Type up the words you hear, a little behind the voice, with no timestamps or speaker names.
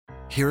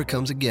Here it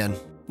comes again.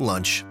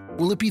 Lunch.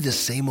 Will it be the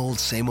same old,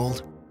 same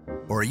old?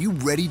 Or are you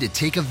ready to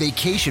take a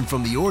vacation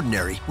from the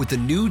ordinary with the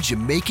new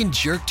Jamaican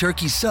Jerk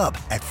Turkey Sub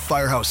at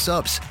Firehouse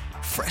Subs?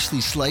 Freshly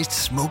sliced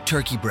smoked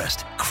turkey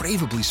breast,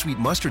 craveably sweet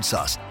mustard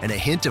sauce, and a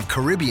hint of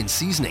Caribbean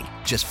seasoning.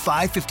 Just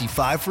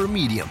 $5.55 for a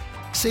medium.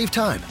 Save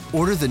time.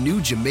 Order the new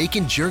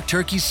Jamaican Jerk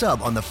Turkey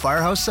Sub on the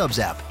Firehouse Subs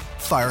app.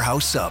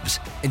 Firehouse Subs.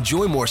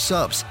 Enjoy more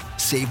subs.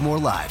 Save more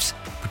lives.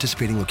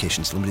 Participating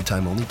locations. Limited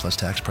time only, plus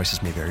tax.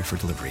 Prices may vary for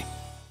delivery.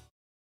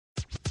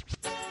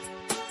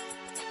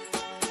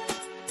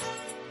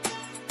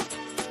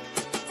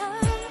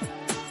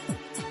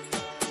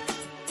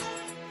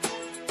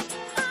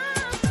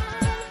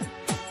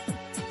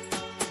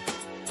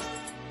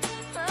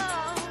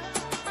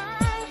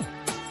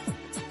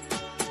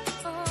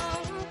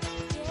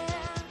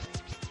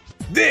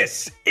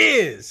 This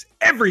is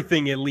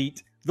Everything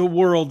Elite, the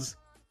world's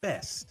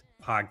best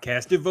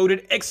podcast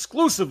devoted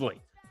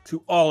exclusively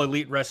to all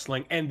elite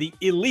wrestling and the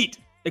elite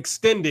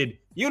extended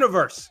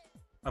universe.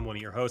 I'm one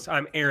of your hosts.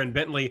 I'm Aaron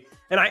Bentley,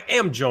 and I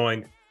am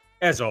joined,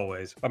 as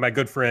always, by my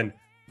good friend,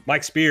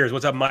 Mike Spears.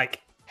 What's up, Mike?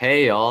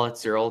 Hey, y'all.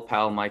 It's your old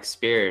pal, Mike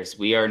Spears.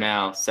 We are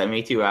now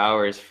 72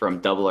 hours from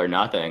Double or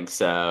Nothing,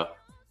 so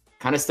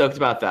kind of stoked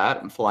about that.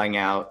 I'm flying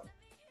out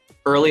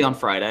early on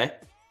Friday.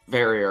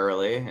 Very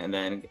early, and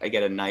then I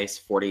get a nice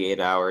 48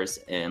 hours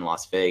in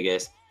Las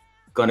Vegas.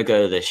 Going to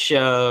go to the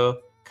show,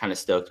 kind of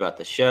stoked about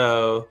the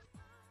show.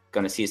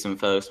 Going to see some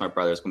folks. My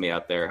brother's going to be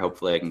out there.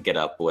 Hopefully I can get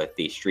up with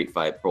the Street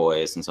Fight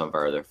boys and some of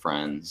our other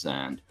friends.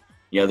 And,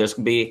 you know,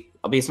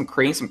 I'll be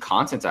creating some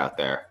content out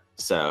there.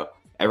 So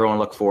everyone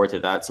look forward to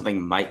that.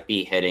 Something might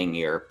be hitting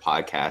your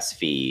podcast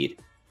feed.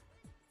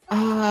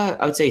 I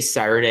would say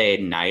Saturday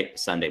night,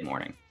 Sunday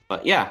morning.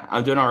 But yeah,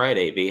 I'm doing all right,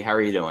 AB. How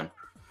are you doing?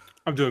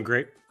 I'm doing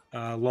great.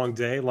 Long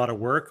day, a lot of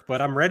work,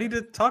 but I'm ready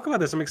to talk about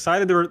this. I'm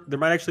excited. There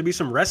might actually be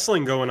some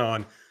wrestling going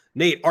on.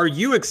 Nate, are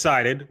you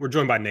excited? We're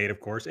joined by Nate, of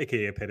course,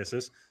 aka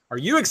Epitasis. Are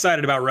you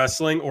excited about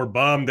wrestling or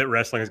bummed that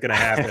wrestling is going to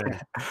happen?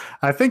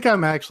 I think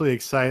I'm actually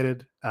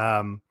excited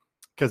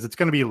because it's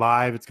going to be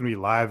live. It's going to be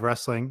live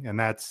wrestling, and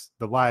that's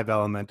the live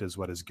element is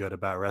what is good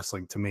about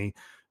wrestling to me.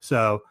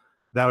 So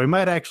that we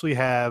might actually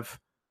have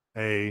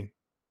a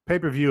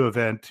pay-per-view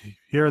event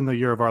here in the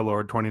year of our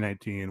Lord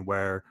 2019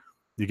 where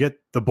you get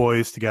the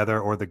boys together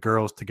or the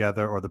girls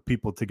together or the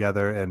people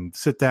together and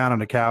sit down on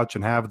the couch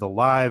and have the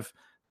live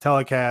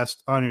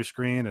telecast on your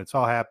screen. It's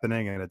all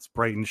happening and it's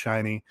bright and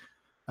shiny.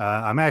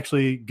 I'm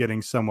actually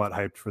getting somewhat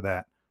hyped for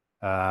that.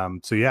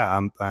 So yeah,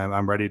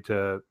 I'm ready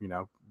to,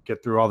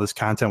 get through all this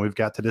content we've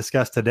got to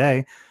discuss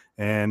today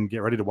and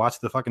get ready to watch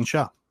the fucking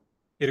show.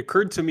 It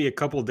occurred to me a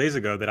couple of days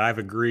ago that I've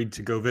agreed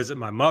to go visit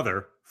my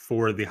mother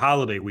for the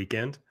holiday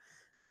weekend.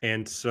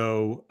 And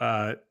so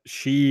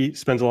she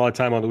spends a lot of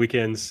time on the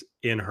weekends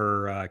in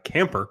her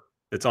camper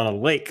that's on a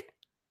lake.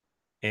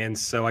 And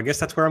so I guess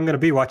that's where I'm going to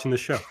be watching the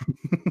show.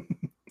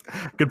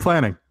 Good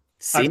planning.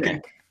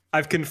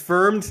 I've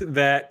confirmed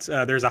that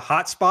there's a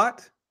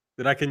hotspot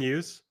that I can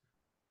use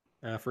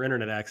for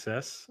internet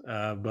access,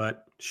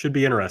 but should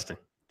be interesting.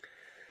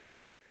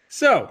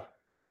 So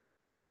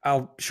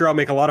I'll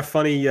make a lot of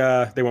funny,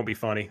 they won't be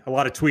funny, a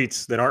lot of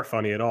tweets that aren't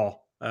funny at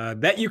all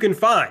that you can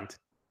find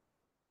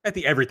at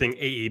the Everything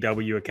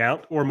AEW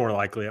account, or more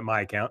likely at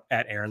my account,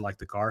 at Aaron Like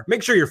the Car.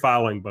 Make sure you're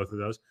following both of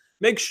those.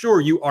 Make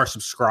sure you are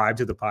subscribed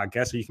to the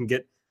podcast so you can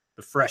get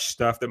the fresh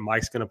stuff that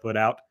Mike's going to put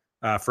out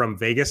from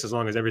Vegas, as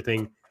long as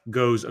everything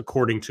goes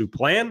according to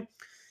plan.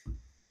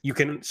 You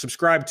can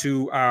subscribe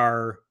to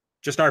our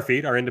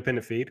feed, our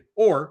independent feed,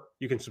 or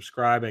you can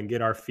subscribe and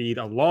get our feed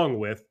along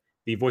with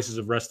the Voices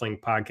of Wrestling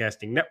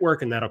Podcasting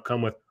Network, and that'll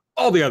come with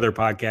all the other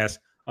podcasts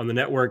on the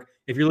network.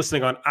 If you're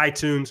listening on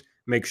iTunes,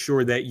 make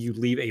sure that you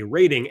leave a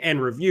rating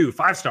and review,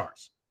 5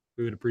 stars.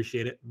 We would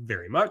appreciate it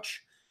very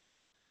much.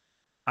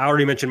 I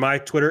already mentioned my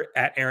Twitter,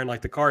 at Aaron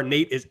Like the Car.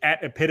 Nate is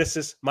at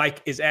Epitasis.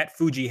 Mike is at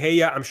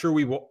Fujiheya. I'm sure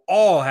we will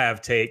all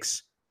have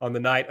takes on the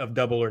night of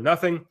Double or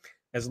Nothing,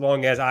 as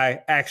long as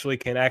I actually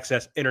can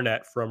access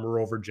internet from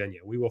rural Virginia.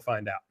 We will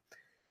find out.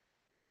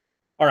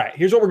 All right,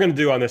 here's what we're going to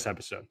do on this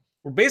episode.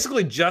 We're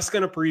basically just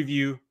going to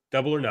preview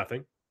Double or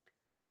Nothing.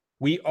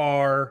 We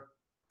are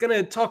going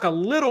to talk a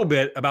little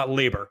bit about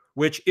labor,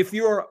 which if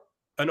you're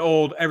an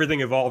old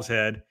Everything Evolves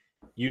head,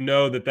 you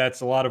know that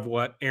that's a lot of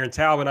what Aaron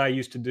Taub and I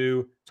used to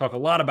do, talk a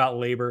lot about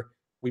labor.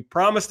 We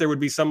promised there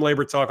would be some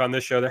labor talk on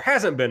this show. There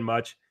hasn't been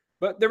much,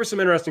 but there was some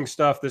interesting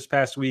stuff this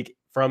past week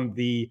from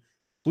the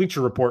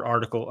Bleacher Report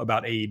article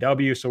about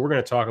AEW, so we're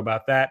going to talk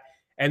about that.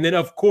 And then,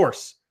 of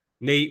course,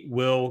 Nate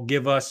will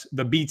give us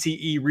the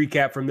BTE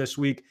recap from this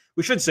week.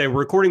 We should say we're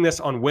recording this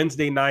on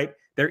Wednesday night.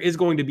 There is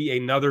going to be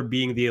another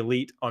Being the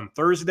Elite on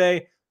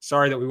Thursday.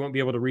 Sorry that we won't be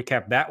able to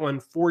recap that one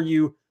for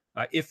you.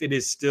 If it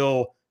is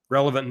still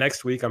relevant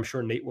next week, I'm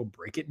sure Nate will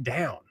break it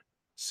down.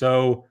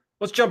 So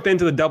let's jump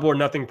into the Double or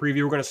Nothing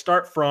preview. We're going to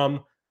start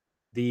from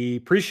the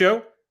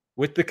pre-show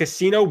with the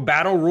Casino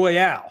Battle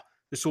Royale.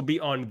 This will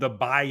be on The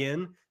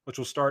Buy-In, which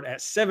will start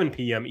at 7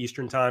 p.m.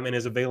 Eastern Time and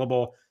is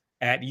available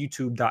at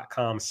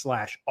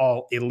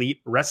youtube.com/All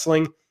Elite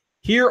Wrestling.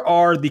 Here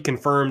are the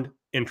confirmed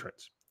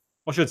entrants.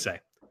 Well, I should say,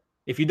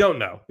 if you don't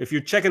know, if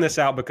you're checking this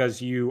out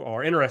because you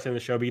are interested in the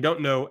show, but you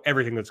don't know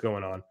everything that's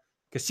going on,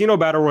 Casino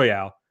Battle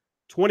Royale,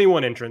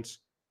 21 entrants,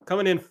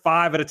 coming in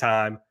 5 at a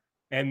time,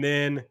 and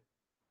then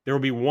there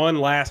will be one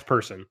last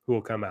person who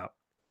will come out.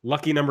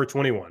 Lucky number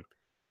 21.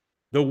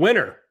 The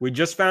winner, we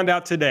just found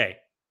out today,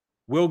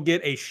 will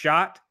get a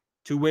shot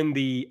to win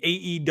the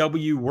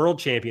AEW World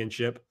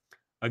Championship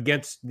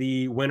against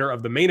the winner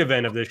of the main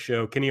event of this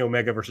show, Kenny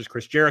Omega versus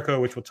Chris Jericho,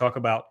 which we'll talk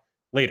about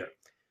later.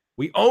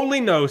 We only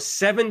know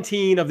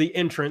 17 of the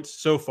entrants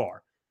so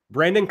far.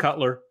 Brandon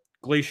Cutler,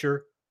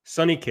 Glacier,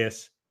 Sonny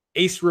Kiss,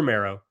 Ace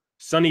Romero,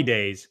 Sunny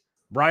Days,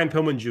 Brian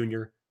Pillman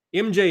Jr.,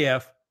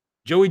 MJF,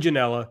 Joey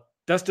Janela,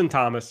 Dustin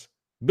Thomas,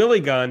 Billy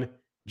Gunn,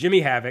 Jimmy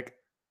Havoc,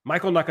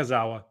 Michael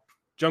Nakazawa,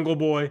 Jungle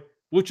Boy,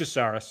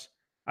 Luchasaurus,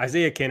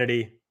 Isaiah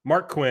Kennedy,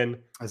 Mark Quinn,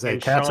 Isaiah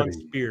and Cassidy.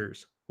 Sean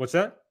Spears. What's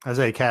that?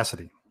 Isaiah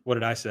Cassidy. What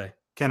did I say?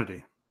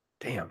 Kennedy.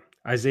 Damn.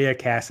 Isaiah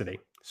Cassidy.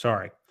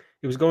 Sorry.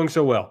 It was going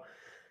so well.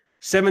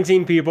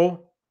 17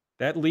 people.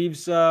 That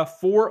leaves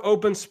 4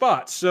 open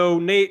spots. So,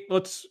 Nate,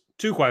 let's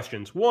 2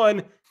 questions.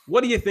 1,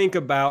 what do you think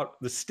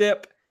about the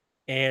stip?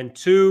 And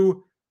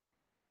 2,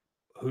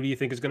 who do you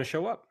think is going to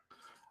show up?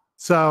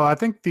 So I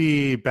think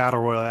the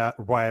battle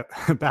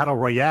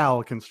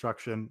royale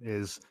construction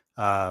is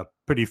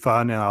pretty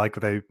fun, and I like that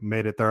they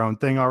made it their own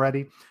thing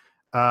already.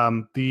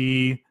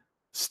 The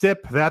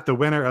stip that the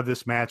winner of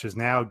this match is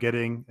now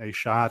getting a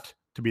shot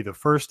to be the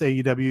first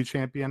AEW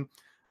champion,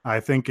 I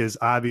think is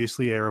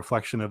obviously a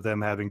reflection of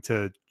them having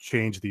to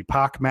change the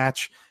Pac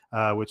match,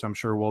 which I'm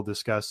sure we'll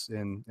discuss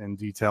in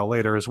detail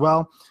later as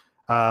well.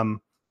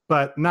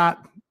 But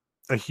not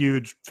a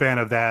huge fan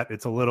of that.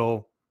 It's a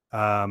little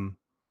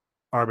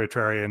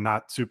arbitrary and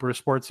not super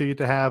sportsy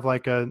to have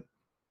like a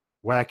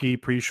wacky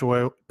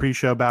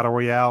pre-show battle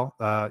royale,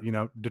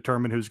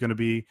 determine who's going to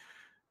be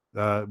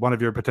one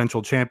of your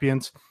potential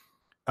champions.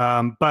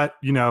 But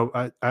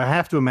I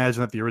have to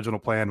imagine that the original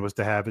plan was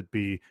to have it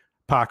be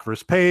Pac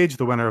versus Page,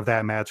 the winner of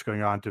that match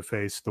going on to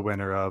face the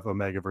winner of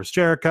Omega versus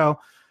Jericho.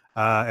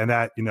 And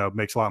that,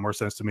 makes a lot more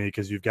sense to me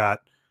because you've got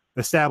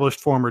established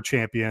former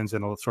champions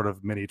in a sort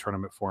of mini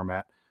tournament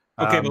format.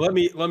 Okay, but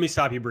let me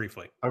stop you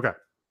briefly. Okay.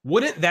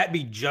 Wouldn't that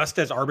be just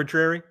as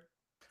arbitrary?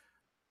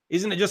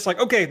 Isn't it just like,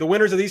 okay, the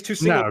winners of these 2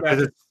 singles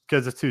matches?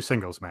 Because it's 2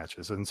 singles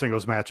matches, and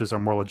singles matches are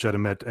more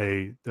legitimate,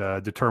 a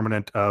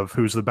determinant of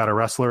who's the better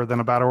wrestler than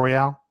a battle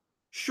royale.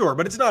 Sure,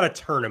 but it's not a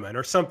tournament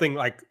or something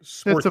like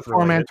sports. It's a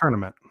 4-man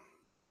tournament.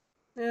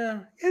 Yeah,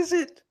 is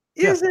it?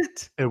 Is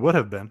it? It would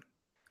have been.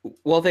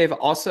 Well, they've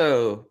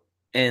also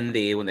when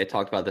they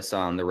talked about this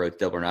on the Road to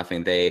Double or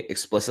Nothing, they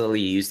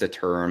explicitly used the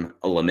term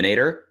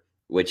eliminator,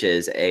 which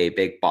is a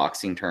big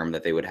boxing term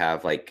that they would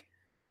have like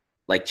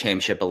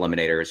championship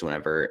eliminators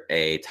whenever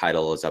a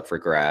title is up for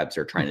grabs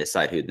or trying to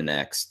decide who the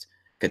next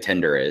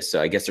contender is.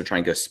 So I guess they're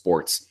trying to go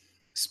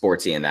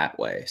sportsy in that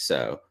way.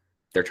 So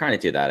they're trying to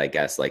do that, I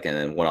guess, and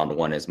then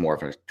one-on-one is more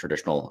of a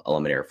traditional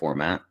eliminator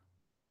format.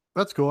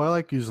 That's cool. I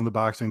like using the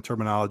boxing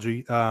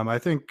terminology. I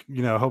think,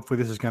 hopefully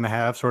this is going to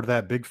have sort of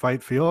that big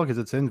fight feel because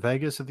it's in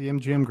Vegas at the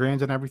MGM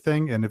Grand and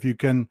everything. And if you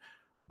can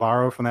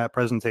borrow from that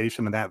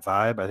presentation and that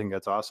vibe, I think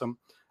that's awesome.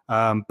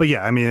 But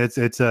yeah, I mean,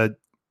 it's a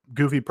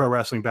goofy pro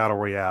wrestling battle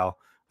royale.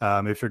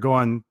 If you're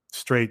going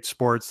straight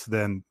sports,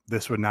 then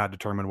this would not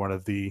determine one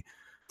of the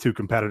 2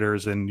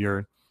 competitors in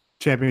your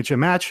championship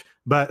match.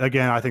 But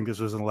again, I think this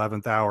was an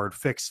 11th hour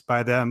fix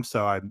by them,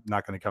 so I'm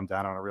not going to come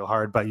down on it real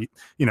hard. But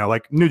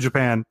like New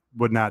Japan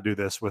would not do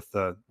this with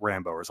the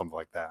Rambo or something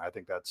like that. I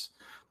think that's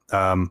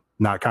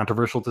not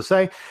controversial to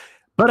say.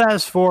 But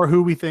as for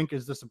who we think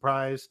is the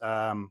surprise,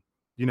 now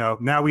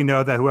we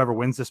know that whoever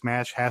wins this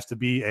match has to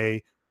be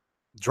a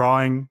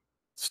drawing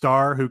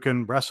star who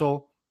can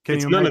wrestle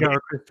Kenny Omega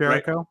or Chris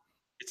Jericho. Right?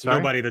 It's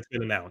nobody that's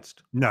been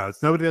announced. No,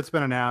 it's nobody that's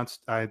been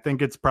announced. I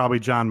think it's probably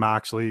Jon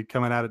Moxley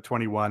coming out at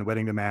 21,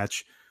 winning the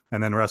match,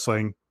 and then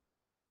wrestling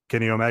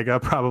Kenny Omega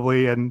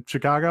probably in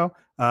Chicago.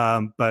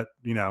 But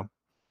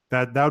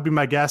that would be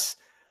my guess.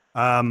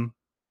 Who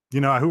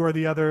are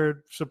the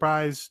other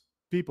surprise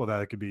people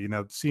that it could be?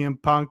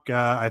 CM Punk,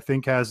 I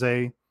think, has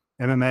a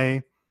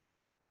MMA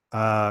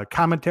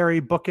commentary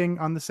booking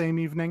on the same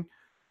evening.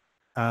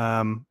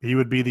 He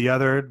would be the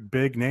other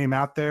big name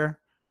out there.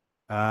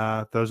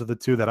 Those are the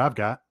 2 that I've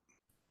got.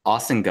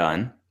 Austin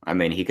Gunn. I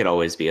mean, he could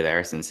always be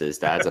there since his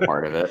dad's a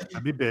part of it.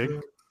 That'd be big.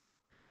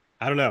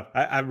 I don't know.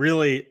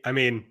 I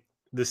mean,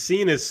 the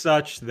scene is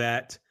such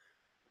that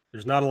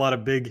there's not a lot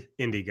of big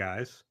indie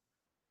guys.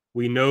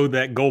 We know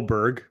that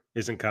Goldberg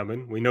isn't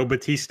coming. We know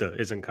Batista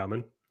isn't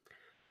coming.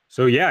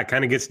 So yeah, it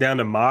kind of gets down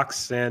to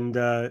Mox and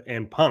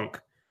Punk.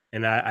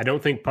 And I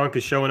don't think Punk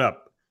is showing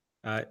up.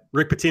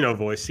 Rick Pitino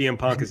voice, CM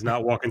Punk is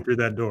not walking through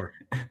that door.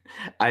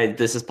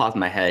 This has popped in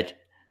my head.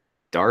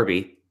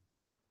 Darby.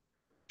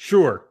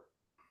 Sure.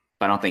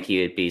 But I don't think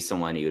he would be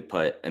someone you would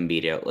put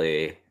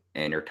immediately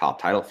in your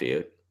top title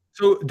feud.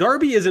 So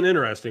Darby is an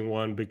interesting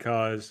one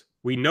because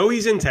we know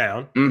he's in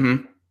town.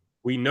 Mm-hmm.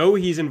 We know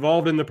he's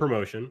involved in the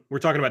promotion. We're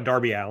talking about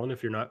Darby Allin,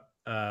 if you're not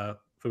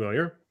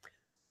familiar.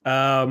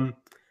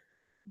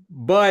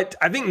 But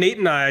I think Nate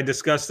and I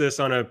discussed this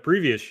on a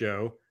previous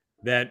show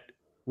that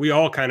we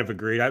all kind of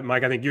agreed.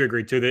 Mike, I think you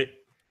agreed too, that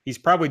he's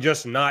probably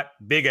just not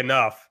big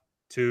enough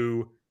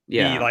to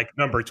be like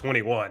number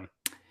 21.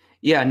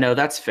 Yeah, no,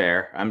 that's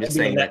fair. I'm just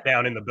saying that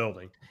down in the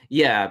building.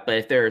 Yeah, but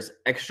if there's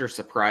extra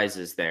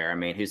surprises there, I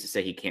mean, who's to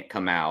say he can't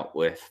come out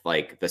with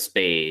like the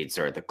spades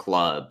or the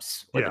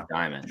clubs or the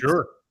diamonds?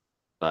 Sure.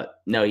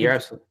 But no, you're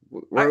absolutely.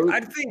 I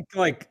think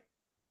like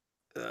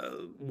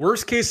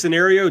worst case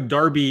scenario,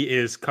 Darby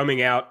is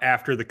coming out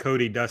after the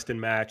Cody Dustin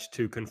match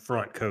to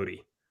confront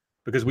Cody,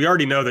 because we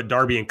already know that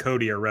Darby and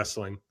Cody are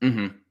wrestling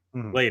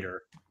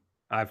later.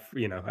 I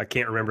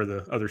can't remember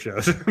the other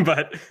shows,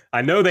 but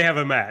I know they have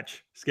a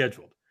match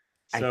scheduled.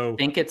 So I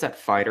think it's at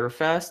Fyter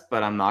Fest,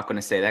 but I'm not going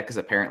to say that because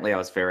apparently I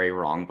was very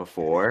wrong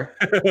before.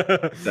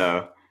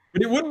 So.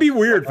 But it would be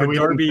weird for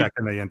Darby. Check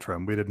in the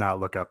interim. We did not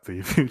look up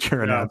the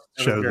future announced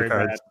shows or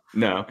cards.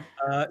 No.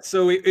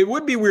 So it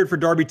would be weird for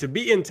Darby to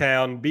be in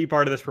town, be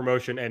part of this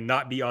promotion, and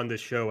not be on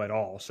this show at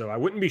all. So I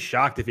wouldn't be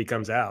shocked if he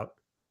comes out.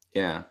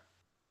 Yeah.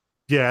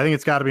 Yeah, I think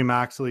it's got to be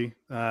Moxley.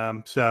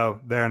 So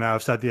there now,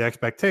 I've set the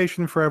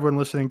expectation for everyone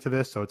listening to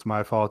this. So it's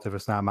my fault if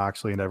it's not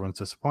Moxley and everyone's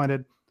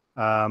disappointed.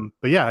 But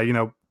yeah,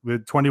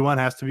 with 21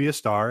 has to be a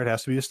star. It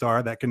has to be a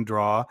star that can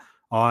draw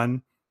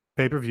on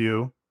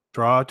pay-per-view,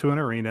 draw to an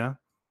arena,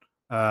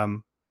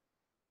 and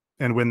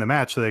win the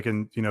match so they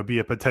can, be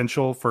a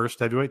potential first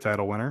heavyweight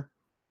title winner.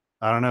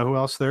 I don't know who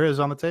else there is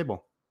on the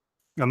table.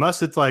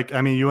 Unless it's like,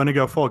 you want to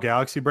go full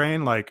Galaxy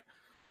Brain, like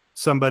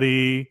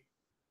somebody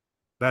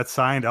that's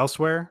signed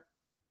elsewhere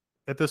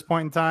at this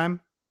point in time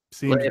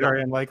seems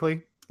very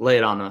unlikely. Lay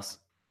it on us.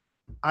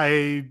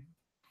 I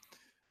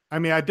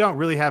don't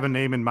really have a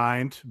name in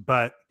mind,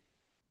 but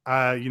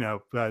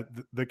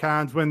the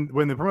cons when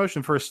the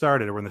promotion first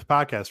started, or when this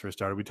podcast first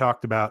started, we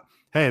talked about,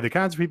 hey, the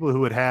kinds of people who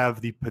would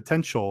have the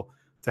potential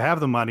to have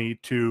the money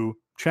to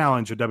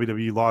challenge a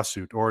WWE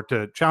lawsuit or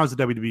to challenge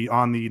the WWE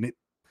on the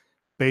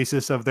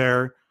basis of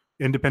their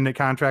independent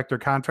contractor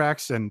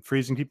contracts and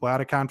freezing people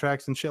out of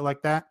contracts and shit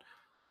like that.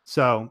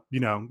 So,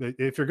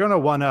 if you're going to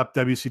one up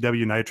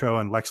WCW Nitro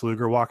and Lex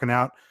Luger walking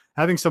out,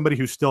 having somebody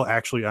who's still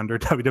actually under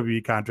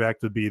WWE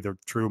contract would be the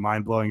true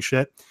mind-blowing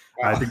shit.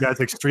 Wow. I think that's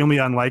extremely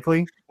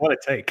unlikely. What a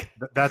take.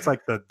 That's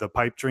like the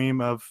pipe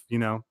dream of,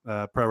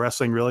 pro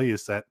wrestling really,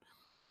 is that,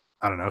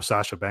 I don't know,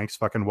 Sasha Banks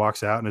fucking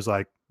walks out and is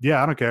like,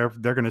 yeah, I don't care.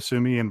 They're going to sue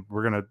me and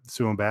we're going to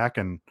sue them back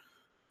and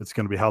it's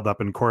going to be held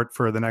up in court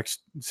for the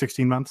next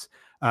 16 months.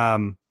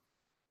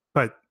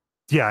 But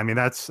yeah,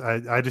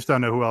 I just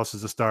don't know who else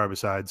is a star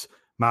besides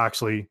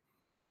Moxley,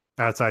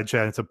 outside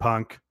chance of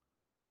Punk.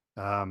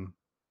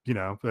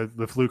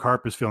 If Luke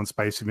Harper's feeling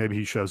spicy, maybe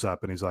he shows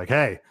up and he's like,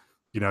 hey,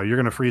 you're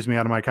going to freeze me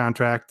out of my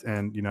contract.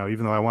 And,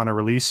 even though I want to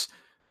release,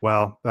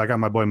 well, I got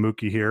my boy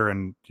Mookie here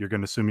and you're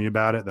going to sue me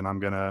about it. Then I'm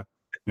going to,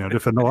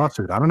 defend the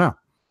lawsuit. I don't know.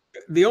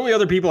 The only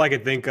other people I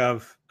could think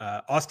of,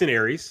 Austin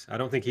Aries. I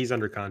don't think he's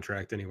under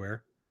contract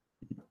anywhere.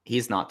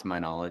 He's not, to my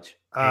knowledge.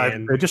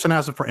 They just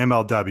announced it for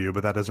MLW,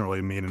 but that doesn't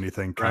really mean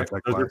anything. Right,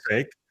 those are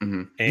fake.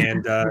 Mm-hmm.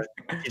 And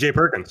TJ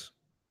Perkins.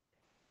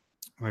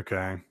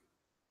 Okay.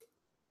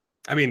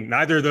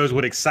 Neither of those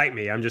would excite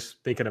me. I'm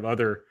just thinking of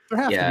other. There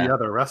have to be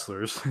other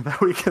wrestlers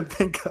that we can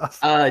think of.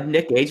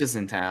 Nick Gage is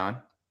in town.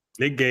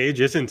 Nick Gage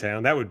is in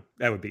town. That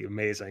would be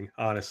amazing,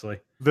 honestly.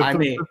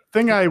 The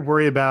thing I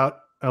worry about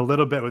a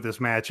little bit with this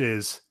match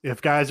is if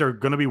guys are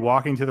going to be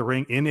walking to the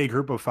ring in a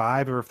group of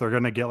 5, or if they're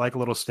going to get like a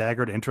little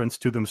staggered entrance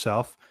to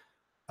themselves.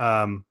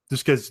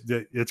 Just because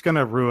it's going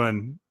to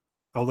ruin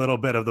a little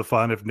bit of the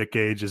fun if Nick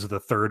Gage is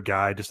the third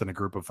guy just in a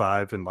group of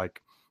 5 and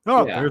like,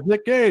 there's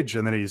Nick Gage,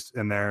 and then he's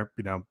in there,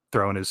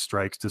 throwing his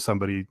strikes to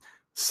somebody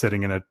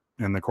sitting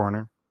in the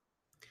corner.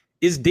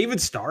 Is David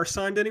Starr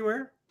signed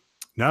anywhere?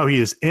 No, he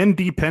is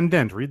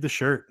independent. Read the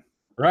shirt.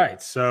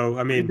 Right.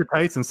 So read the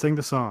tights and sing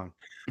the song.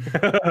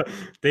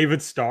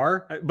 David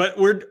Starr, but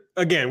we're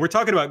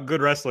talking about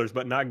good wrestlers,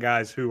 but not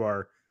guys who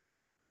are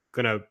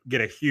gonna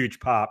get a huge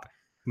pop.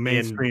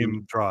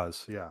 Mainstream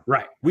draws. Yeah.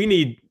 Right. We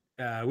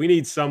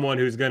need someone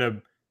who's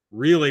gonna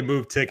really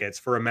move tickets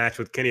for a match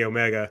with Kenny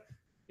Omega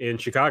in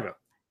Chicago,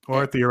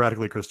 or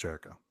theoretically Chris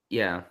Jericho.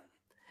 Yeah.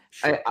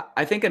 Sure.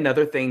 I think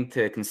another thing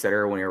to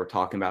consider when you're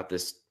talking about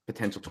this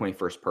potential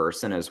 21st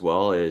person as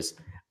well is,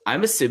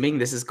 I'm assuming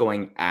this is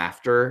going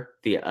after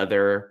the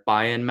other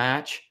buy-in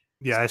match.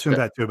 Yeah, I assumed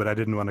that too, but I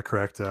didn't want to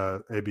correct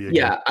AB again.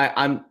 Yeah,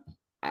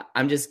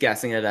 I'm just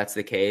guessing that that's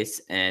the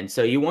case. And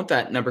so you want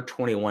that number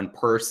 21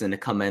 person to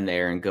come in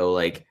there and go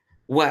like,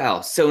 wow,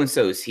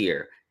 so-and-so's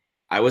here.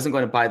 I wasn't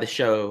going to buy the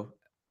show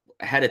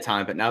ahead of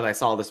time, but now that I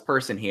saw this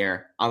person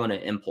here, I'm going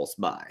to impulse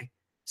buy.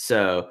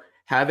 So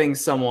having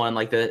someone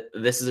like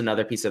this is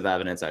another piece of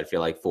evidence I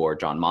feel like for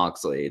Jon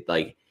Moxley,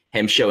 like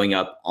him showing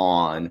up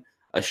on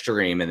a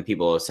stream and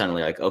people are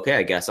suddenly like, okay,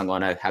 I guess I'm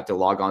going to have to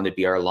log on to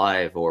BR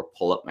Live or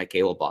pull up my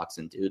cable box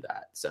and do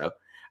that. So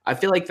I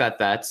feel like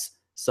that's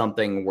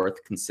something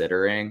worth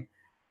considering.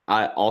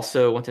 I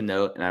also want to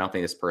note, and I don't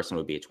think this person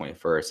would be a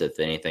 21st. If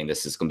anything,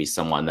 this is going to be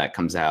someone that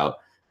comes out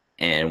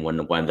and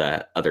when one of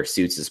the other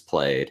suits is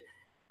played,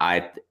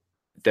 I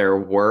there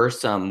were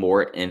some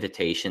more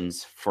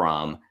invitations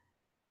from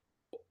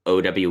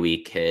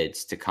OWE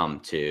kids to come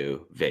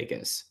to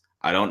Vegas.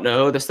 I don't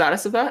know the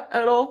status of that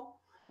at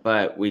all,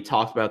 but we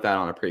talked about that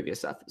on a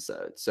previous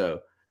episode.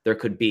 So there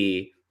could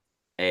be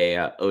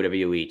a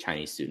OWE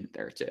Chinese student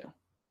there too.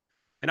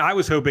 And I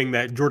was hoping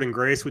that Jordan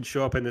Grace would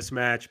show up in this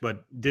match,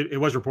 but it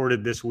was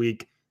reported this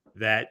week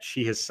that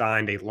she has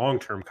signed a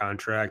long-term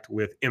contract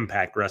with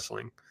Impact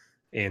Wrestling,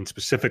 and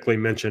specifically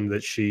mentioned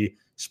that she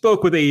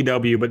spoke with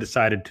AEW but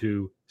decided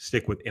to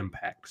stick with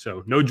Impact.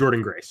 So no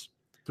Jordan Grace.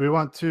 Do we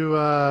want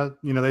to,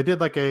 they did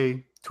like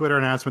a Twitter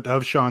announcement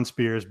of Sean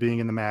Spears being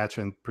in the match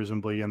and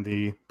presumably in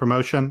the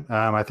promotion.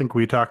 I think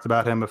we talked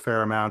about him a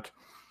fair amount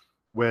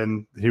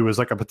when he was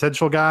like a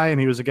potential guy,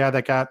 and he was a guy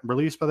that got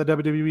released by the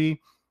WWE.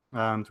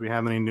 Do we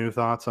have any new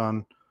thoughts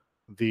on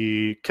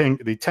the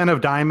 10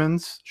 of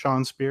Diamonds,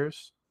 Sean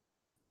Spears?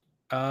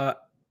 I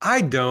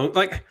don't.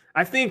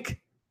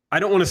 I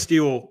don't want to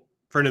steal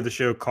friend of the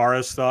show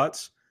Kara's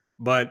thoughts,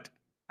 but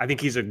I think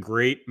he's a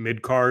great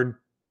mid-card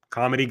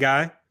comedy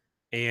guy,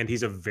 and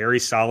he's a very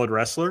solid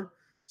wrestler.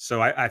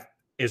 So I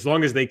as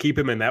long as they keep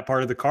him in that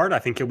part of the card, I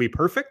think he'll be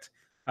perfect.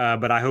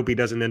 But I hope he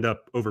doesn't end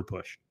up over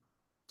push.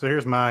 So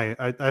here's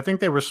I think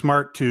they were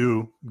smart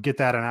to get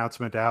that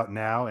announcement out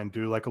now and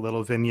do like a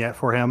little vignette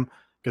for him,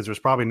 because there's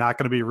probably not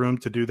going to be room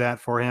to do that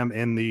for him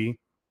in the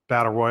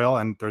Battle Royal.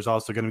 And there's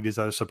also going to be these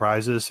other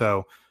surprises.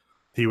 So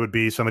he would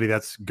be somebody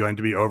that's going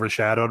to be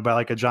overshadowed by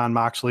like a Jon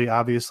Moxley,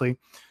 obviously.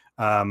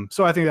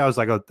 So I think that was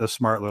like a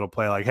smart little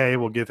play. Like, hey,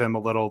 we'll give him a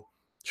little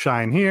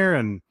shine here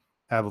and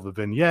have the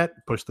vignette,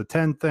 push the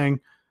 10 thing.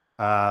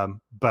 But,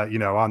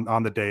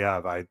 on the day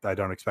of, I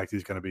don't expect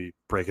he's going to be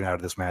breaking out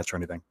of this match or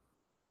anything.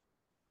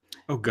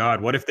 Oh,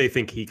 God. What if they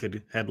think he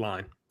could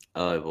headline?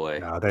 Oh, boy.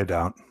 No, they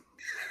don't.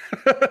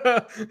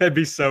 That'd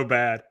be so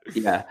bad.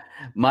 Yeah.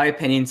 My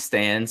opinion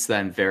stands that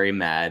I'm very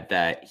mad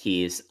that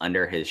he's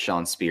under his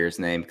Sean Spears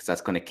name, because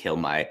that's going to kill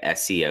my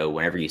SEO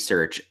whenever you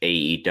search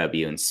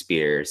AEW and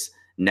Spears.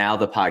 Now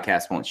the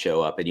podcast won't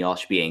show up, and you all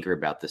should be angry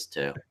about this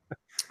too.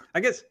 I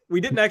guess we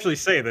didn't actually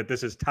say that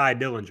this is Ty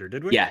Dillinger,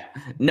 did we? Yeah.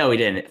 No, we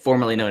didn't.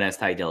 Formerly known as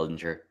Ty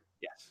Dillinger.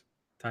 Yes.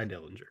 Ty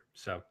Dillinger.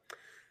 So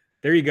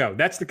there you go.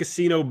 That's the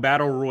Casino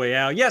Battle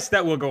Royale. Yes,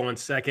 that will go on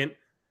second.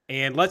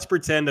 And let's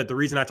pretend that the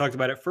reason I talked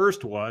about it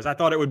first was I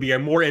thought it would be a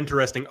more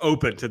interesting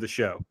open to the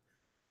show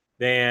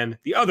than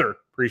the other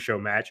pre-show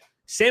match,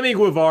 Sammy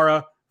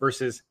Guevara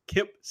versus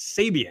Kip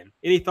Sabian.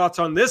 Any thoughts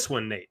on this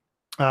one, Nate?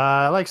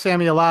 I like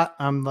Sammy a lot.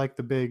 I'm like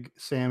the big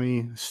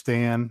Sammy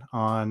stan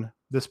on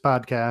this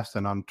podcast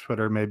and on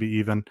Twitter, maybe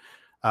even.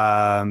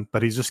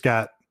 But he's just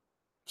got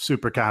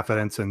super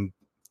confidence and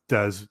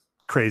does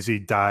crazy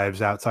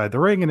dives outside the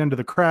ring and into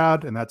the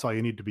crowd, and that's all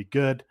you need to be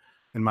good,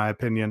 in my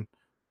opinion.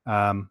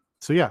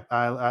 So yeah,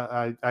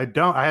 I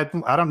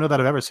don't know that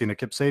I've ever seen a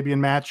Kip Sabian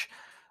match.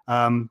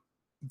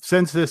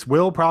 Since this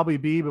will probably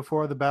be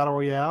before the Battle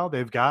Royale,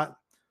 they've got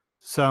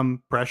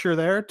some pressure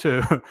there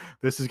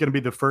this is going to be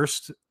the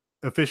first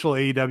official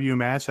AEW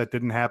match that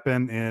didn't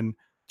happen in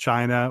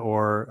China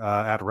or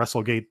at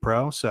WrestleGate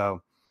Pro.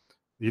 So,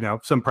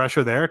 some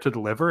pressure there to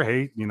deliver.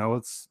 Hey,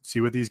 let's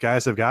see what these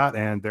guys have got,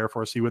 and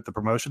therefore see what the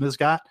promotion has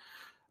got.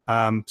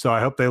 So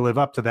I hope they live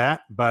up to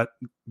that. But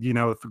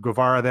with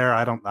Guevara there,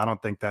 I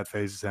don't think that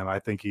phases him. I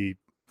think he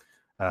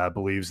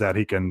believes that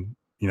he can,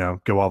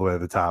 go all the way to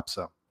the top.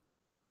 So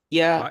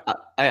yeah,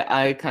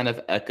 I kind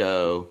of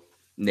echo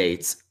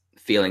Nate's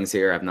feelings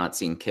here. I've not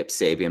seen Kip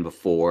Sabian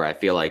before. I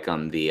feel like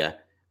on the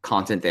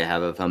content they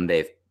have of him,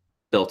 they've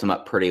built him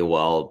up pretty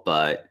well.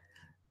 But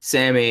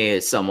Sammy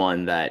is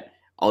someone that,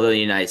 although in the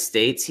United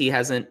States, he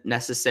hasn't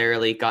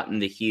necessarily gotten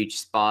the huge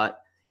spot.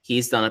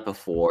 He's done it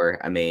before.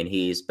 I mean,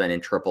 he's been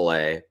in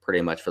AAA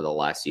pretty much for the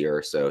last year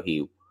or so.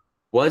 He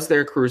was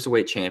their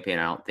cruiserweight champion.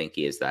 I don't think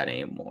he is that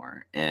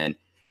anymore. And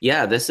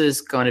yeah, this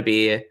is going to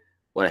be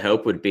what I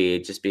hope would be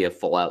just be a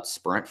full out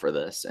sprint for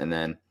this. And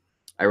then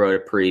I wrote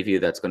a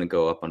preview that's going to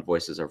go up on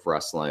Voices of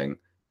Wrestling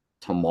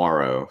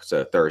tomorrow.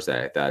 So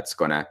Thursday, that's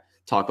going to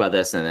talk about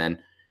this. And then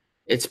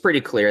it's pretty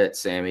clear that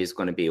Sammy is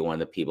going to be one of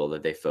the people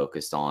that they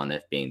focused on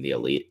if being the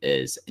elite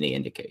is any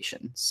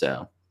indication.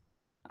 So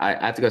I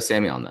have to go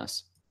Sammy on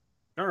this.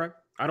 All right.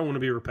 I don't want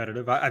to be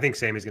repetitive. I think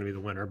Sammy's going to be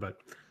the winner, but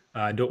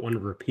I don't want to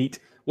repeat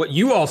what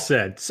you all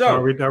said. So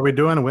are we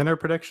doing winner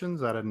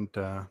predictions? I didn't.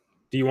 Do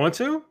you want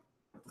to?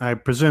 I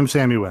presume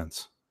Sammy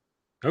wins.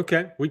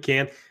 Okay, we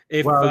can.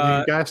 You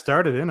guys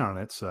started in on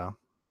it, so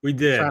we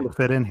did. Trying to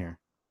fit in here.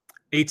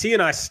 AT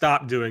and I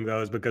stopped doing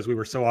those because we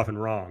were so often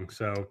wrong.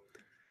 So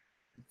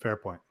fair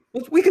point.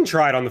 We can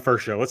try it on the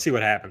first show. Let's see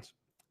what happens.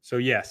 So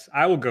yes,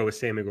 I will go with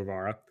Sammy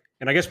Guevara.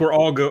 And I guess we're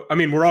all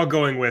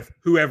going with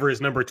whoever is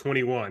number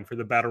 21 for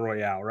the Battle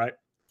Royale, right?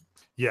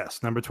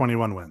 Yes, number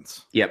 21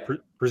 wins. Yep.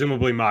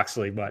 Presumably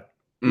Moxley, but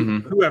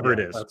whoever it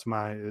is. That's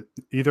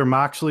either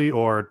Moxley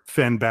or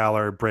Finn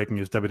Balor breaking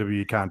his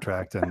WWE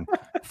contract and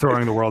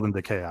throwing the world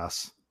into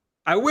chaos.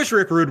 I wish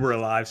Rick Rude were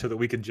alive so that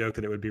we could joke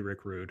that it would be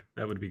Rick Rude.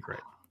 That would be great.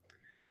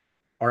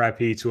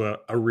 RIP to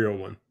a real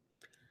one.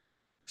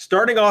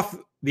 Starting off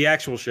the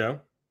actual show,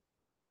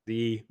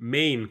 the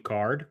main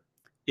card,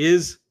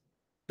 is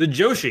the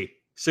Joshi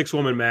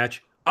 6-woman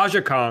match.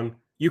 Aja Kong,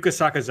 Yuka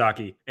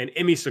Sakazaki, and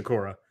Emi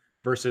Sakura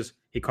versus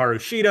Hikaru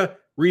Shida,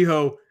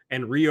 Riho,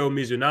 and Ryo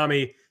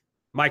Mizunami.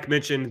 Mike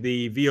mentioned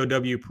the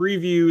VOW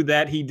preview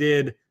that he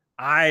did.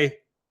 I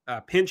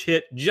pinch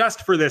hit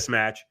just for this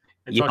match.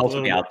 And you helped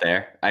me out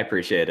there. I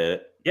appreciate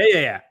it.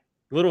 Yeah.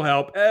 A little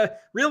help.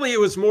 Really, it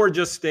was more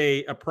just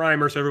a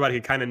primer so everybody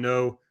could kind of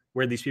know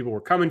where these people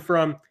were coming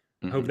from.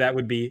 I hope that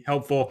would be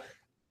helpful.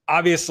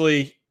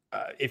 Obviously,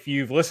 if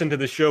you've listened to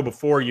the show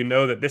before, you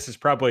know that this is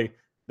probably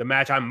the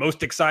match I'm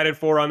most excited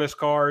for on this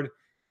card.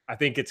 I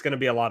think it's going to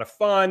be a lot of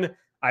fun.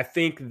 I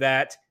think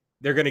that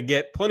they're going to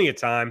get plenty of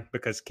time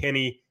because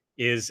Kenny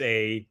is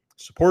a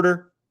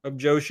supporter of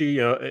Joshi.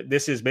 You know,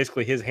 this is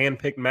basically his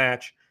handpicked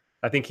match.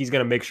 I think he's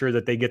going to make sure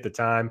that they get the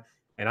time.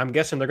 And I'm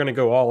guessing they're going to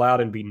go all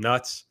out and be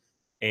nuts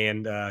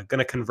and going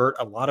to convert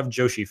a lot of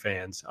Joshi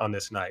fans on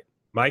this night.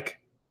 Mike?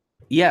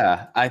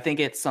 Yeah, I think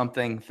it's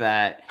something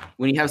that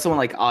when you have someone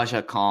like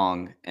Aja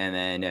Kong and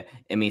then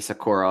Emi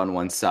Sakura on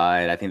one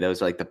side, I think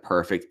those are like the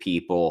perfect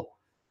people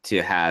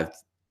to have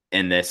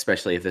in this,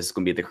 especially if this is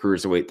going to be the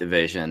cruiserweight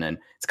division. And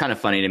it's kind of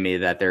funny to me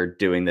that they're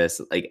doing this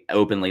like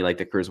openly, like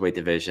the cruiserweight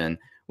division,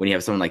 when you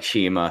have someone like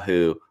Shima,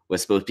 who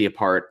was supposed to be a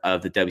part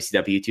of the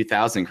WCW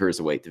 2000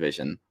 cruiserweight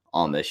division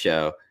on this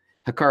show.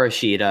 Hikaru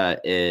Shida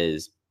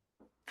is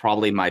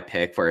probably my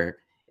pick for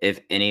if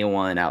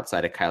anyone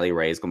outside of Kylie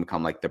Ray is going to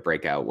become like the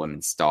breakout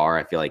women's star.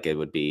 I feel like it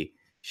would be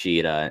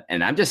Shida.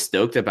 And I'm just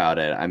stoked about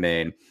it. I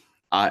mean,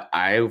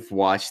 I've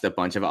watched a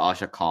bunch of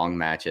Aja Kong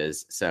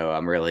matches, so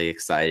I'm really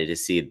excited to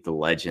see the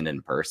legend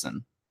in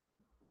person.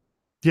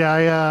 Yeah,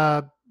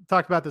 I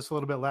talked about this a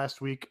little bit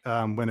last week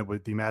when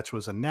the match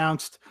was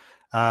announced.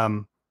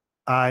 I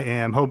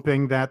am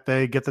hoping that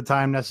they get the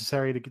time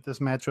necessary to get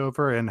this match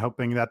over and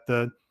hoping that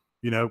the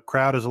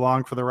crowd is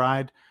along for the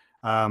ride.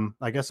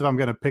 I guess if I'm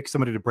going to pick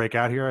somebody to break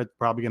out here, it's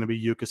probably going to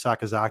be Yuka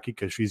Sakazaki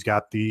because she's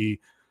got the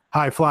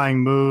high-flying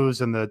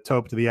moves and the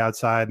tope to the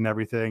outside and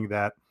everything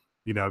that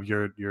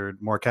your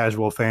more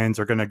casual fans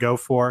are going to go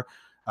for.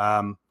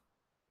 But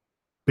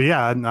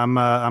yeah,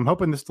 I'm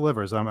hoping this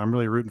delivers. I'm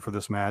really rooting for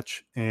this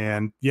match.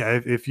 And yeah,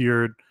 if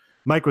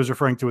Mike was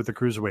referring to with the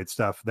cruiserweight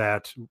stuff,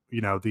 that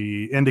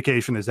the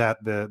indication is that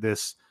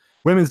this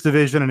women's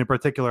division, and in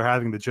particular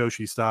having the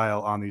Joshi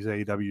style on these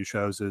AEW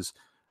shows, is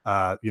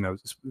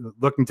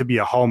looking to be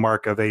a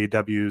hallmark of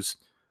AEW's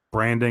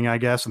branding, I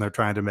guess, and they're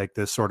trying to make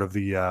this sort of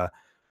the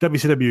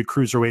WCW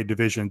cruiserweight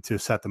division to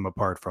set them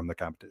apart from the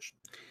competition.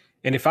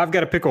 And if I've got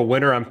to pick a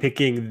winner, I'm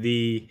picking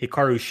the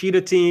Hikaru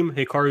Shida team.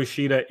 Hikaru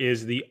Shida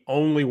is the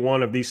only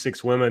one of these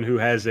 6 women who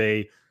has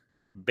a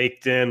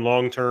baked-in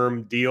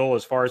long-term deal,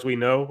 as far as we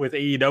know, with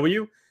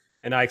AEW,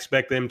 and I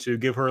expect them to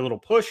give her a little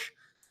push,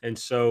 and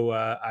so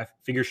I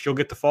figure she'll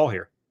get the fall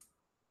here.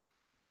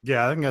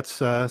 Yeah, I think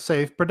that's a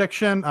safe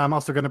prediction. I'm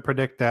also going to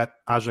predict that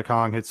Aja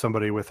Kong hits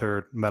somebody with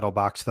her metal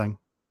box thing.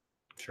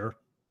 Sure.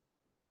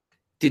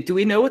 Do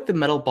we know what the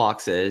metal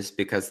box is?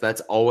 Because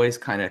that's always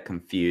kind of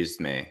confused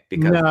me.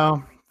 Because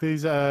no,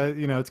 these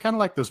it's kind of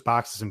like those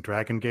boxes in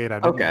Dragon Gate. I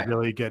didn't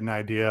really get an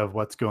idea of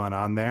what's going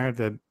on there.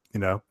 That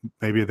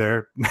maybe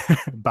they're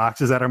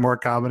boxes that are more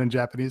common in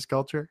Japanese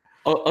culture.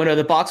 Oh no,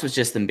 the box was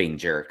just them being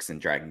jerks in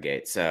Dragon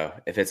Gate. So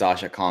if it's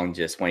Aja Kong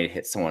just wanting to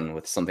hit someone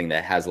with something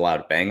that has a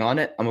loud bang on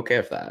it, I'm okay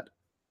with that.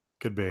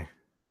 Could be.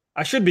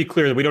 I should be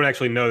clear that we don't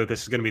actually know that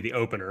this is going to be the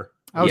opener.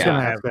 I was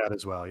going to ask that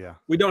as well. Yeah,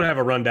 we don't have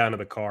a rundown of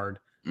the card.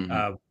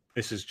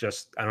 This is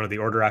just, I don't know, the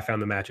order I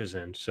found the matches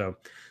in. So,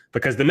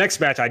 because the next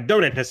match I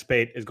don't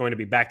anticipate is going to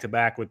be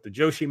back-to-back with the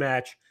Joshi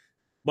match,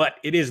 but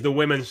it is the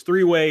women's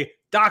 3-way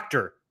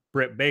Dr.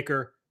 Britt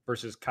Baker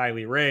versus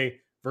Kylie Ray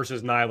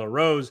versus Nyla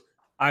Rose.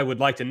 I would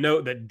like to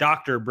note that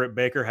Dr. Britt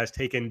Baker has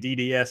taken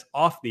DDS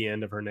off the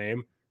end of her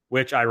name,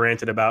 which I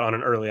ranted about on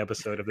an early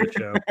episode of the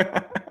show.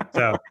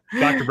 So,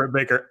 Dr. Britt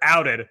Baker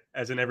outed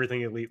as an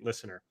Everything Elite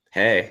listener.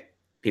 Hey,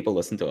 people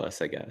listen to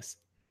us, I guess.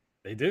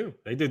 They do.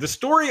 The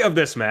story of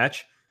this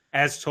match,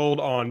 as told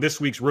on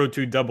this week's Road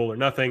to Double or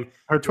Nothing.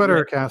 Her Twitter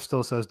account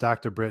still says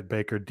Dr. Britt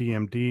Baker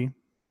DMD.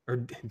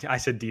 Or I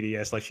said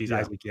DDS like she's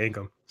Isaac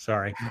Yankum.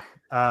 Sorry.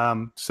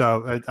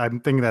 So I'm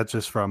thinking that's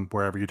just from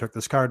wherever you took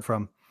this card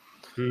from.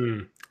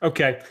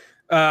 Okay.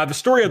 The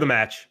story of the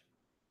match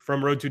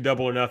from Road to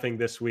Double or Nothing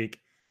this week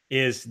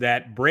is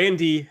that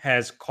Brandy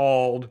has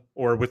called,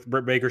 or with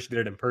Britt Baker, she did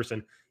it in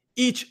person,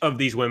 each of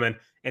these women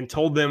and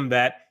told them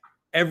that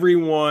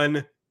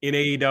everyone in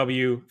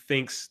AEW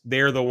thinks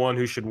they're the one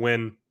who should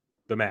win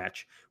the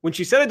match. When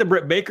she said it to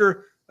Britt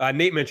Baker,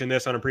 Nate mentioned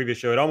this on a previous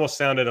show, it almost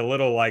sounded a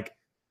little like,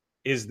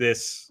 is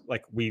this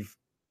like we've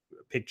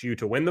picked you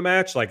to win the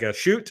match, like a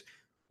shoot?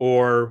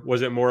 Or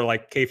was it more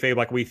like kayfabe,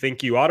 like we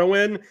think you ought to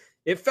win?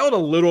 It felt a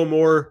little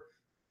more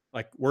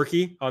like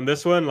worky on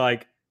this one,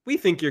 like we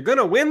think you're going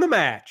to win the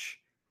match.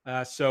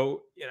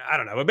 So I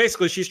don't know. But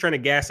basically, she's trying to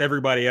gas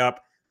everybody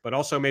up, but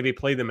also maybe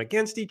play them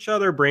against each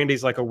other.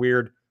 Brandy's like a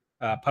weird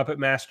puppet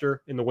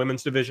master in the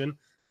women's division.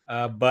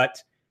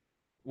 But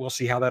we'll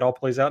see how that all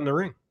plays out in the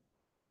ring.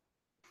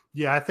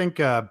 Yeah, I think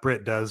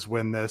Britt does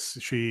win this.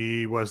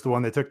 She was the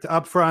one they took to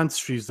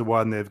upfronts. She's the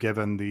one they've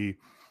given the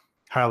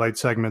highlight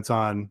segments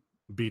on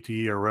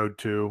BT or Road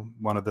to,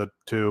 one of the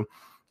two.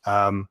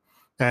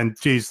 And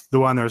she's the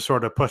one they're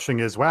sort of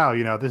pushing as, wow,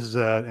 this is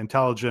an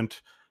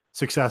intelligent,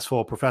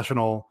 successful,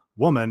 professional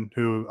woman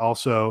who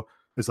also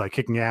is like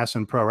kicking ass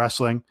in pro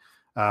wrestling.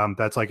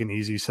 That's like an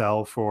easy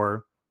sell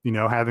for,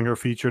 having her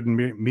featured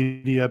in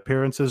media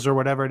appearances or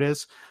whatever it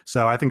is.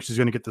 So I think she's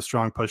going to get the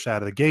strong push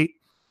out of the gate.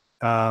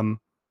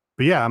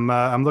 But yeah,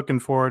 I'm looking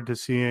forward to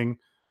seeing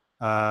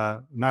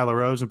Nyla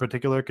Rose in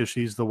particular, because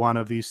she's the one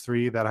of these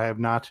three that I have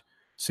not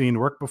seen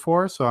work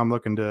before. So I'm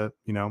looking to,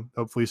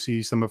 hopefully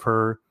see some of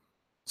her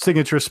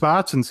signature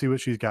spots and see what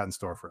she's got in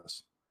store for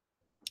us.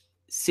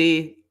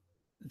 See,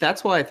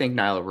 that's why I think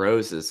Nyla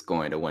Rose is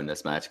going to win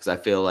this match, because I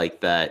feel like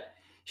that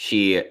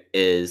she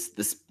is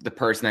the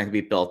person that can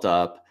be built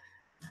up,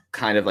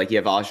 kind of like you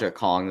have Aja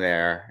Kong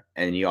there,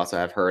 and you also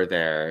have her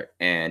there,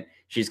 and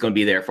she's going to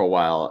be there for a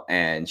while,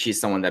 and she's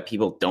someone that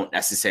people don't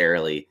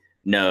necessarily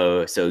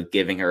know. So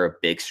giving her a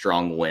big,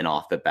 strong win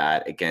off the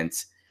bat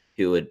against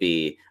who would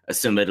be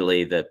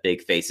assumedly the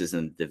big faces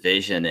in the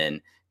division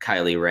and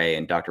Kylie Rae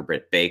and Dr.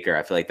 Britt Baker,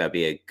 I feel like that'd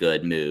be a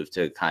good move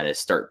to kind of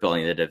start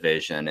building the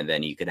division. And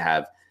then you could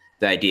have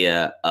the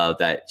idea of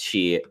that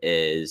she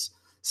is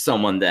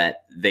someone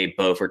that they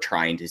both are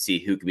trying to see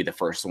who could be the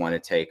first one to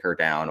take her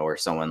down, or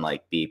someone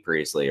like Bea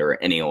Priestley or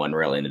anyone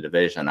really in the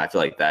division. I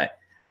feel like that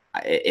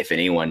if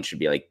anyone should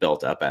be like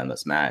built up in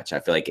this match, I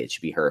feel like it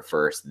should be her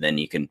first. Then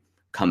you can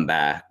come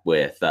back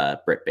with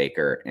Britt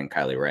Baker and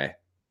Kylie Rae.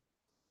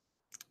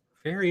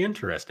 Very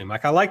interesting,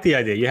 Mike. I like the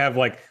idea. You have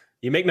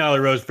you make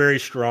Nyla Rose very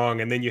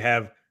strong, and then you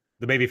have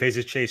the baby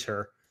faces chase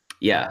her.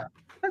 Yeah.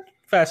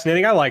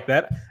 Fascinating. I like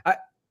that.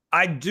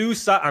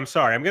 I'm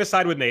sorry. I'm going to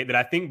side with Nate that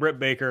I think Britt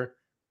Baker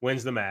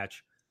wins the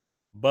match.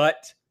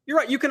 But you're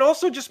right. You can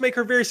also just make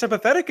her very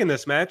sympathetic in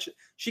this match.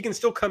 She can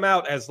still come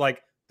out as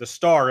the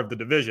star of the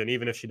division,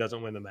 even if she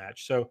doesn't win the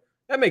match. So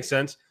that makes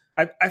sense.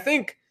 I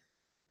think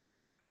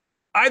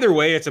either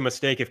way, it's a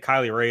mistake if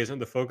Kylie Rae isn't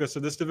the focus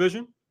of this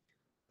division.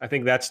 I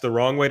think that's the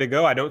wrong way to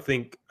go. I don't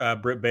think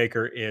Britt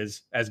Baker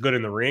is as good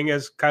in the ring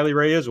as Kylie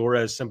Rae is, or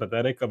as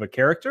sympathetic of a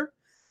character.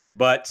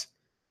 But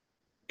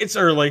it's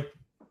early.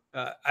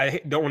 I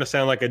don't want to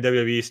sound like a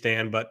WWE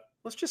stan, but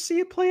let's just see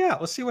it play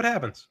out. Let's see what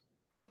happens.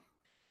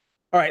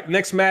 All right,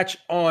 next match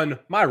on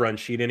my run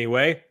sheet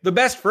anyway. The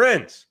Best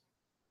Friends,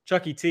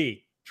 Chucky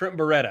T, Trent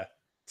Beretta,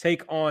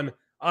 take on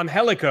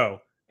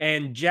Angelico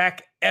and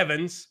Jack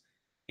Evans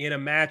in a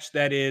match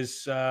that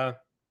is, I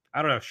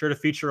don't know, sure to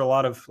feature a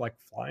lot of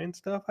flying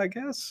stuff, I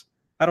guess.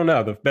 I don't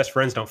know. The Best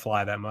Friends don't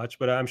fly that much,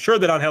 but I'm sure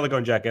that Angelico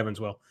and Jack Evans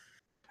will.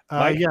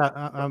 Mike,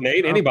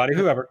 Nate, anybody,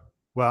 whoever.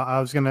 Well, I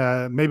was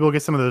maybe we'll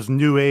get some of those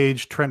new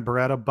age Trent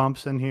Beretta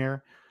bumps in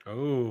here.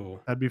 Oh,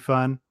 that'd be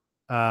fun.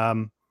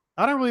 I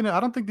don't really know. I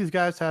don't think these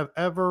guys have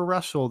ever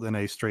wrestled in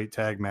a straight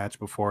tag match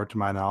before, to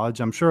my knowledge.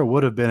 I'm sure it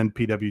would have been in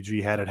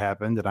PWG had it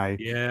happened, and I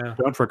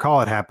don't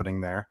recall it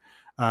happening there.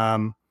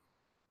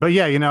 But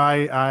yeah,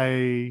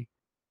 I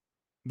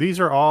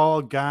these are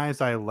all guys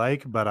I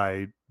like, but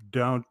I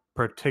don't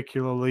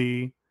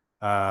particularly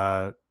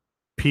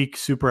peak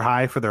super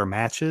high for their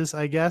matches,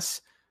 I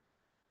guess.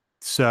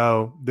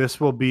 So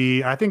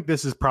I think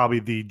this is probably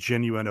the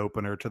genuine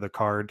opener to the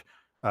card.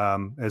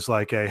 As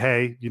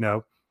hey,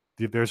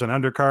 if there's an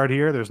undercard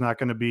here, there's not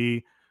going to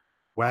be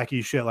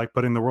wacky shit like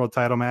putting the world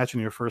title match in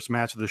your first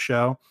match of the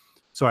show.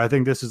 So I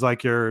think this is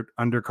your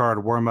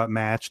undercard warm-up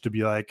match to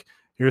be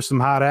here's some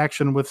hot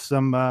action with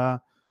some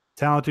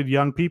talented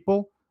young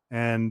people,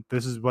 and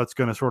this is what's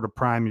going to sort of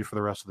prime you for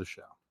the rest of the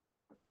show.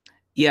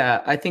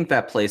 Yeah, I think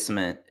that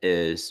placement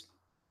is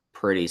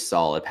pretty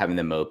solid, having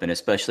them open,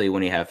 especially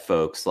when you have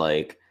folks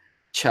like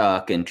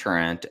Chuck and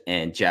Trent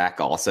and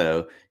Jack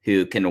also,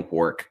 who can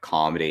work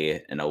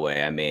comedy in a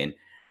way. I mean,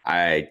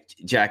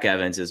 Jack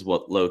Evans is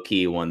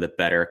low-key one of the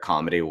better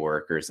comedy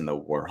workers in the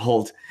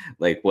world.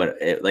 His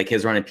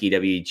run in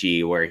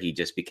PWG, where he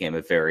just became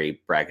a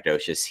very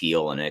braggadocious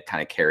heel, and it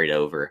kind of carried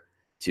over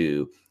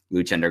to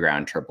Lucha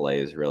Underground AAA,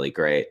 is really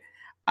great.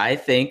 I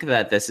think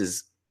that this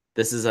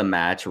is a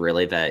match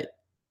really that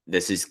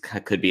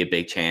could be a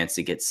big chance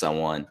to get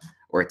someone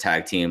or a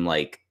tag team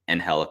like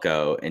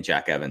Angelico and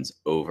Jack Evans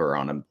over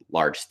on a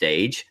large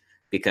stage,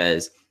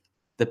 because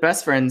the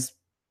Best Friends,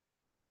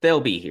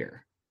 they'll be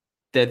here.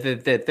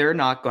 They're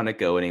not going to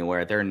go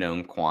anywhere. They're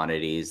known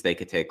quantities. They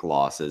could take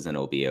losses and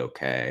it'll be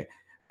okay.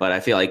 But I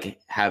feel like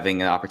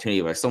having an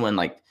opportunity with someone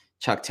like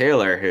Chuck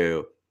Taylor,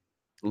 who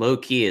low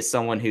key is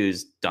someone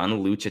who's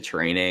done lucha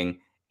training,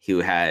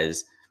 who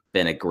has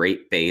been a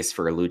great base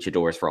for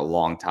luchadors for a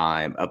long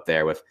time, up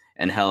there with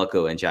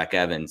Angelico and Jack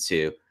Evans,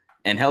 who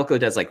Angelico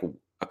does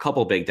a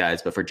couple big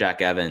dives, but for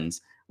Jack Evans,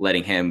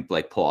 letting him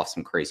pull off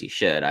some crazy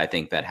shit, I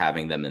think that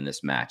having them in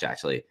this match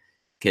actually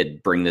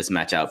could bring this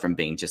match out from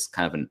being just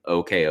kind of an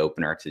okay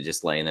opener to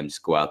just letting them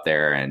just go out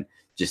there and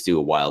just do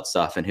wild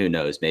stuff. And who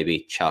knows, maybe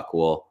Chuck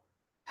will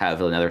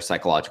have another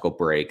psychological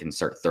break and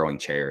start throwing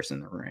chairs in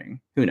the ring.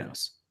 Who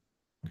knows?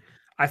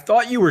 I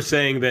thought you were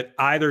saying that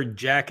either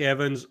Jack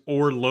Evans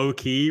or Low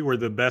Key were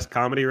the best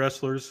comedy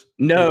wrestlers.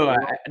 No,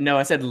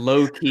 I said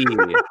low key.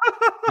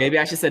 Maybe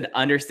I should said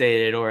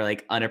understated or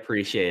like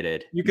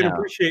unappreciated. You can No.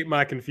 appreciate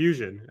my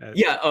confusion.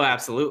 Yeah. Oh,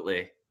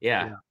 absolutely.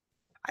 Yeah.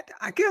 Yeah.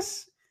 I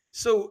guess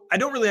so. I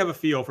don't really have a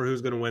feel for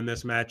who's going to win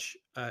this match.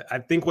 I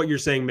think what you're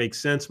saying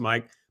makes sense,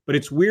 Mike, but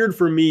it's weird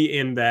for me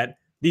in that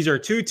these are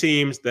two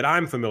teams that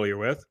I'm familiar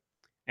with,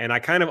 and I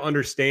kind of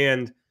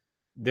understand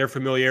their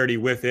familiarity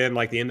within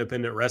like the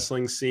independent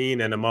wrestling scene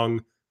and among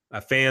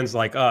fans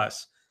like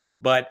us.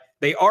 But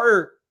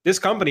this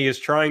company is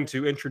trying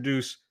to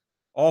introduce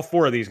all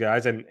four of these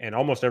guys and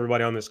almost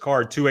everybody on this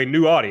card to a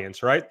new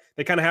audience, right?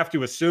 They kind of have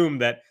to assume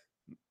that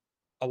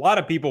a lot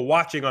of people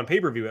watching on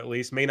pay-per-view at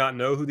least may not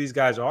know who these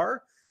guys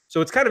are. So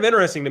it's kind of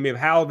interesting to me of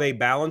how they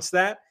balance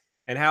that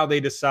and how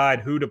they decide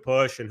who to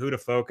push and who to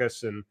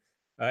focus and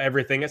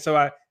everything. So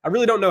I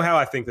really don't know how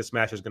I think this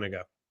match is going to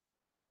go.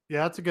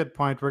 Yeah, that's a good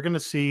point. We're going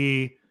to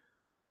see,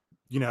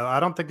 I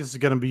don't think this is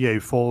going to be a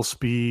full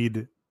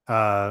speed,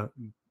 PWG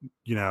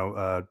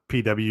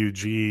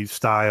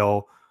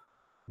style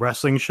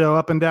wrestling show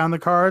up and down the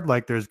card.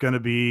 Like there's going to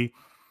be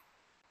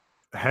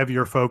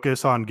heavier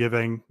focus on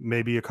giving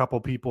maybe a couple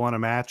people in a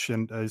match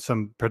and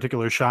some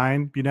particular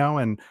shine,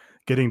 and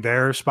getting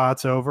their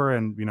spots over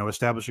and,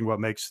 establishing what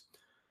makes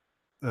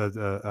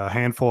a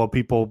handful of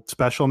people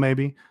special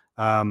maybe.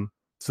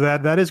 So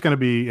that is going to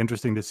be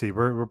interesting to see.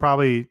 We're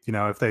probably,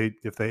 if they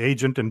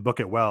agent and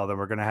book it well, then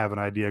we're going to have an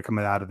idea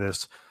coming out of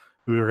this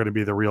who are going to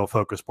be the real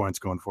focus points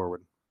going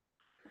forward.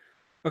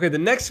 Okay, the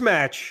next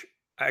match,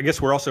 I guess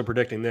we're also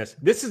predicting this.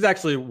 This is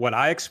actually what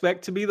I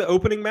expect to be the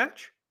opening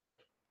match.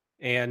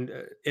 And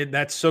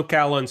that's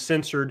SoCal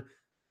Uncensored.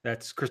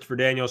 That's Christopher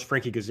Daniels,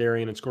 Frankie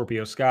Kazarian, and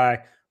Scorpio Sky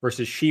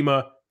versus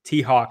Shima,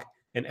 T-Hawk,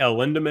 and El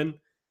Lindaman.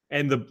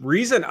 And the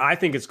reason I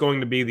think it's going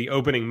to be the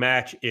opening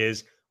match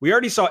is we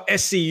already saw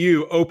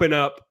SCU open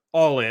up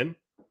All In.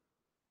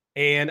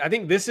 And I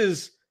think this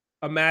is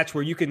a match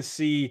where you can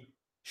see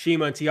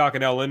Shima and T-Hawk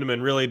and El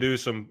Lindaman really do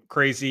some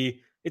crazy.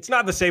 It's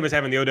not the same as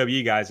having the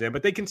OWE guys in,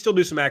 but they can still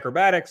do some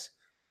acrobatics.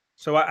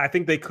 So I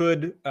think they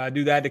could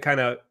do that to kind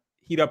of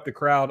heat up the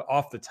crowd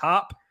off the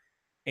top.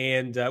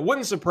 And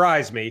wouldn't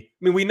surprise me. I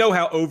mean, we know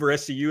how over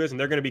SCU is, and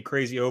they're going to be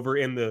crazy over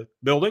in the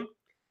building.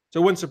 So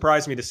it wouldn't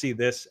surprise me to see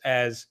this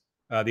as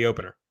the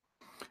opener.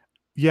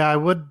 Yeah, I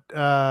would.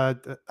 I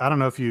don't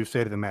know if you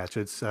stated the match.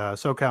 It's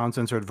SoCal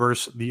Uncensored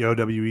versus the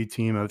OWE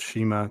team of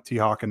Shima,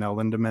 T-Hawk, and El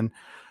Lindaman.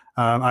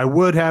 I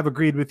would have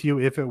agreed with you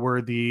if it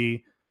were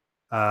the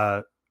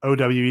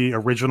OWE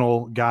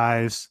original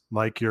guys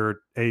like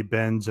your A.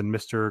 Benz and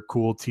Mr.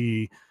 Cool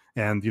T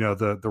and,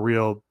 the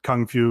real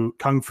Kung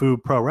Fu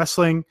Pro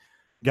Wrestling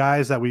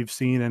guys that we've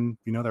seen in,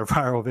 their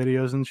viral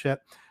videos and shit.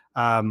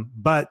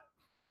 But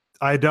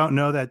I don't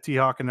know that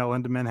T-Hawk and El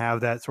Lindaman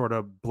have that sort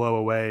of blow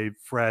away,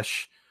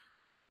 fresh,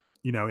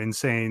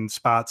 insane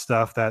spot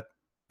stuff that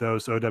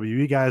those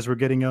OWE guys were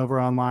getting over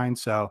online.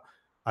 So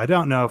I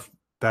don't know if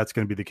that's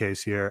going to be the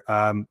case here.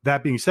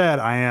 That being said,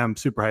 I am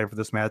super hyped for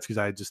this match because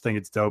I just think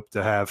it's dope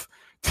to have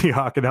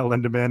T-Hawk and El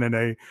Lindaman in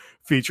a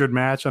featured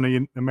match on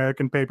an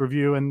American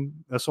pay-per-view in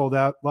a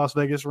sold-out Las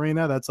Vegas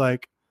arena. That's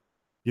like,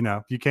 you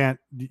can't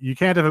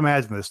have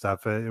imagined this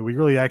stuff. We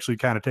really actually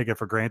kind of take it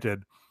for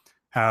granted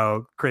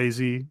how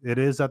crazy it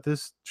is that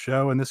this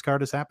show and this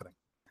card is happening.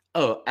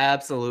 Oh,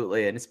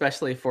 absolutely. And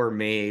especially for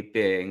me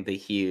being the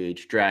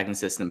huge Dragon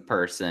System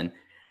person,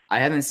 I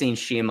haven't seen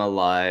Shima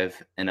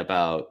live in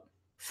about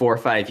 4 or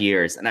 5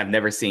 years, and I've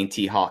never seen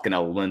T-Hawk and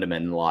El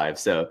Lindaman live.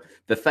 So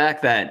the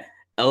fact that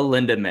El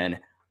Lindaman,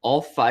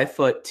 all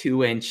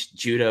 5'2"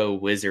 judo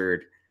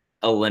wizard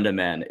El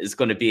Lindaman, is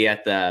going to be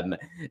at the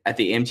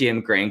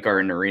MGM Grand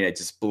Garden Arena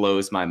just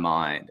blows my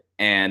mind.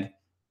 And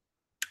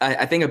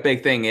I think a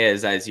big thing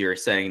is, as you're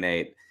saying,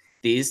 Nate,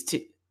 these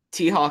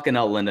T-Hawk and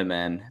El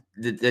Lindaman,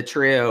 the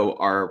trio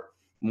are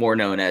more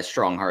known as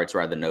Strong Hearts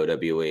rather than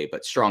OWE,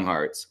 but Strong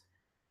Hearts.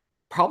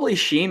 Probably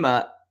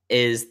Shima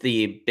is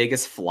the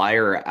biggest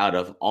flyer out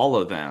of all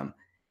of them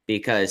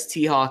because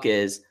T-Hawk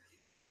is,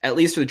 at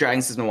least for the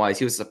Dragon System wise,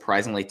 he was a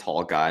surprisingly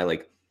tall guy.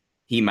 Like,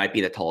 he might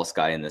be the tallest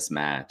guy in this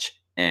match.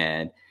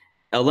 And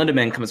El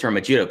Lindaman comes from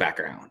a judo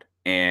background,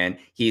 and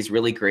he's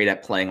really great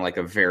at playing like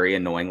a very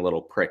annoying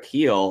little prick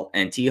heel.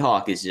 And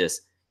T-Hawk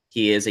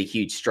he is a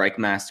huge strike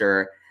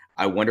master.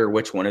 I wonder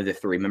which one of the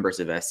 3 members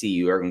of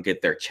SCU are going to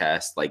get their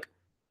chest like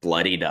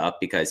bloodied up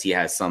because he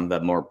has some of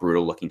the more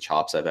brutal looking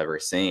chops I've ever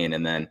seen.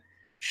 And then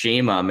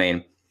Shima, I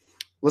mean,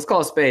 let's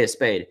call a spade a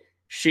spade.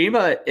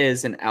 Shima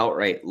is an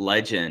outright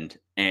legend,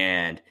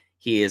 and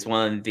he is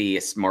one of the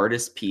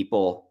smartest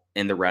people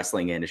in the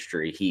wrestling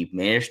industry. He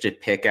managed to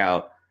pick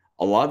out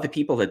a lot of the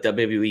people that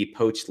WWE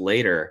poached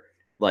later,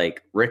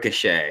 like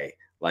Ricochet,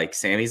 like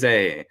Sami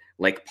Zayn,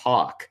 like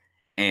Pac,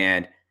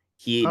 and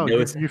he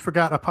knows. You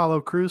forgot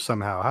Apollo Crews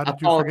somehow. How did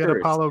you forget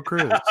Apollo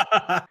Crews?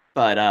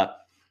 But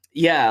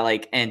yeah,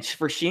 like, and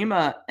for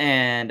Shima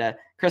and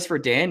Christopher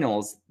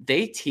Daniels,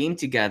 they teamed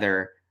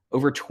together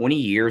over 20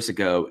 years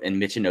ago in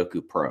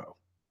Michinoku Pro.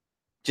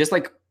 Just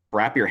like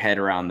wrap your head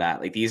around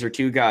that. Like, these are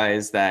 2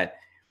 guys that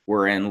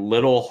were in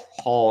little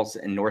halls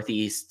in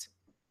Northeast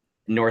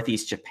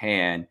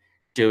Japan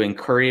doing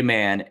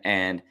Curryman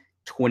and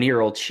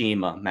 20-year-old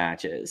Shima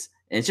matches.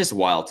 And it's just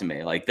wild to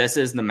me. Like, this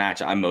is the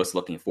match I'm most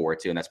looking forward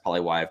to, and that's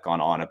probably why I've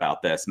gone on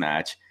about this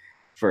match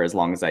for as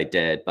long as I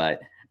did. But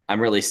I'm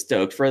really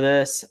stoked for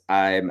this.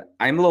 I'm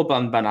a little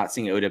bummed about not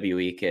seeing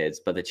OWE kids,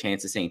 but the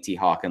chance of seeing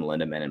T-Hawk and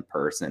Lindemann in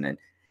person and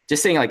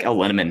just seeing like a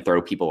Lindemann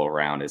throw people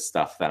around is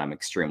stuff that I'm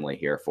extremely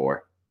here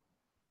for.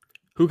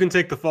 Who can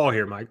take the fall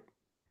here, Mike?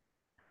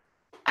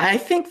 I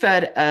think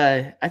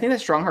that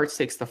Strong Hearts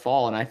takes the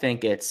fall, and I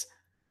think it's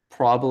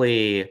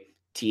probably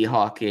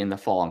T-Hawk in the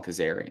fall on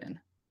Kazarian,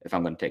 if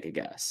I'm going to take a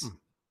guess.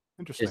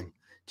 Interesting.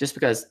 Just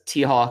because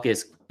T-Hawk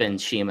has been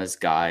Shima's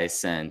guy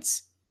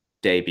since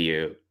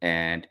debut,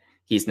 and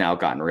he's now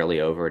gotten really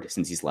over it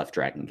since he's left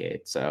Dragon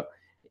Gate. So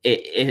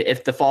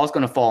if the fall is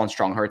going to fall on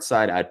Strong Hearts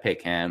side, I'd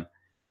pick him.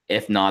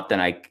 If not, then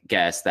I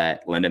guess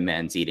that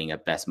Lindemann's eating a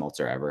best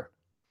Meltzer ever.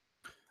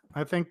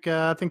 I think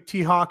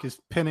T-Hawk is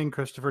pinning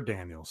Christopher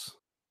Daniels.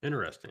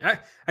 Interesting.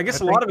 I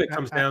guess a lot of it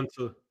comes down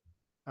to...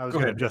 I was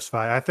going to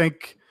justify. I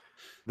think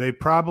they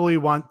probably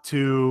want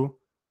to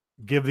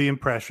give the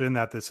impression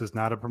that this is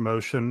not a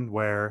promotion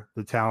where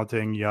the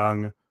talented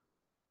young,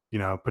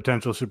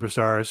 potential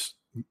superstars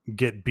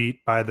get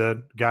beat by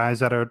the guys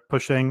that are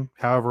pushing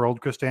however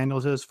old Chris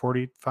Daniels is,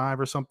 45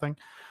 or something.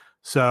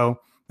 So,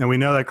 and we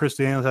know that Chris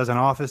Daniels has an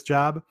office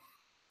job.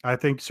 I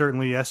think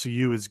certainly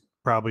SCU is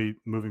probably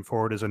moving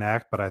forward as an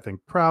act, but I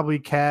think probably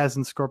Kaz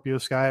and Scorpio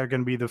Sky are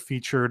going to be the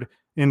featured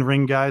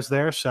in-ring guys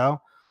there. So,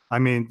 I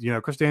mean,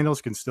 Chris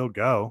Daniels can still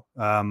go.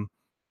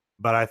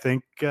 But I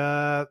think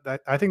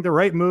the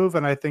right move,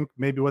 and I think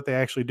maybe what they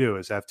actually do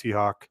is have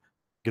T-Hawk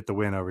get the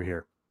win over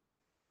here.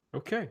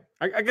 Okay.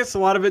 I guess a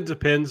lot of it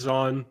depends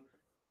on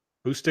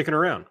who's sticking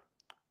around,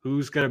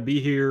 who's going to be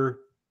here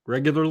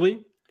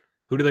regularly,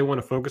 who do they want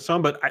to focus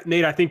on. But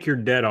Nate, I think you're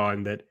dead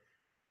on that.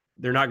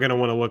 They're not going to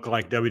want to look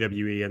like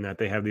WWE in that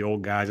they have the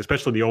old guys,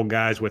 especially the old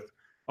guys with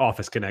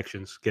office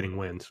connections, getting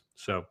wins.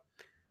 So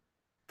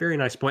very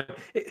nice point.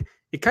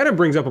 It kind of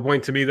brings up a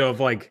point to me, though, of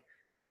like,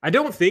 I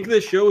don't think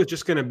this show is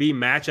just going to be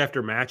match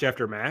after match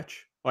after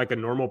match, like a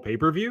normal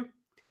pay-per-view,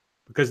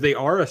 because they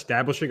are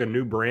establishing a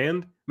new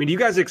brand. I mean, do you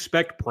guys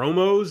expect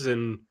promos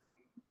and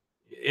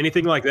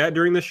anything like that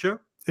during this show?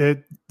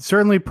 It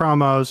certainly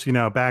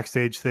promos,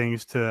 backstage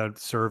things to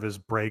serve as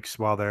breaks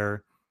while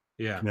they're,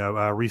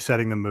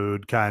 resetting the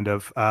mood kind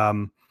of.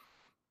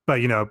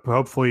 But,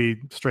 hopefully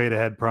straight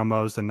ahead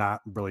promos and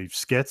not really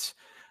skits.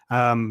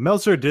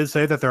 Meltzer did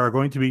say that there are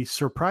going to be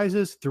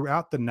surprises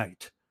throughout the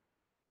night,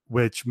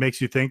 which makes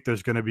you think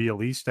there's going to be at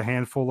least a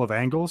handful of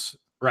angles.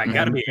 Right.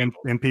 Got to be.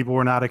 And people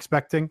were not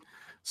expecting.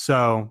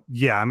 So,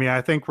 yeah, I mean,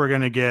 I think we're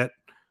going to get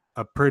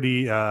a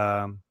pretty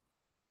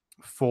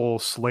full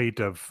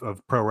slate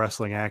of pro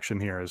wrestling action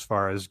here as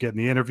far as getting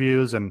the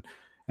interviews and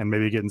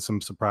maybe getting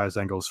some surprise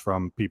angles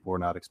from people we're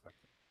not expecting.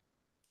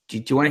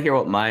 Do you want to hear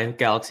what my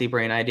Galaxy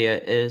Brain idea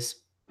is?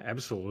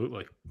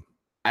 Absolutely.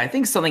 I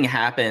think something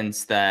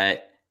happens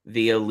that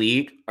the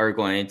Elite are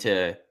going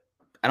to,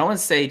 I don't want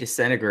to say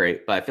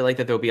disintegrate, but I feel like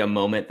that there'll be a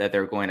moment that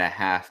they're going to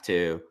have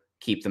to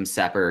keep them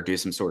separate or do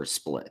some sort of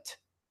split.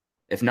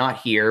 If not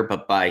here,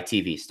 but by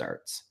TV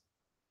starts.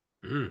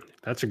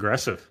 That's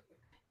aggressive.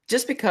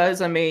 Just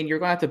because, I mean, you're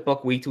going to have to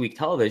book week-to-week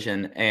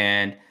television,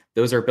 and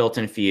those are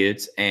built-in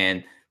feuds.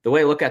 And the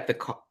way I look at the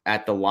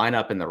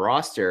lineup and the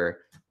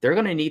roster, they're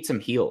going to need some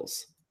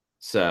heels.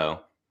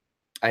 So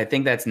I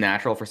think that's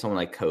natural for someone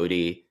like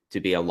Cody to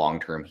be a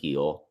long-term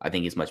heel. I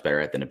think he's much better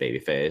at than a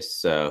babyface.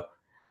 So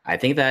I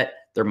think that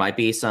there might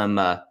be some,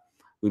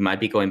 we might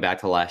be going back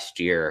to last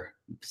year,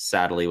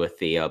 sadly, with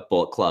the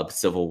Bullet Club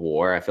Civil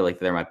War. I feel like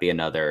there might be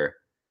another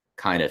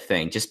kind of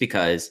thing just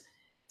because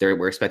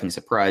we're expecting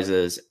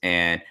surprises.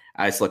 And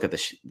I just look at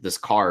this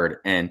card,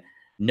 and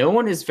no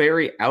one is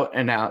very out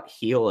and out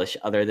heelish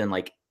other than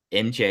like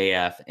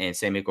MJF and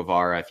Sammy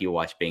Guevara if you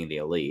watch Being the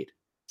Elite.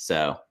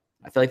 So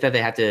I feel like that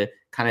they have to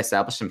kind of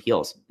establish some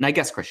heels. And I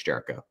guess Chris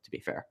Jericho, to be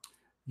fair.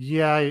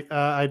 Yeah,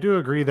 I do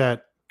agree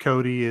that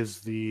Cody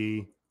is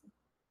the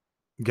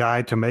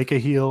guy to make a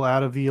heel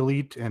out of the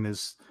Elite and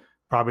is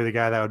probably the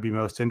guy that would be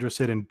most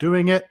interested in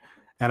doing it.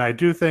 And I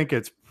do think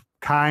it's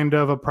kind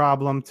of a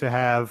problem to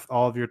have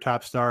all of your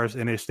top stars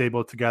in a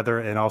stable together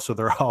and also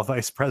they're all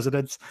vice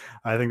presidents.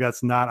 I think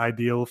that's not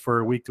ideal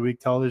for week-to-week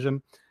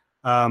television.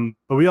 But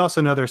we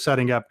also know they're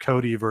setting up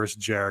Cody versus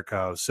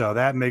Jericho. So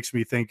that makes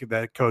me think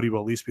that Cody will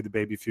at least be the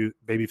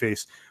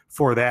babyface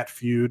for that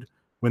feud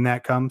when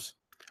that comes.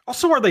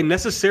 Also, are they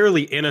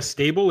necessarily in a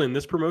stable in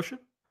this promotion?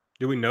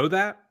 Do we know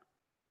that?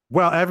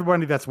 Well,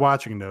 everybody that's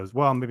watching knows.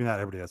 Well, maybe not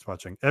everybody that's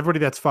watching. Everybody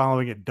that's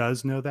following it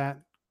does know that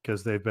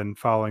because they've been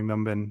following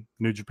them in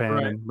New Japan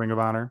and Ring of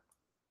Honor.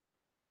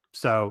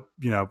 So,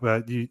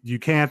 but you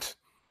can't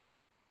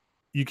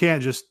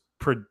just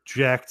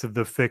project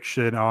the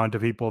fiction onto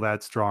people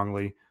that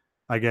strongly.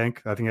 I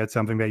think that's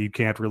something that you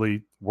can't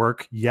really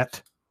work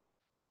yet.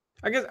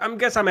 I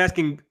guess I'm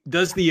asking,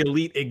 does the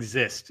Elite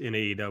exist in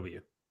AEW?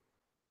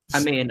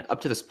 I mean,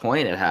 up to this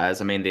point, it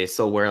has. I mean, they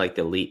still wear like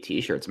the elite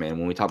T-shirts, man.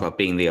 When we talk about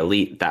being the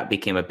elite, that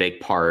became a big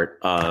part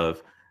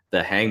of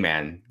the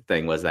Hangman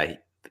thing. Was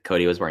that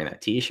Cody was wearing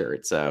that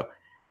T-shirt? So,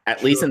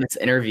 at least in this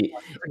interview,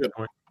 That's a good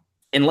point.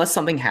 unless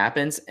something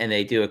happens and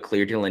they do a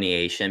clear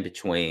delineation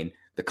between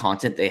the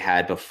content they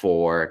had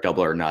before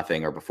Double or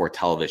Nothing or before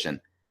television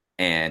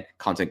and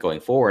content going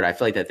forward, I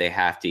feel like that they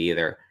have to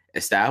either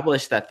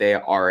establish that they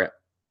are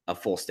a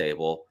full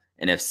stable,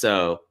 and if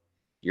so,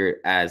 you're,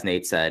 as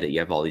Nate said, you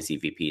have all these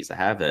EVPs that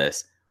have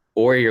this,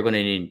 or you're going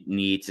to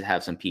need to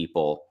have some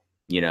people,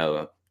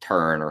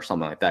 turn or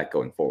something like that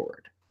going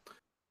forward.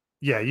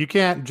 Yeah, you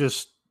can't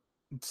just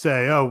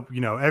say, oh,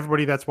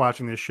 everybody that's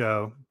watching this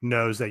show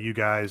knows that you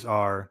guys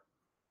are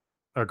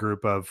a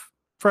group of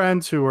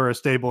friends who are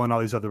stable in all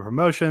these other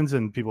promotions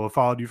and people have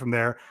followed you from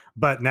there.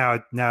 But now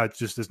it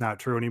just is not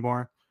true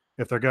anymore.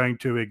 If they're going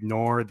to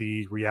ignore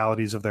the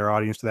realities of their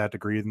audience to that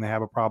degree, then they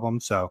have a problem.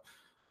 So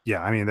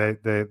yeah, I mean,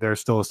 they're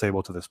still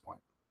stable to this point.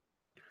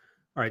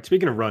 All right.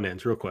 Speaking of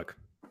run-ins, real quick,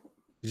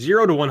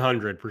 0 to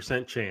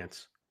 100%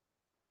 chance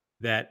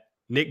that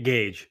Nick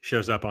Gage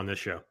shows up on this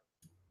show.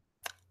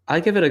 I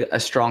give it a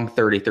strong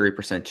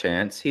 33%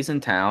 chance. He's in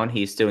town.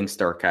 He's doing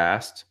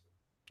Starcast.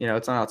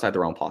 It's not outside the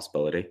realm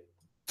possibility.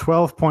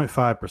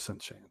 12.5%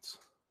 chance.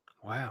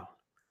 Wow.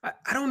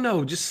 I don't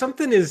know. Just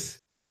something's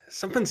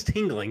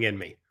tingling in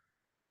me.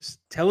 Just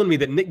telling me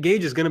that Nick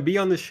Gage is going to be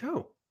on the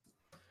show.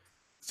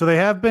 So they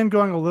have been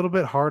going a little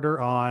bit harder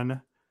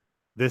on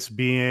this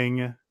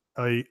being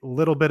a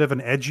little bit of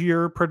an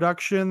edgier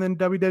production than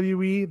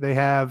WWE. They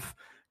have,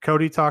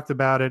 Cody talked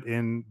about it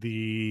in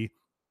the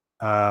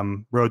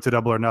Road to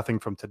Double or Nothing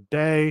from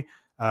today.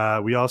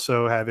 We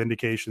also have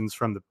indications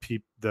from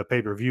the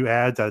pay-per-view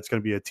ads that it's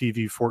going to be a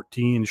TV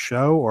 14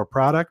 show or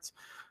product.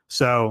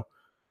 So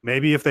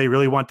maybe if they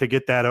really want to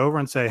get that over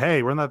and say,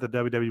 hey, we're not the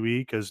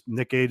WWE because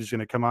Nick Gage is going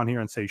to come on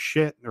here and say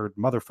shit or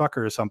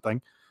motherfucker or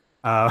something,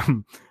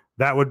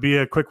 that would be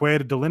a quick way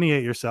to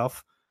delineate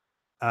yourself.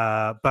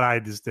 But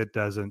it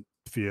doesn't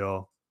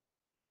feel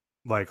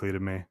likely to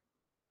me.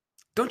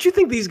 Don't you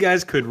think these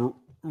guys could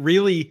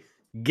really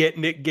get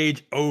Nick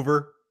Gage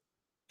over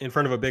in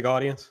front of a big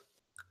audience?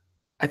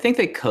 I think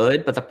they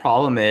could, but the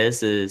problem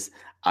is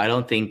I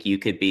don't think you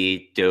could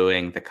be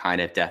doing the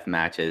kind of death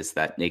matches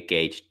that Nick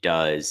Gage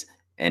does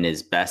and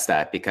is best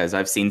at, because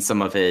I've seen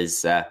some of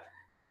his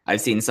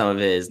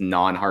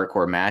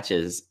non-hardcore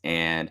matches,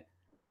 and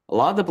a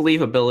lot of the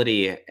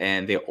believability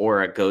and the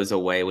aura goes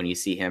away when you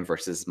see him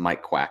versus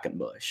Mike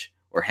Quackenbush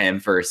or him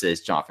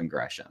versus Jonathan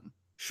Gresham.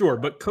 Sure,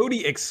 but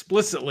Cody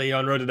explicitly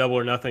on Road to Double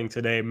or Nothing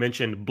today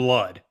mentioned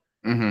blood.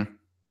 Mm-hmm.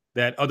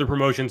 That other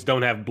promotions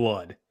don't have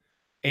blood.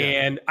 Yeah.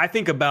 And I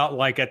think about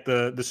like at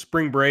the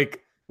spring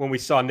break when we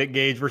saw Nick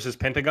Gage versus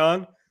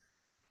Pentagon,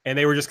 and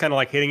they were just kind of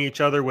like hitting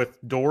each other with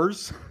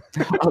doors.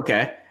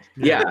 Okay.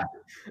 Yeah.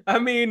 I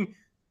mean,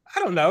 I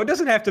don't know. It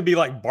doesn't have to be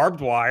like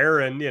barbed wire,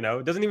 and it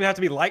doesn't even have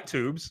to be light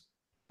tubes.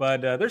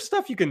 But there's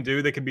stuff you can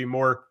do that could be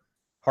more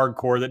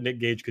hardcore that Nick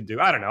Gage could do.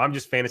 I don't know. I'm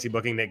just fantasy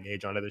booking Nick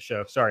Gage onto the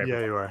show. Sorry.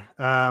 Yeah, you are.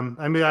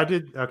 I mean,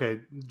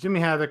 okay.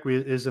 Jimmy Havoc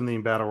is in the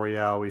Battle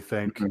Royale, we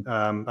think.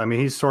 Mm-hmm. I mean,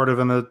 he's sort of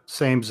in the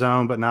same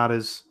zone, but not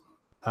as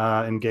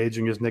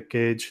engaging as Nick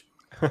Gage.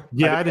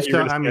 Yeah, I just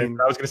don't. I mean,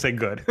 I was going to say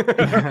good.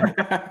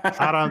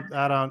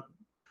 I don't.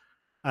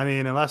 I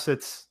mean, unless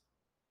it's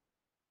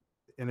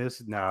in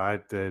this, no,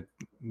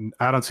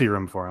 I don't see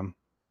room for him.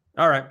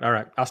 All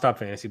right. I'll stop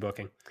fantasy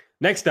booking.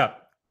 Next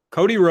up,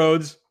 Cody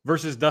Rhodes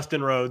versus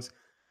Dustin Rhodes.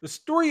 The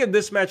story of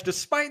this match,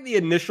 despite the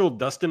initial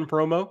Dustin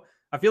promo,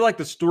 I feel like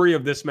the story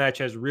of this match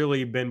has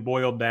really been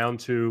boiled down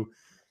to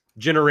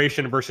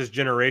generation versus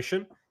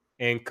generation,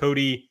 and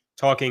Cody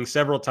talking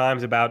several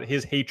times about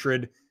his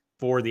hatred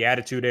for the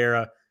Attitude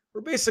Era,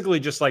 or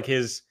basically just like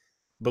his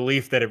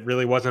belief that it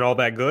really wasn't all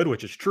that good,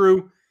 which is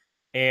true,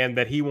 and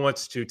that he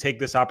wants to take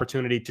this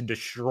opportunity to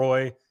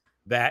destroy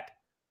that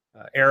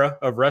era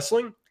of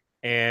wrestling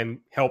and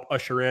help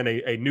usher in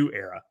a new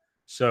era.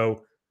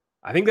 So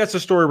I think that's the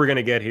story we're going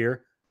to get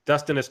here.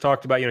 Dustin has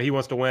talked about, he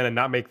wants to win and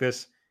not make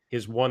this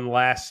his one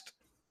last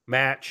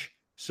match.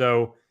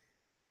 So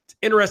it's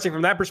interesting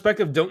from that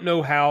perspective. Don't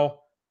know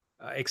how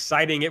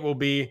exciting it will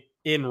be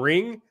in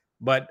ring,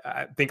 but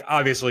I think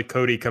obviously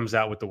Cody comes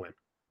out with the win.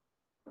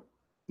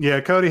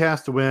 Yeah, Cody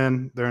has to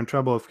win. They're in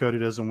trouble if Cody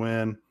doesn't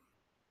win.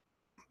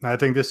 I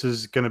think this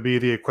is going to be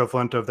the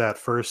equivalent of that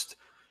first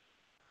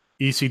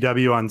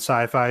ECW on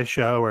Sci-Fi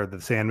show where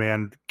the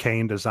Sandman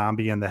caned a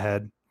zombie in the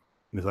head.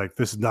 He's like,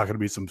 this is not going to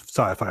be some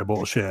sci-fi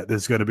bullshit.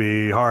 This is going to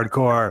be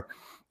hardcore.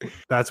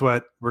 That's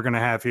what we're going to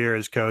have here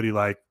is Cody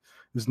like,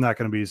 this is not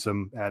going to be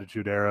some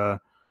Attitude Era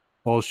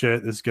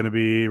bullshit. This is going to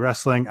be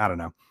wrestling. I don't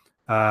know.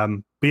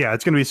 But yeah,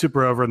 it's going to be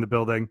super over in the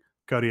building.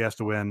 Cody has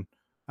to win.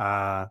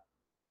 I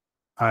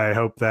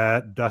hope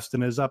that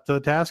Dustin is up to the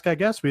task, I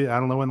guess. I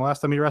don't know when the last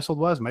time he wrestled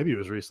was. Maybe it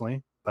was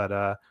recently.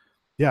 But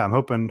yeah, I'm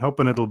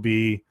hoping it'll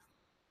be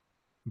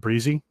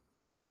breezy.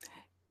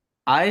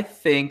 I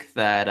think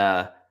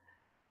that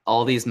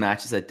all these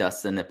matches that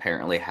Dustin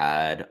apparently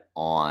had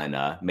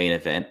on Main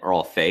Event are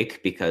all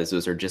fake because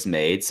those are just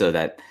made so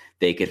that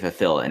they could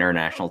fulfill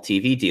international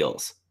TV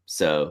deals.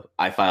 So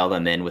I filed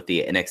them in with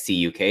the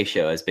NXT UK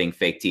show as being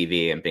fake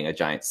TV and being a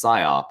giant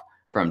psyop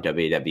from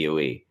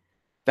WWE.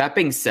 That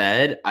being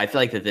said, I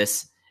feel like that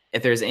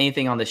if there's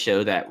anything on the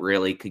show that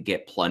really could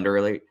get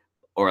plunder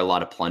or a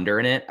lot of plunder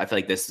in it, I feel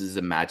like this is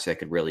a match that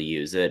could really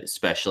use it,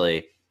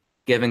 especially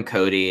given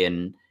Cody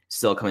and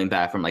still coming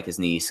back from like his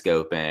knee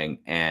scoping.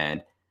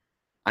 And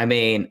I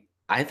mean,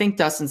 I think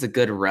Dustin's a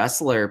good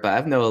wrestler, but I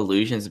have no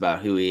illusions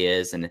about who he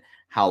is and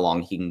how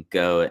long he can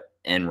go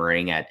in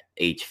ring at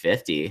age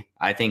 50.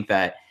 I think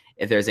that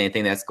if there's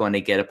anything that's going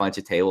to get a bunch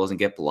of tables and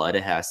get blood,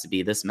 it has to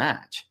be this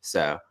match.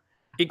 So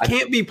it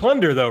can't be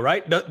plunder though,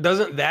 right?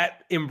 Doesn't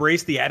that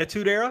embrace the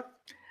Attitude Era?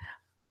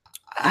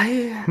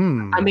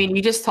 I mean,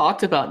 you just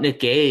talked about Nick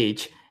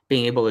Gage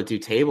being able to do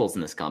tables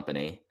in this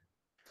company.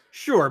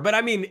 Sure, but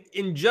I mean,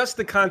 in just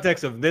the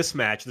context of this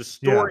match, the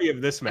story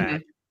of this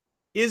match,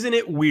 isn't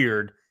it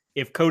weird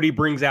if Cody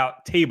brings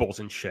out tables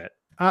and shit?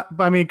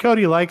 I mean,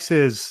 Cody likes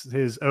his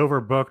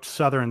overbooked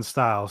Southern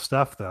style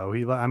stuff, though.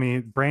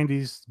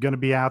 Brandy's going to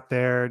be out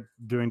there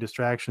doing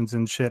distractions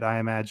and shit, I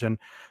imagine.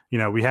 You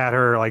know, we had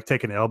her like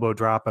take an elbow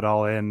drop it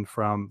all in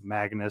from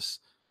Magnus.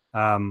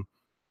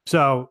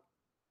 So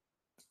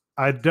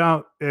I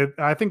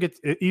think it's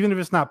even if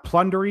it's not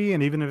plundery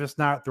and even if it's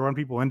not throwing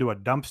people into a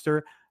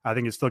dumpster, I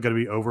think it's still going to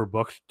be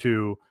overbooked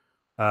to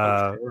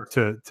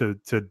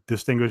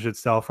distinguish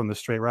itself from the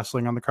straight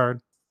wrestling on the card.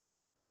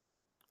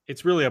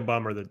 It's really a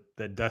bummer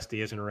that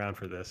Dusty isn't around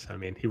for this. I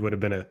mean, they would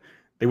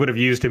have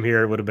used him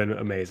here. It would have been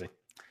amazing.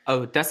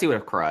 Oh, Dusty would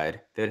have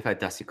cried. They would have had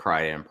Dusty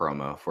cry in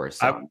promo for his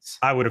sons.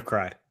 I would have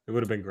cried. It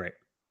would have been great.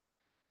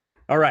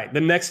 All right,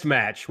 the next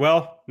match.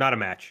 Well, not a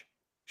match.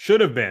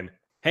 Should have been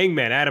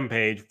Hangman Adam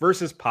Page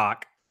versus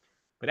Pac.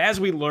 But as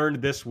we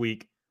learned this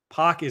week,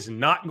 Pac is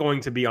not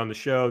going to be on the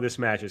show. This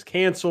match is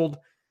canceled.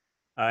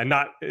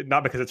 Not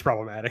because it's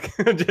problematic.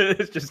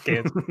 It's just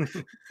canceled.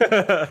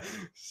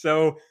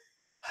 So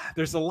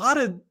there's a lot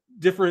of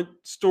different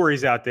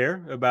stories out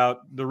there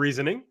about the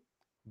reasoning.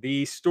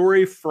 The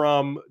story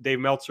from Dave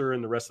Meltzer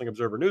in the Wrestling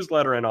Observer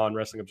newsletter and on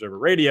Wrestling Observer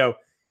Radio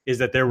is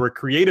that there were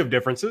creative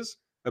differences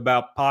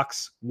about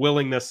Pac's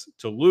willingness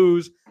to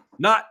lose.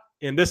 Not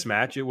in this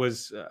match. It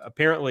was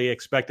apparently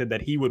expected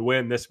that he would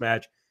win this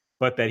match,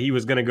 but that he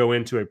was going to go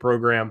into a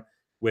program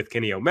with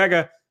Kenny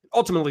Omega,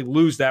 ultimately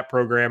lose that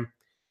program.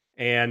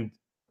 And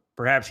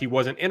perhaps he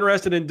wasn't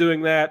interested in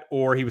doing that,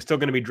 or he was still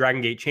going to be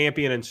Dragon Gate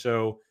champion. And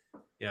so,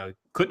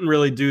 couldn't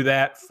really do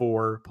that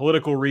for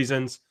political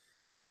reasons.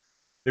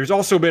 There's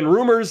also been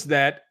rumors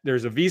that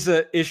there's a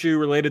visa issue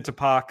related to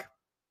Pac.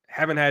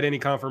 Haven't had any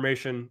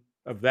confirmation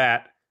of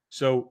that.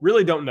 So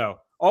really don't know.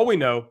 All we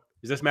know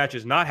is this match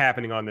is not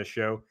happening on this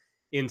show.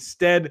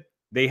 Instead,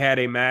 they had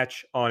a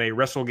match on a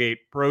WrestleGate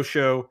Pro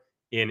show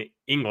in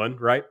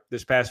England, right?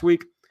 This past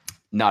week.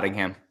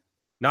 Nottingham.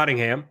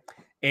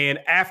 And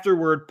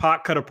afterward,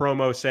 Pac cut a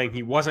promo saying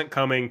he wasn't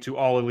coming to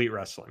All Elite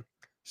Wrestling.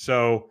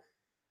 So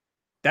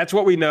that's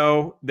what we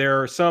know.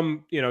 There are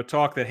some,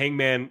 talk that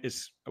Hangman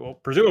is,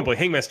 presumably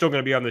Hangman's still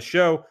going to be on the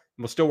show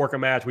and will still work a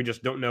match. We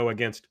just don't know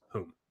against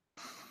whom.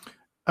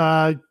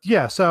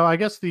 Yeah. So I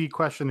guess the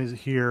question is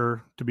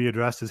here to be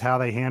addressed is how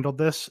they handled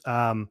this.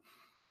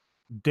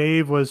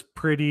 Dave was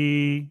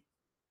pretty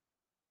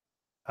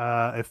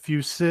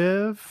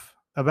effusive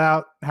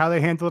about how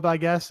they handled it, I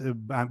guess.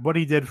 What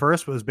he did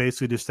first was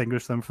basically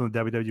distinguish them from the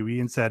WWE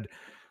and said,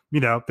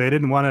 they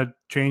didn't want to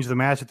change the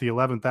match at the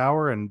 11th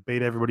hour and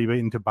bait everybody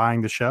into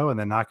buying the show and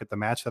then not get the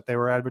match that they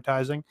were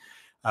advertising.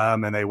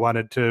 And they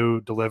wanted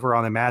to deliver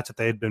on the match that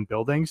they had been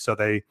building. So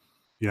they,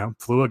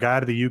 flew a guy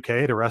to the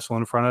UK to wrestle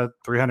in front of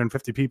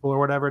 350 people or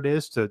whatever it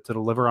is to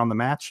deliver on the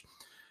match.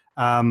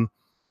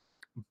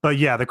 But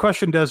yeah, the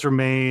question does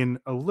remain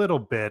a little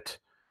bit.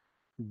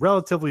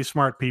 Relatively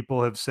smart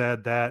people have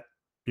said that,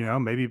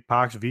 maybe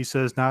Pac's visa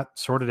is not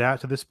sorted out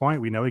to this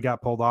point. We know he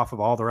got pulled off of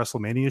all the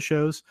WrestleMania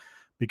shows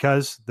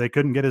because they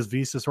couldn't get his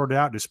visa sorted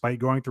out despite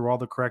going through all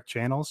the correct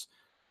channels.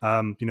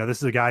 This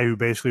is a guy who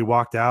basically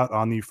walked out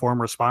on the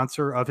former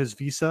sponsor of his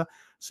visa.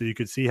 So you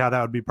could see how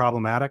that would be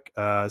problematic,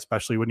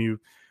 especially when you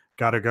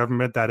got a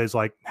government that is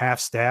like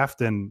half-staffed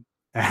and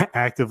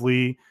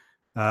actively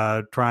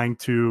trying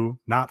to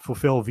not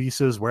fulfill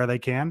visas where they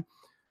can.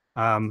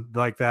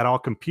 Like that all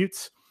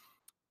computes.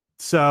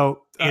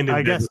 So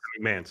I guess,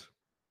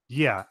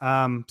 yeah.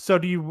 So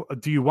do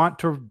you want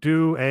to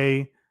do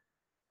a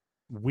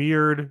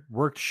weird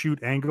work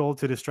shoot angle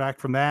to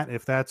distract from that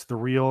if that's the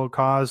real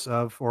cause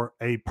of, or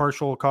a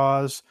partial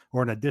cause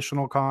or an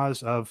additional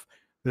cause of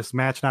this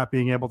match not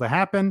being able to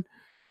happen?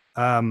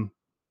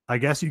 I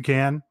guess you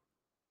can.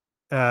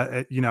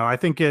 I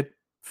think it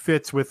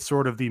fits with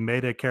sort of the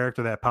meta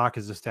character that Pac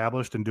has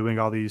established and doing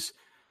all these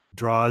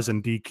draws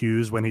and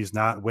DQs when he's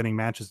not winning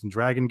matches in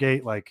Dragon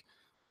Gate. Like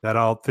that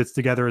all fits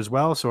together as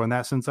well. So in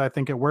that sense, I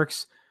think it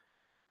works.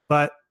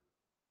 But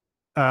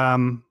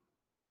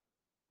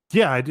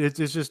yeah,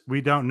 it's just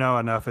we don't know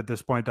enough at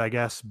this point, I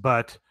guess.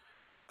 But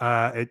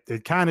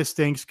it kind of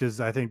stinks because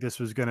I think this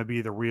was going to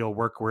be the real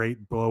work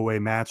rate blow away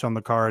match on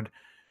the card.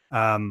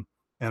 And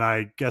And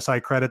I guess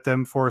I credit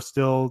them for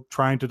still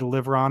trying to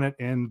deliver on it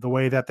in the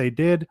way that they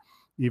did,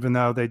 even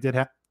though they did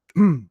have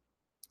the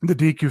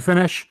DQ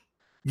finish.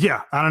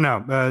 Yeah, I don't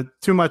know.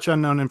 Too much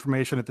unknown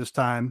information at this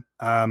time.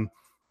 And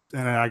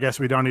I guess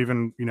we don't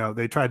even,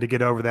 they tried to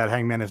get over that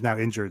Hangman is now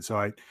injured.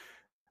 So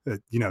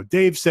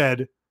Dave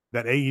said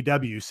that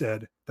AEW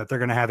said that they're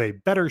going to have a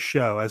better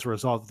show as a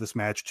result of this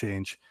match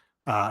change.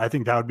 I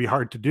think that would be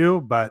hard to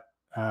do, but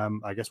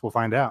I guess we'll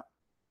find out.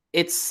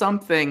 It's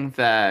something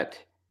that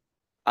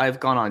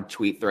I've gone on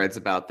tweet threads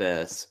about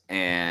this,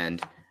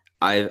 and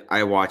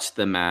I watched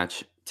the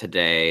match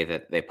today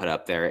that they put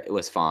up there. It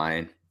was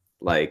fine.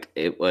 Like,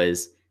 it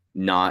was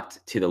not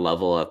to the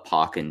level of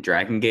Pac and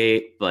Dragon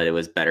Gate, but it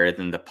was better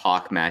than the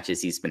Pac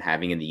matches he's been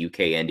having in the UK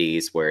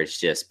Indies, where it's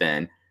just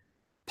been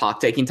Pac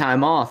taking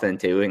time off and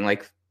doing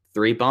like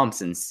 3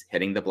 bumps and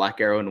hitting the Black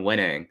Arrow and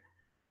winning.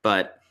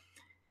 But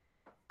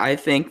I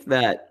think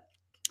that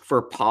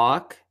for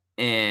Pac,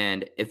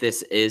 and if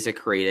this is a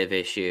creative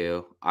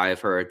issue,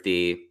 I've heard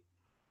the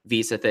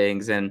visa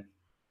things, and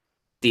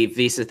the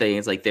visa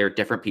things, like, there are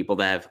different people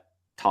that have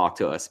talked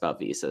to us about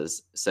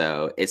visas.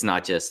 So it's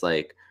not just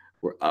like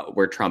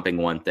we're trumping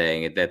one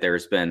thing, that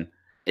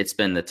it's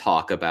been the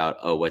talk about,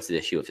 oh, what's the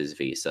issue with his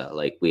visa?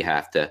 Like, we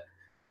have to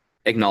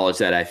acknowledge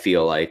that, I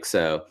feel like.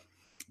 So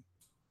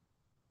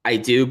I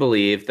do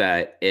believe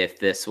that if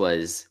this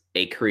was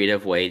a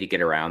creative way to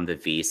get around the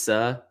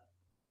visa,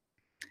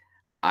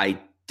 I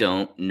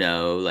don't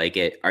know, like,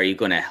 are you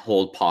going to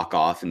hold Pac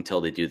off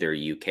until they do their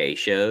UK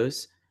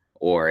shows,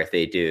 or if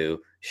they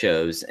do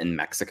shows in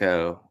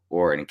Mexico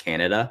or in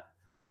Canada?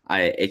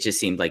 It just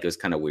seemed like it was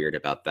kind of weird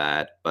about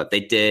that. But they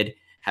did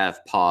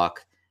have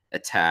Pac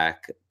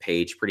attack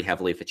Page pretty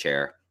heavily with a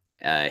chair.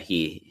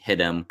 He hit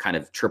him kind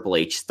of Triple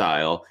H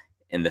style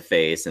in the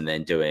face, and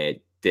then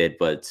did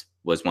what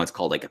was once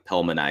called like a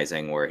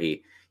Pillmanizing, where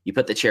you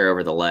put the chair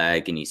over the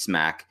leg and you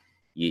smack,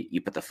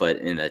 you put the foot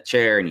in the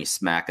chair and you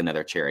smack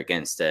another chair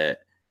against it.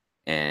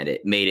 And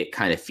it made it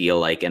kind of feel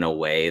like, in a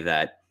way,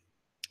 that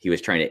he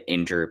was trying to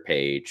injure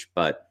Page.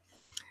 But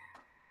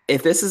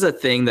if this is a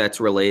thing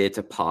that's related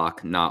to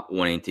Pac not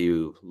wanting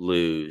to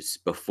lose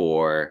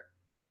before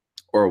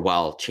or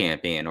while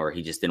champion, or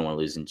he just didn't want to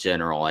lose in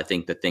general, I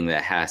think the thing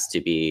that has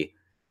to be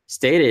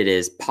stated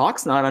is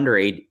Pac's not under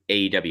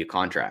AEW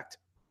contract.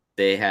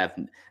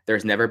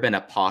 There's never been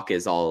a Pac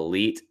is all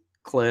elite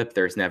clip.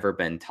 There's never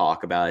been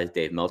talk about it.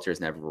 Dave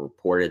Meltzer's never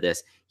reported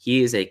this.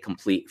 He is a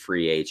complete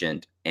free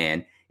agent.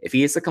 And if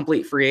he is a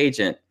complete free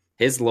agent,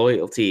 his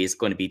loyalty is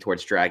going to be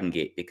towards Dragon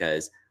Gate,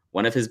 because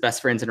one of his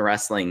best friends in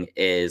wrestling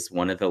is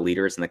one of the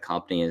leaders in the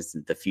company, is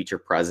the future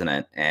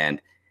president.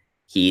 And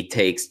he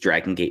takes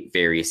Dragon Gate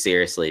very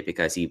seriously,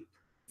 because he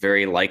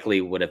very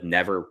likely would have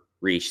never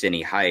reached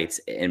any heights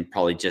and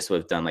probably just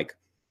would have done like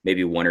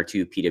maybe 1 or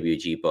 2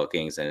 PWG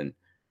bookings and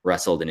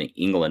wrestled in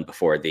England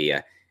before the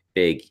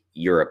big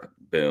Europe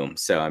boom.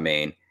 So, I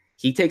mean,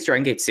 he takes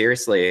Dragon Gate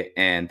seriously,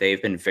 and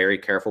they've been very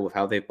careful with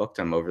how they booked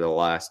him over the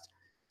last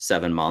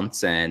 7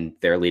 months, and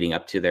they're leading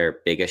up to their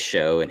biggest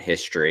show in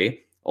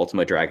history.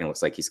 Ultimo Dragon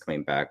looks like he's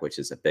coming back, which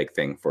is a big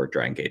thing for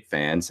Dragon Gate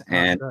fans.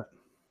 And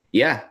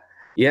yeah.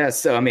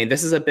 So, I mean,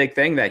 this is a big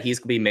thing that he's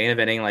going to be main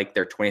eventing like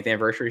their 20th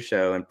anniversary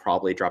show and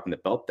probably dropping the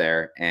belt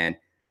there. And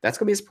that's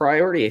going to be his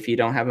priority if you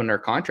don't have him under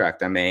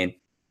contract. I mean,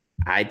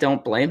 I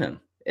don't blame him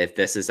if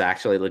this is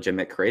actually a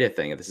legitimate creative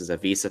thing. If this is a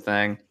visa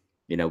thing,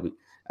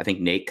 I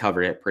think Nate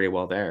covered it pretty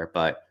well there.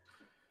 But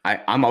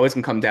I'm always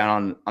going to come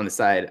down on the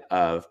side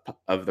of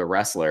the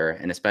wrestler.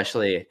 And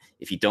especially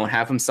if you don't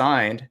have him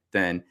signed,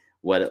 then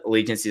what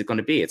allegiance is going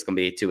to be? It's going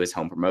to be to his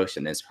home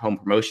promotion. His home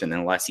promotion,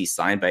 unless he's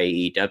signed by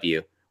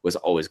AEW, was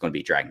always going to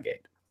be Dragon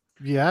Gate.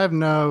 Yeah, I have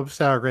no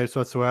sour grapes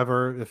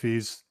whatsoever if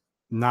he's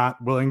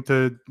not willing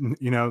to,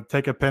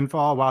 take a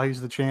pinfall while he's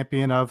the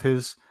champion of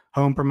his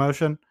home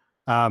promotion.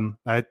 I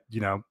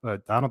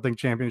don't think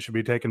champions should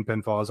be taking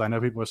pinfalls. I know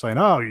people are saying,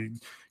 "Oh, you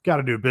got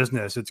to do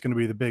business. It's going to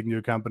be the big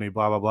new company."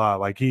 Blah blah blah.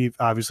 Like, he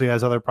obviously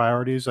has other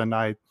priorities, and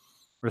I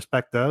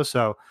respect those.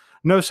 So,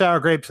 no sour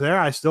grapes there.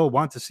 I still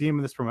want to see him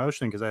in this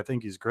promotion because I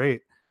think he's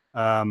great.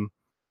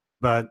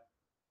 But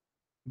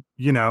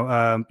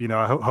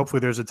hopefully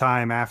there's a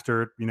time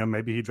after,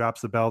 maybe he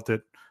drops the belt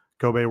at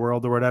Kobe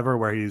World or whatever,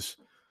 where he's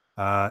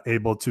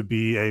able to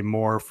be a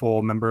more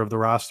full member of the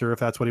roster, if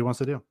that's what he wants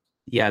to do.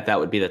 Yeah, that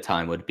would be the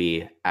time, would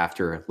be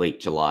after late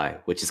July,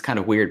 which is kind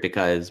of weird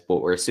because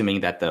we're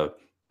assuming that the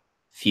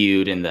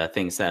feud and the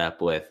thing set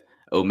up with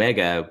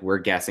Omega, we're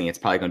guessing it's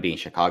probably going to be in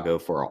Chicago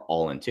for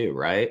All In 2,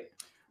 right?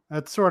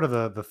 That's sort of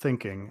the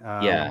thinking.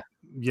 Yeah,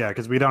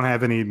 because we don't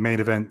have any main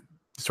event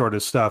sort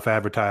of stuff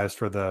advertised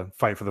for the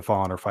Fight for the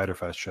Fallen or Fyter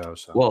Fest show.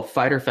 So, well,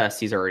 Fyter Fest,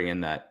 he's already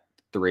in that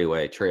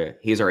 3-way trio.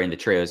 He's already in the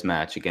trios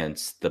match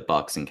against the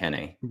Bucks and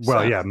Kenny.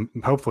 Well, yeah,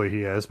 hopefully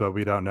he is, but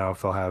we don't know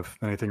if they'll have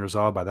anything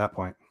resolved by that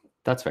point.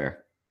 That's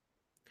fair.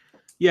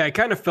 Yeah, it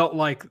kind of felt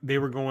like they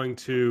were going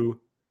to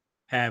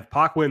have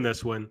Pac win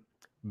this one,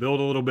 build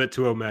a little bit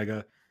to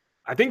Omega.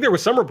 I think there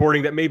was some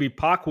reporting that maybe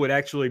Pac would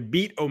actually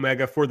beat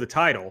Omega for the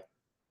title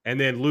and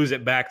then lose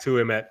it back to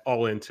him at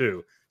All In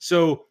 2.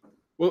 So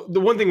Well,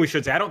 the one thing we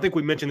should say, I don't think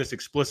we mentioned this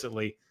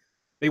explicitly.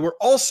 They were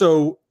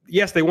also,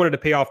 yes, they wanted to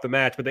pay off the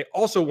match, but they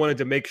also wanted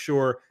to make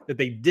sure that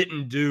they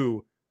didn't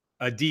do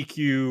a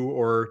DQ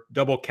or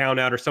double count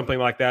out or something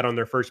like that on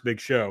their first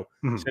big show,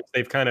 since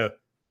they've kind of,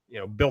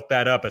 built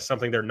that up as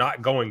something they're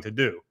not going to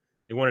do.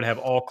 They wanted to have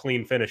all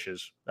clean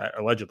finishes,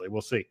 allegedly.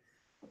 We'll see.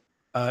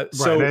 So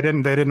right.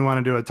 They didn't want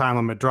to do a time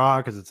limit draw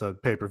because it's a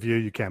pay-per-view.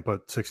 You can't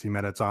put 60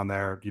 minutes on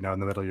there, in the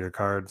middle of your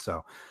card.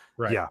 So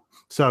right. Yeah.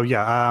 So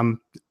yeah.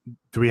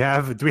 Do we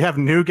have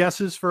new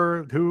guesses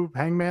for who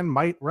Hangman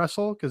might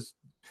wrestle? Because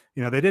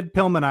they did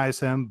Pillmanize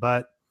him,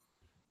 but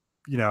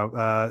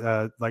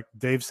like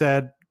Dave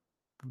said,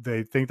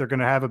 they think they're going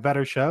to have a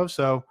better show.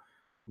 So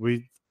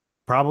we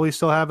probably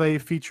still have a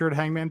featured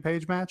Hangman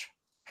Page match.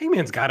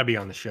 Hangman's got to be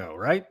on the show,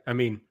 right? I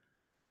mean,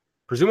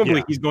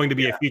 presumably he's going to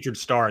be a featured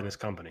star in this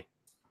company.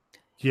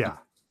 Yeah.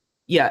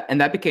 Yeah, and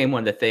that became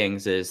one of the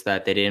things is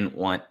that they didn't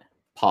want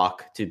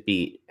Pac to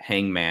beat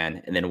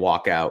Hangman and then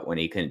walk out when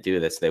he couldn't do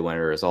this. They wanted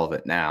to resolve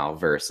it now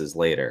versus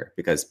later,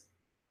 because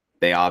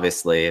they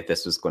obviously, if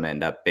this was going to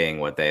end up being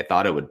what they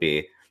thought it would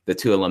be, the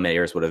two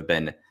eliminators would have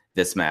been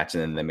this match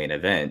and then the main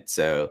event.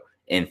 So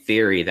in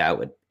theory, that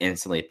would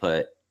instantly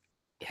put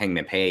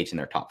Hangman Page in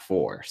their top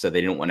four. So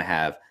they didn't want to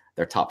have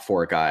their top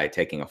four guy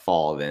taking a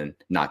fall and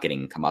not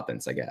getting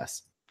comeuppance, I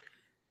guess.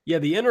 Yeah,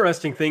 the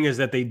interesting thing is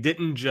that they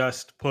didn't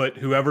just put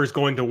whoever's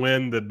going to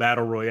win the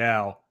Battle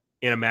Royale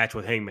in a match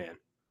with Hangman.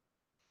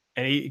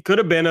 And he could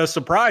have been a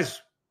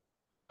surprise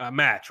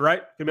match, right?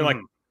 It could be like,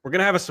 we're going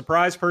to have a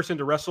surprise person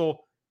to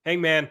wrestle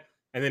Hangman,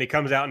 and then he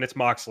comes out and it's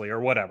Moxley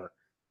or whatever.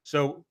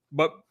 So,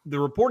 but the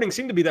reporting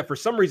seemed to be that for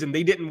some reason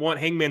they didn't want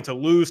Hangman to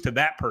lose to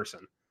that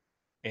person.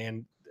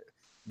 And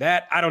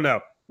that, I don't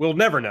know. We'll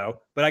never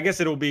know, but I guess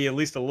it'll be at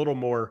least a little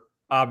more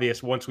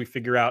obvious once we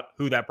figure out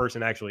who that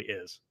person actually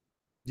is.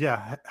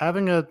 Yeah,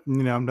 having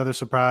another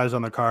surprise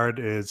on the card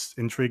is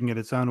intriguing in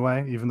its own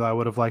way, even though I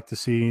would have liked to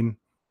seen,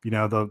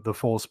 the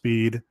full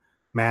speed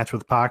match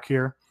with Pac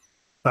here.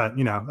 But,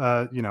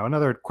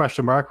 another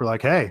question mark, we're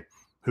like, hey,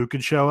 who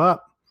could show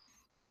up?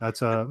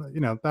 That's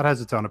that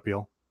has its own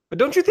appeal. But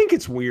don't you think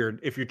it's weird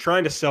if you're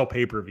trying to sell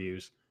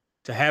pay-per-views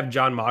to have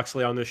Jon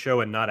Moxley on this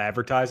show and not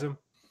advertise him?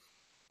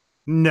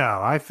 No,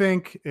 I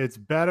think it's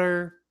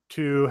better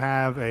to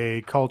have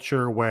a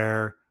culture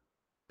where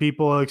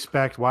people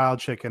expect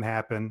wild shit can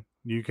happen.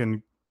 You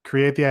can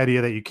create the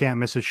idea that you can't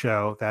miss a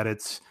show, that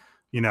it's,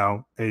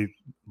 a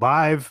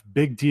live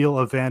big deal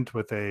event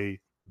with a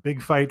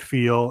big fight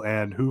feel,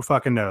 and who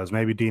fucking knows,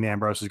 maybe Dean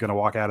Ambrose is going to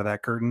walk out of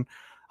that curtain.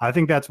 I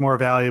think that's more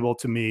valuable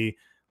to me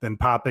than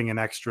popping an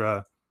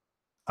extra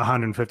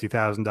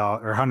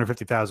 $150,000 or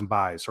 150,000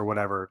 buys or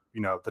whatever,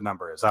 the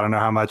number is. I don't know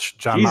how much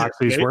Jon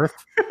Moxley's worth.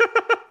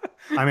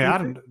 I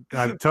mean,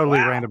 I'm totally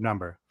random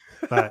number,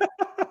 but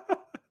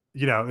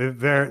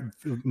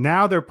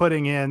they're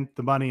putting in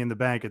the money in the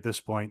bank at this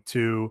point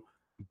to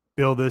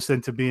build this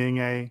into being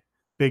a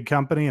big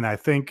company. And I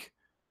think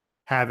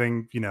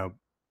having,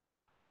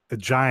 a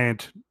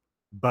giant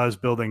buzz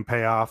building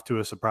payoff to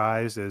a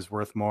surprise is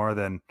worth more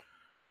than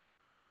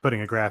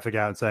putting a graphic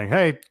out and saying,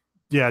 hey,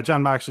 yeah,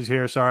 Jon Moxley's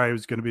here. Sorry, it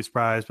was going to be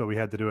surprised, but we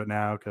had to do it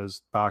now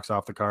because box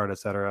off the card,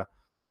 etc.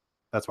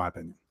 That's my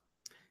opinion.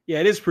 Yeah,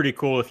 it is pretty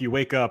cool if you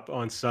wake up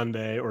on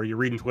Sunday or you're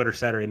reading Twitter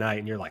Saturday night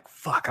and you're like,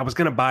 fuck, I was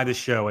going to buy this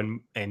show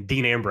and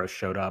Dean Ambrose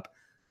showed up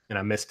and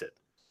I missed it.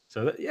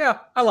 So, yeah,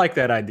 I like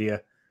that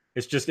idea.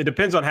 It's just, it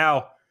depends on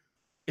how,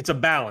 it's a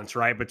balance,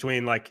 right?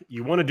 Between like,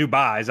 you want to do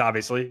buys,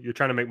 obviously, you're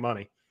trying to make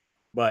money,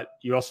 but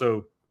you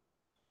also,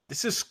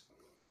 this is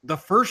the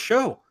first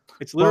show.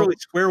 It's literally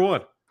square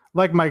one.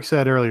 Like Mike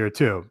said earlier,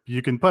 too,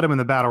 you can put him in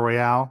the Battle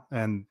Royale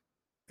and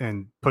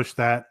push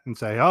that and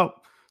say, oh,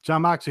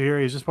 Jon Moxley here.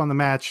 He's just won the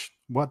match.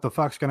 What the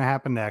fuck's going to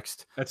happen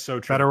next? That's so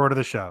true. Better order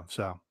the show.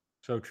 So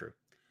true.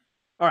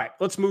 All right,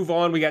 let's move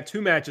on. We got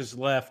two matches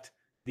left.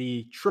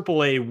 The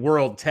AAA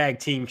World Tag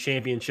Team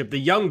Championship. The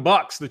Young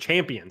Bucks, the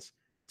champions,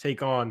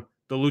 take on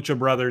the Lucha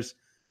Brothers.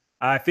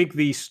 I think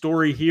the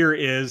story here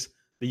is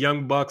the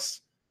Young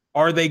Bucks,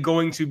 are they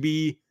going to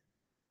be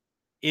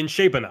in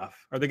shape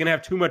enough? Are they going to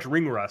have too much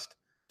ring rust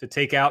to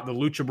take out the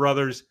Lucha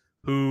Brothers,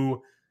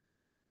 who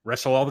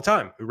wrestle all the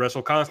time, who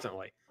wrestle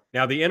constantly?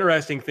 Now, the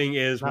interesting thing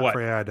is not what?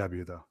 For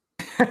AIW, though.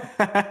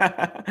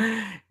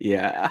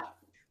 Yeah.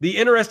 The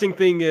interesting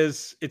thing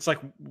is it's like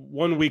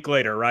 1 week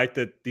later, right?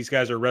 That these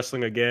guys are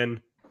wrestling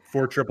again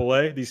for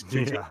AAA. These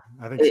two teams.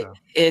 I think so.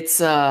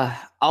 It's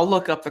I'll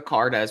look up the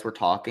card as we're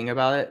talking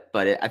about it,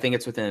 but I think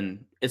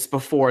it's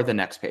before the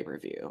next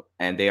pay-per-view,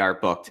 and they are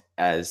booked,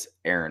 as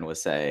Aaron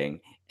was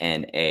saying,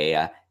 in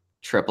a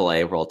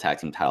AAA World Tag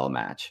Team title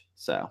match.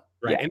 So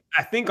right. Yeah. And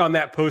I think on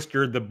that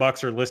poster, the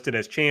Bucks are listed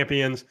as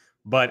champions,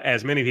 but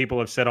as many people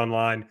have said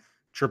online,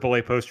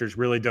 AAA posters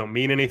really don't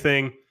mean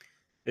anything.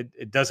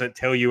 It doesn't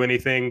tell you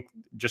anything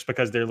just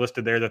because they're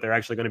listed there that they're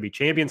actually going to be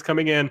champions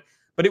coming in.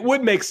 But it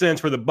would make sense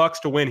for the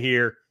Bucks to win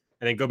here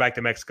and then go back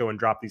to Mexico and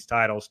drop these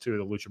titles to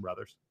the Lucha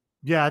Brothers.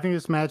 Yeah, I think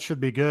this match should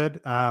be good.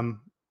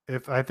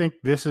 I think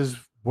this is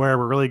where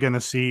we're really going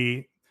to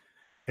see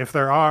if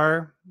there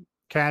are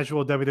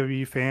casual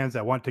WWE fans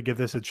that want to give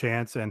this a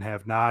chance and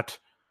have not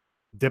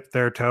dipped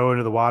their toe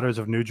into the waters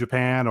of New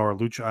Japan or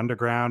Lucha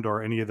Underground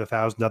or any of the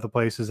 1,000 other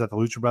places that the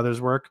Lucha Brothers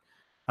work,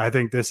 I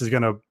think this is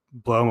going to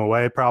blow them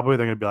away. Probably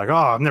they're going to be like, "Oh,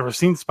 I've never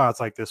seen spots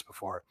like this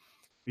before."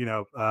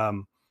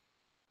 It'll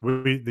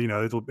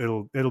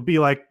be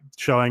like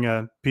showing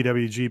a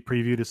PWG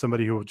preview to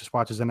somebody who just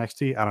watches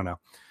NXT. I don't know,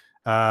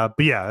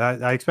 but yeah,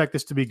 I expect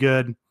this to be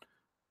good.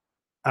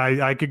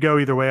 I could go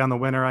either way on the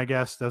winner. I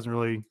guess doesn't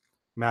really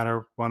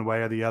matter one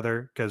way or the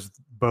other because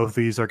both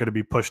these are going to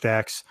be pushed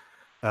acts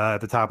at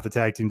the top of the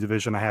tag team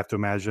division. I have to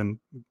imagine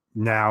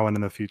now and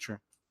in the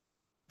future.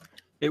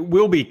 It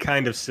will be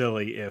kind of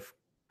silly if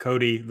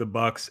Cody, the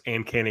Bucks,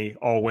 and Kenny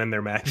all win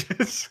their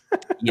matches.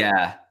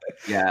 yeah,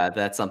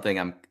 that's something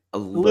I'm a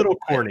little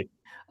corny.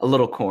 A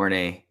little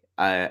corny.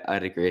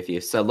 I'd agree with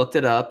you. So I looked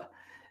it up.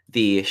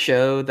 The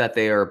show that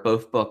they are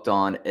both booked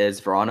on is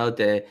Verano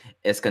de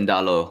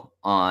Escándalo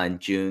on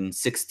June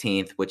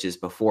 16th, which is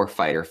before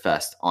Fyter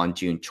Fest on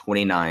June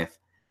 29th,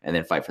 and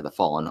then Fight for the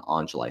Fallen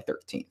on July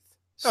 13th.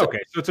 So okay,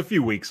 so it's a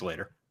few weeks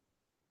later.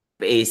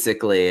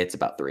 Basically, it's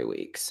about 3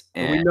 weeks.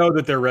 And we know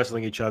that they're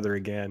wrestling each other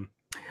again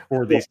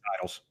for these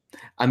titles.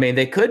 I mean,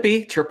 they could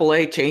be.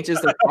 AAA changes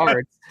their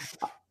cards.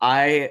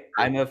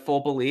 I'm a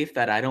full belief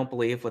that I don't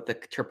believe what the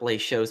AAA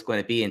show is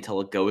going to be until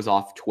it goes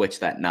off Twitch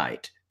that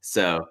night.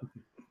 So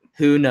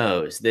who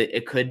knows? That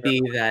it could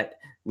be that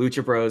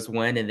Lucha Bros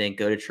win and then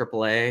go to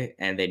AAA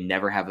and they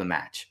never have a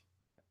match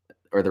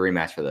or the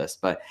rematch for this.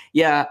 But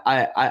yeah,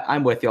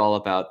 I'm with you all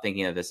about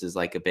thinking of this as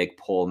like a big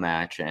pull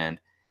match. And,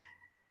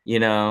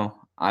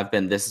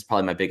 this is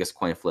probably my biggest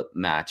coin flip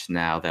match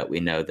now that we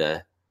know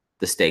the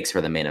stakes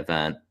for the main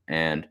event.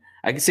 And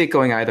I can see it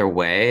going either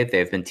way.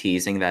 They've been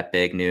teasing that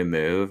big new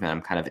move, and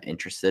I'm kind of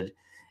interested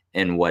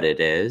in what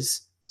it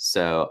is.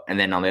 So, and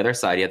then on the other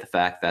side, you have the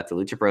fact that the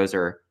Lucha Bros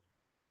are,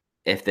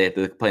 if they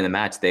play the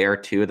match, they are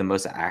two of the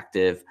most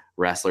active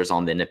wrestlers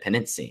on the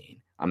independent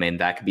scene. I mean,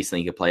 that could be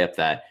something you could play up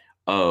that,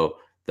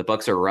 the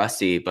Bucks are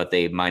rusty, but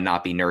they might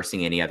not be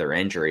nursing any other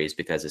injuries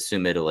because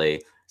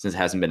assumedly, since it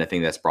hasn't been a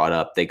thing that's brought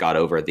up, they got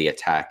over the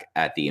attack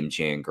at the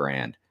MGM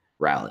Grand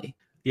rally.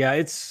 Yeah,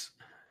 it's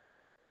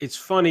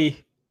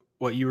funny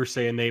what you were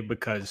saying, Nate,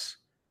 because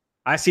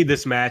I see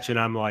this match and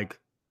I'm like,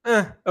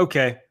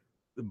 okay,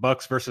 the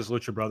Bucks versus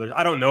Lucha Brothers.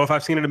 I don't know if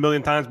I've seen it a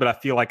million times, but I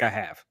feel like I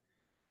have.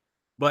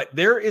 But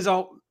there is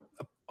a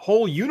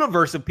whole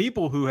universe of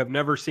people who have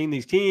never seen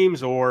these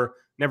teams or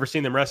never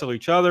seen them wrestle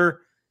each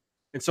other.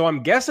 And so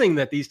I'm guessing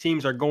that these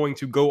teams are going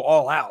to go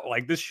all out.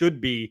 Like this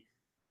should be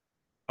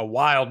a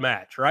wild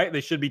match, right?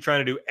 They should be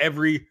trying to do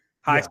every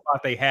high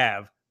spot they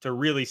have to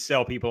really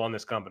sell people on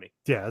this company.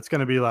 Yeah, it's going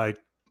to be like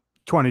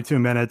 22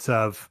 minutes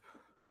of,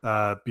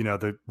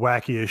 the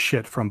wackiest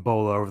shit from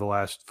Bolo over the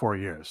last 4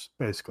 years,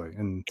 basically.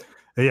 And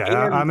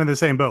I'm in the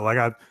same boat. Like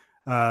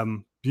I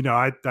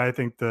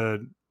think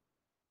the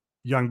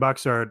Young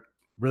Bucks are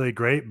really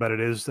great, but it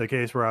is the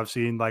case where I've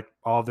seen like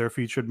all of their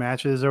featured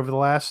matches over the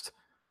last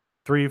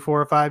 3,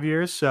 4, or 5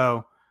 years.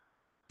 So,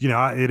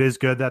 it is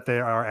good that they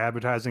are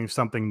advertising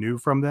something new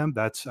from them.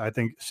 That's, I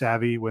think,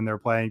 savvy when they're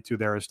playing to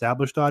their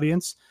established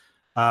audience.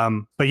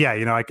 But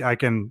yeah, I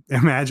can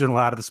imagine a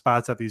lot of the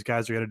spots that these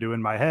guys are going to do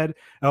in my head.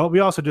 We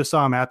also just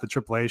saw them at the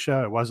AAA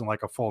show. It wasn't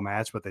like a full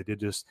match, but they did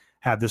just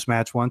have this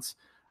match once.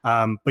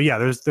 But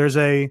yeah,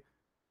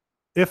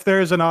 if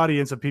there's an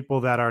audience of people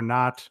that are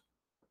not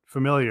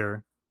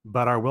familiar,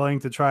 but are willing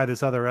to try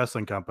this other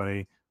wrestling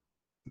company,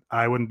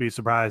 I wouldn't be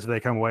surprised if they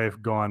come away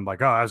going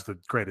like, oh, that's the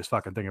greatest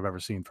fucking thing I've ever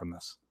seen from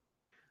this.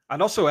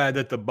 I'd also add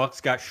that the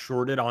Bucks got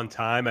shorted on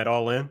time at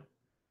All In.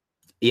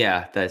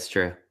 Yeah, that's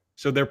true.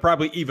 So they're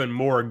probably even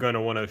more going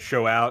to want to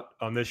show out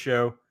on this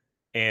show.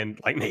 And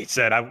like Nate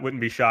said, I wouldn't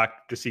be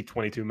shocked to see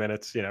 22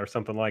 minutes, or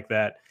something like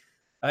that.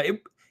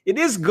 It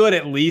is good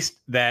at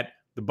least that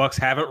the Bucks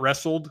haven't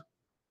wrestled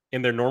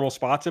in their normal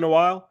spots in a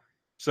while.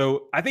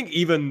 So I think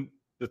even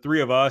the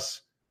three of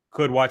us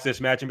could watch this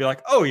match and be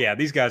like, oh yeah,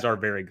 these guys are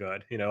very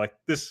good. Like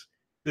this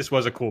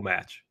was a cool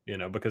match,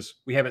 because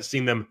we haven't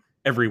seen them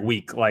every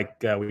week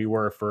like we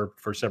were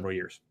for several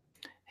years.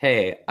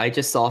 Hey, I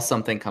just saw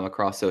something come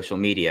across social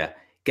media.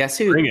 Guess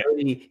who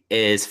Cody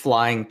is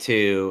flying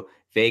to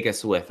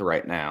Vegas with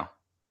right now?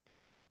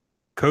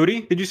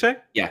 Cody, did you say?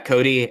 Yeah,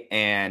 Cody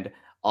and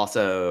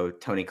also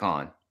Tony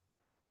Khan.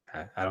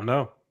 I don't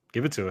know.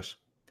 Give it to us.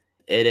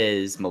 It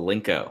is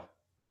Malenko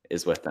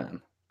is with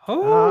them.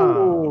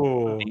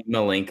 Oh,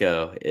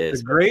 Malenko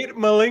is the great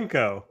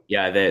Malenko.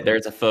 Yeah,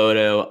 there's a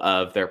photo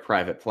of their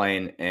private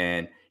plane,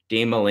 and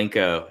Dean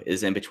Malenko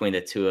is in between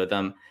the two of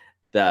them.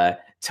 The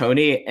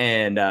Tony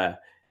and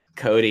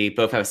Cody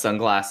both have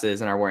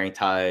sunglasses and are wearing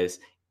ties.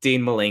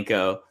 Dean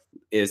Malenko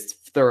is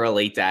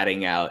thoroughly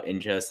dadding out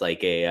in just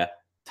like a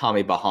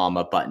Tommy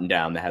Bahama button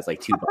down that has like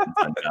 2 buttons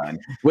undone,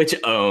 which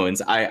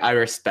owns. I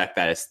respect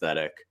that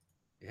aesthetic.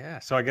 Yeah,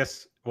 so I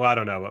guess. Well, I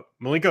don't know, but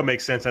Malenko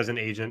makes sense as an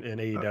agent in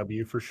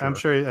AEW for sure. I'm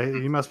sure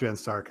he must be on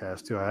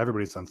StarCast too.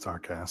 Everybody's on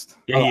StarCast.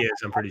 Yeah, he is.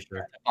 I'm pretty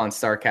sure on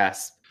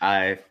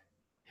StarCast.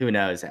 Who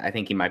knows? I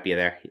think he might be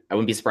there. I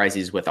wouldn't be surprised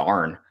he's with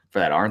Arn for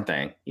that Arn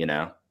thing.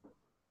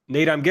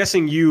 Nate, I'm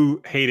guessing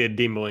you hated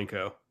Dean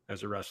Malenko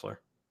as a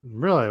wrestler.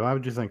 Really? Why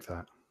would you think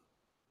that?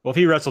 Well, if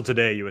he wrestled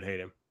today, you would hate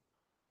him.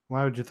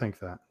 Why would you think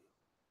that?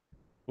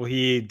 Well,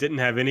 he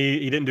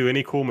didn't do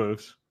any cool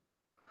moves.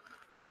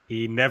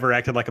 He never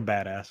acted like a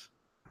badass.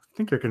 I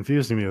think you're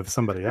confusing me with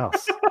somebody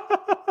else.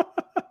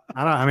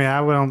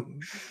 I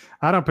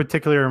don't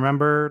particularly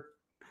remember.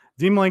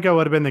 Dean Malenko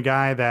would have been the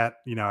guy that,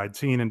 I'd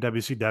seen in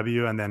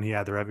WCW, and then he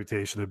had the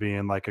reputation of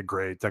being like a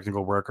great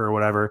technical worker or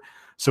whatever.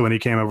 So when he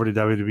came over to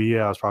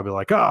WWE, I was probably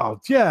like,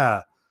 oh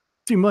yeah,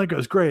 Dean Malenko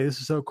is great.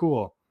 This is so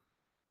cool.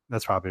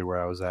 That's probably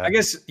where I was at. I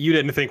guess you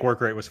didn't think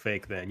work rate was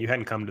fake then. You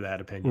hadn't come to that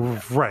opinion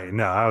yet. Right.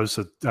 No, I was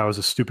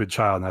a stupid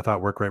child, and I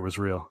thought work rate was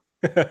real.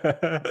 Oh,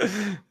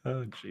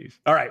 jeez.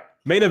 All right.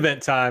 Main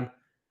event time.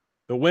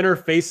 The winner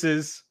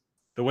faces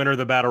the winner of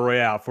the Battle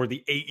Royale for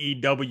the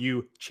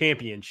AEW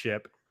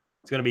Championship.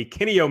 It's going to be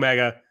Kenny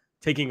Omega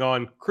taking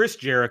on Chris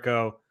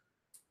Jericho.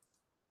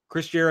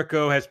 Chris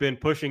Jericho has been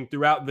pushing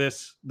throughout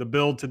the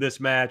build to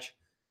this match,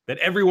 that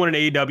everyone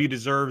in AEW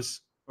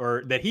deserves,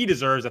 or that he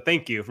deserves a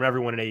thank you from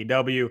everyone in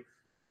AEW,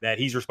 that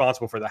he's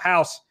responsible for the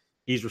house.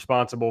 He's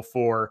responsible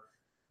for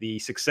the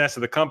success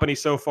of the company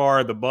so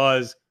far, the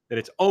buzz, that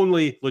it's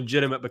only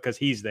legitimate because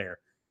he's there.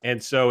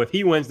 And so if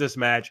he wins this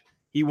match,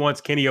 he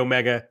wants Kenny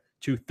Omega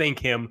to thank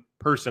him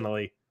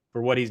personally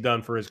for what he's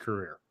done for his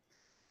career.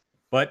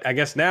 But I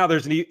guess now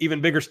there's even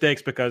bigger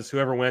stakes, because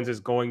whoever wins is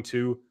going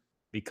to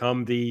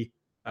become the,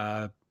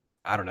 number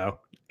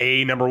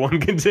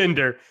one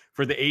contender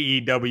for the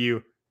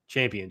AEW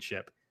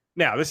Championship.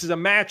 Now, this is a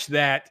match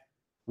that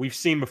we've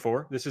seen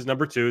before. This is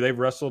number 2. They've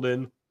wrestled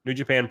in New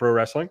Japan Pro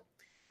Wrestling.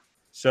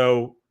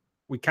 So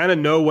we kind of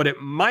know what it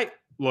might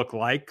look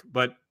like.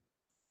 But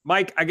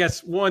Mike, I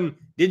guess, one,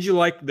 did you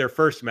like their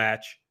first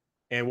match?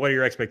 And what are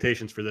your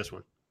expectations for this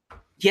one?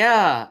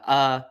 Yeah,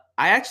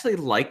 I actually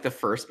liked the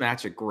first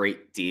match a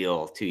great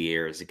deal 2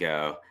 years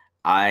ago.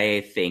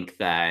 I think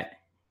that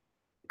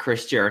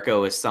Chris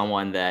Jericho is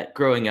someone that,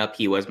 growing up,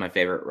 he was my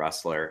favorite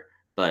wrestler.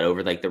 But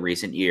over the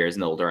recent years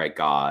and the older I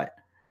got,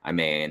 I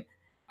know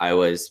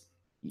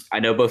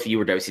both of you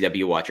were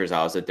WCW watchers.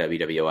 I was a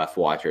WWF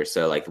watcher.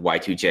 So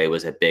Y2J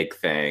was a big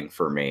thing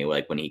for me,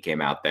 when he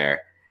came out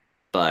there.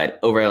 But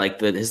over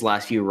his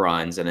last few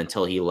runs, and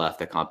until he left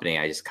the company,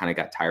 I just kind of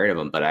got tired of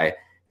him. But I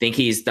think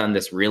he's done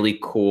this really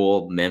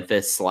cool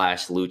Memphis /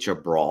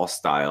 Lucha Brawl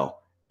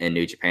style in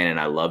New Japan. And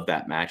I love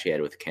that match he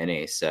had with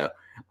Kenny. So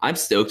I'm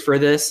stoked for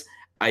this.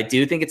 I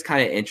do think it's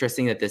kind of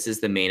interesting that this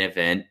is the main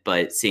event, but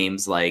it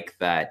seems like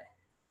that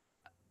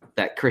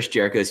Chris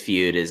Jericho's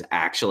feud is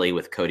actually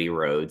with Cody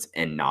Rhodes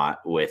and not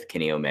with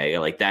Kenny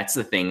Omega. That's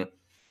the thing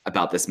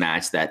about this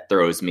match that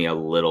throws me a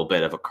little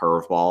bit of a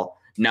curveball.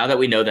 Now that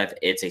we know that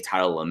it's a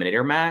title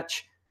eliminator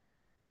match,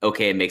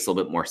 okay, it makes a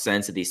little bit more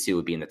sense that these two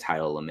would be in the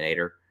title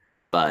eliminator.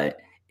 But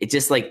it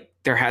just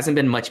there hasn't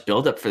been much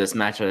buildup for this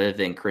match other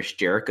than Chris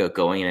Jericho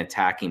going and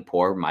attacking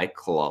poor Mike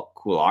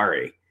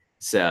Kulari.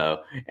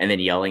 So, and then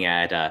yelling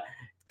at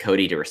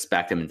Cody to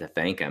respect him and to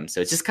thank him.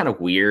 So it's just kind of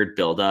weird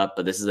buildup.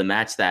 But this is a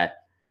match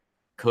that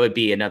could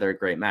be another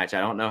great match. I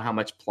don't know how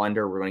much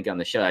plunder we're going to get on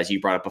the show. As you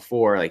brought up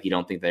before, you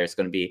don't think there's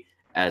going to be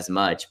as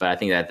much. But I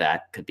think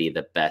that could be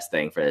the best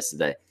thing for this, is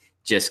that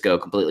just go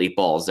completely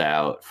balls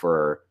out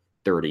for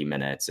 30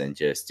 minutes and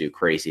just do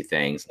crazy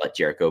things, let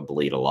Jericho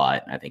bleed a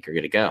lot. And I think you're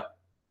good to go.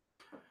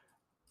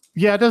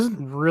 Yeah, it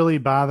doesn't really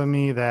bother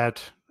me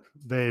that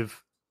they've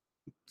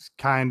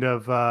kind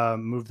of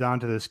moved on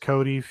to this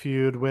Cody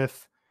feud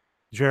with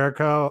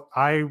Jericho.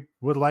 I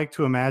would like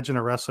to imagine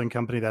a wrestling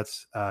company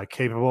that's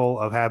capable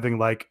of having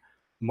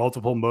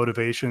multiple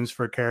motivations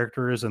for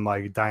characters and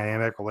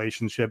dynamic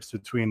relationships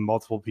between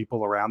multiple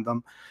people around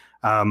them.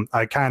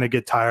 I kind of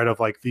get tired of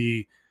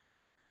the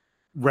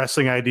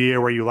wrestling idea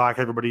where you lock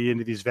everybody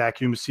into these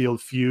vacuum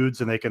sealed feuds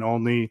and they can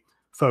only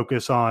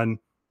focus on,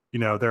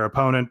 their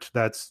opponent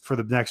that's for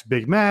the next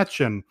big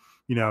match. And,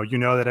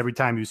 that every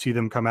time you see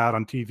them come out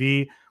on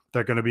TV,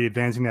 they're going to be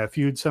advancing that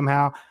feud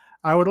somehow.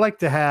 I would like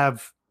to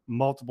have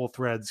multiple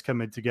threads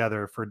coming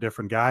together for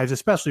different guys,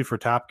 especially for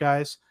top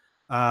guys.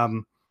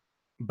 But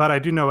I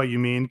do know what you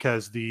mean,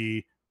 because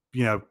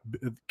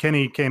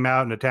Kenny came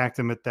out and attacked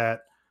him at that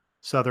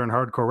Southern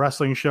Hardcore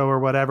Wrestling show or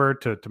whatever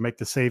to make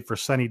the save for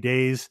Sunny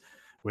Days,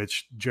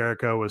 which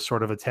Jericho was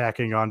sort of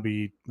attacking on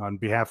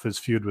behalf of his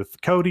feud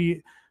with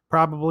Cody,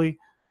 probably.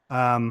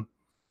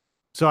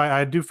 So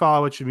I do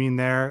follow what you mean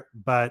there,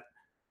 but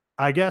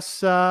I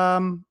guess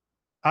I'm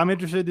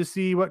interested to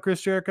see what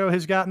Chris Jericho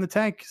has got in the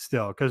tank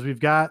still, because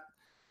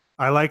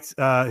I liked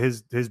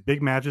his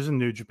big matches in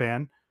New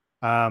Japan,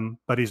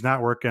 but he's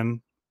not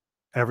working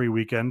every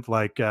weekend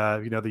like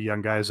the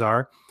young guys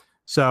are.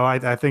 So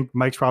I think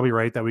Mike's probably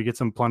right that we get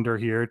some plunder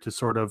here to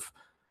sort of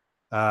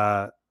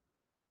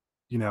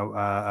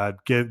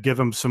give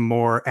them some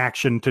more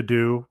action to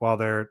do while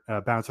they're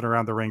bouncing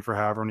around the ring for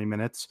however many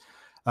minutes.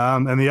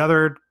 And the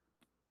other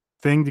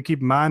thing to keep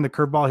in mind, the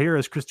curveball here,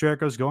 is Chris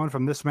Jericho's going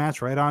from this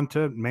match right on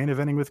to main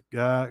eventing with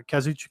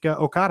Kazuchika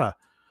Okada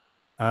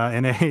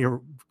in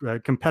a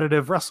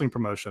competitive wrestling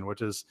promotion,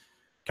 which is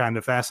kind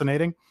of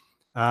fascinating.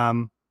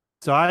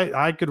 So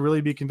I could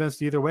really be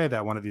convinced either way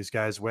that one of these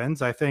guys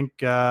wins. I think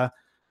that,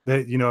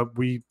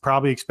 we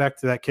probably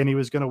expected that Kenny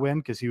was going to win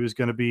because he was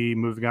going to be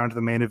moving on to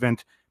the main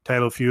event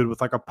title feud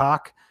with like a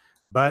Pac.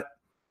 But,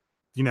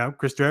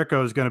 Chris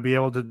Jericho is going to be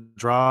able to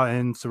draw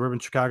in suburban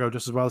Chicago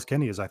just as well as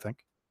Kenny is, I think.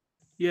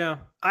 Yeah,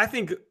 I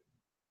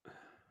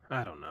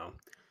don't know.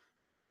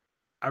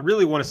 I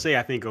really want to say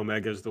I think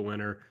Omega is the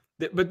winner.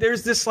 But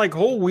there's this like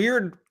whole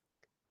weird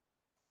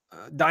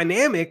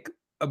dynamic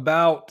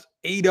about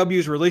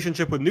AEW's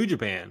relationship with New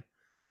Japan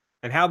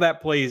and how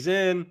that plays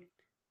in.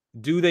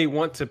 Do they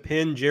want to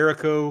pin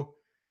Jericho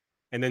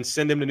and then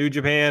send him to New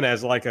Japan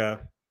as like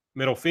a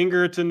middle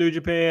finger to New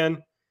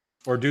Japan?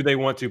 Or do they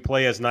want to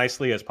play as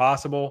nicely as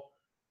possible?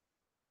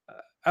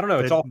 I don't know.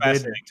 It's all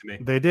fascinating to me.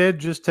 They did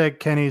just take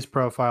Kenny's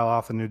profile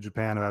off the New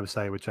Japan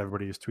website, which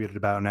everybody has tweeted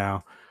about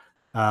now.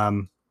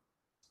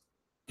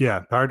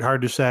 Yeah,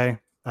 hard to say.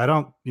 I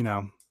don't,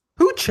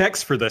 Who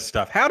checks for this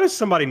stuff? How does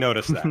somebody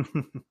notice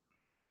that?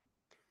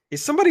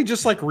 Is somebody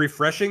just like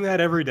refreshing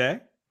that every day?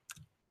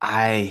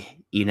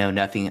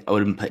 Nothing. I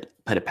wouldn't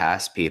put it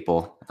past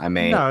people. I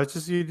mean, no, it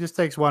just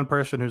takes one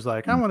person who's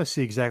like, I want to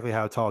see exactly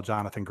how tall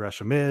Jonathan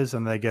Gresham is,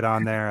 and they get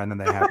on there, and then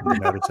they happen to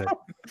notice it.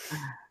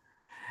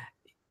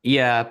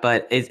 Yeah,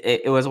 but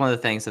it was one of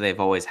the things that they've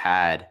always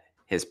had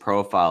his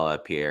profile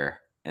up here,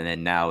 and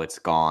then now it's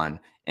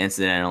gone.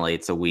 Incidentally,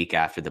 it's a week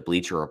after the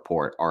Bleacher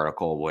Report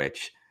article,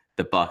 which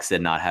the Bucks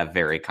did not have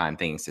very kind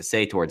things to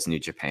say towards New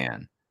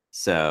Japan.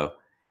 So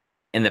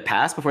in the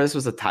past, before this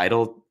was a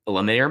title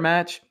eliminator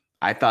match,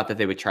 I thought that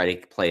they would try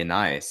to play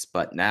nice,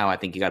 but now I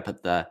think you got to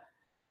put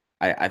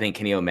I think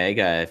Kenny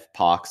Omega, if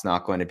Pac's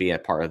not going to be a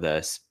part of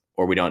this,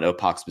 or we don't know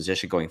Pac's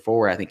position going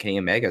forward, I think Kenny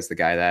Omega is the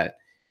guy that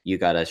you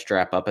got to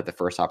strap up at the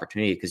first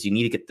opportunity, because you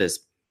need to get this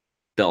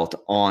belt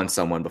on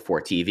someone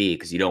before TV,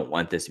 because you don't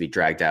want this to be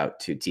dragged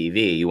out to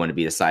TV. You want to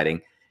be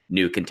deciding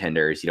new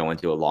contenders. You don't want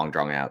to do a long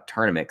drawn out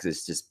tournament because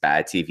it's just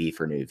bad TV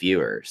for new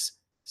viewers.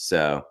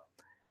 So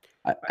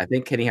I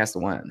think Kenny has to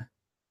win.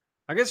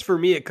 I guess for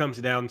me, it comes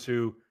down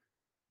to,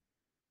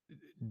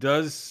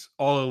 does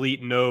All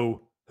Elite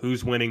know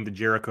who's winning the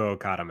Jericho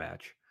Okada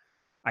match?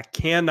 I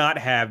cannot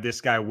have this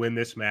guy win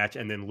this match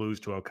and then lose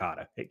to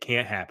Okada. It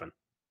can't happen.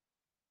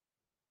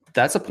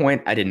 That's a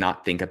point I did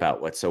not think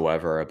about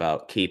whatsoever,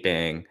 about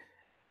keeping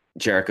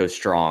Jericho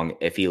strong.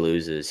 If he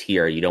loses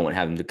here, you don't want to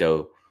have him to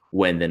go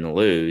win then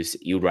lose.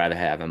 You'd rather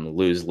have him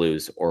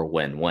lose or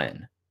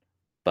win.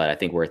 But I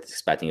think we're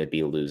expecting it to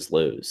be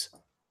lose.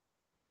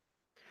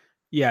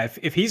 Yeah,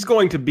 if he's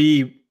going to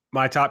be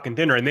my top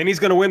contender and then he's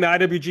going to win the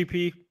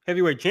IWGP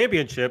Heavyweight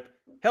Championship,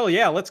 hell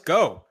yeah, let's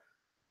go.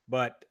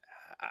 But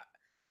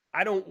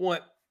I don't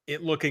want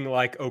it looking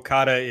like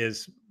Okada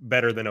is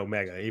better than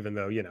Omega, even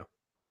though,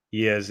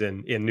 he is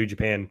in New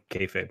Japan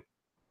kayfabe.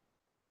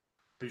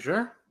 You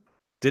sure?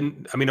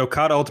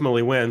 Okada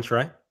ultimately wins,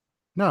 right?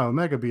 No,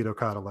 Omega beat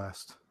Okada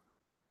last.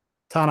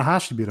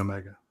 Tanahashi beat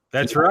Omega.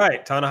 That's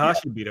right.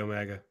 Tanahashi beat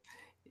Omega.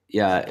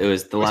 Yeah, it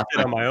was the last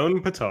time. On my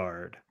own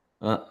petard.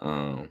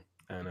 Uh-oh.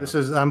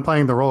 I'm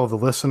playing the role of the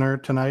listener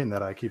tonight, and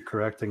that I keep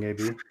correcting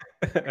AB.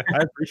 I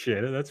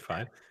appreciate it. That's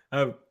fine.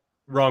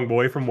 Wrong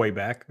boy from way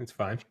back. It's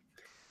fine.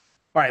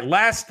 All right,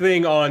 last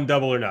thing on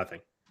Double or Nothing.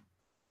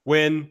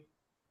 When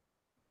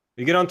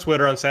you get on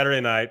Twitter on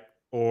Saturday night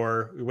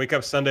or we wake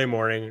up Sunday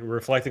morning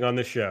reflecting on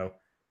this show,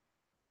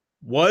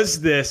 was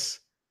this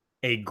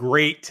a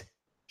great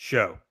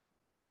show?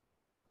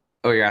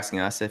 Oh, you're asking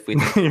us if we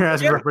You're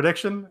asking for a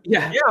prediction?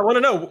 Yeah, I want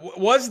to know,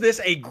 was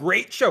this a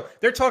great show?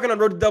 They're talking on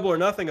Road to Double or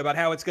Nothing about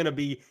how it's going to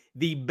be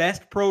the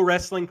best pro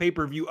wrestling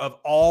pay-per-view of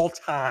all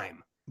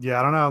time. Yeah,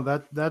 I don't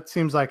know. That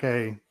seems like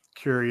a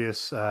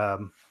curious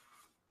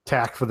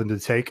tack for them to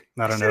take.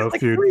 I don't know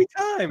if you 3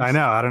 times. I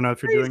know. I don't know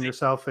if you're doing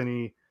yourself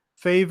any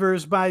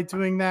favors by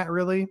doing that,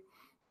 really.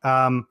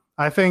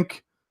 I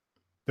think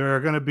there are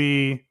going to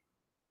be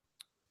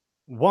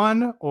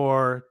 1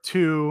 or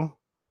 2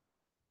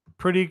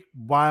 pretty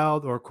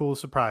wild or cool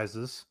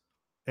surprises,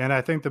 and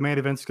I think the main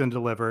event's going to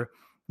deliver.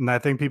 And I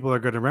think people are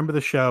going to remember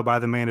the show by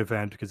the main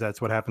event, because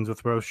that's what happens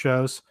with most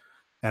shows.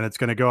 And it's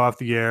going to go off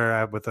the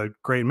air with a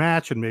great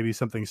match and maybe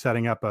something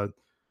setting up a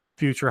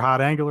future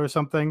hot angle or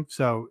something.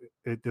 So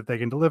if they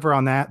can deliver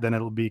on that, then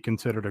it'll be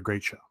considered a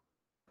great show.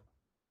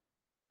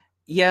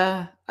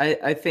 Yeah,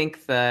 I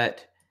think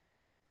that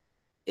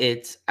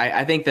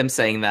I think them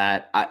saying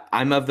that,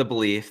 I'm of the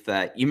belief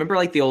that, you remember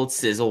like the old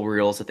sizzle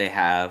reels that they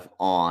have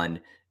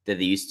on that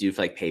they used to do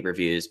for like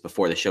pay-per-views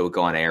before the show would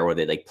go on air, where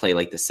they like play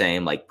like the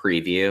same like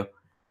preview.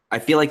 I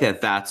feel like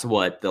that's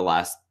what the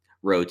last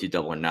Road to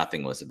Double or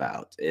Nothing was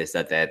about, is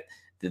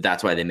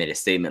that's why they made a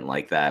statement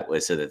like that,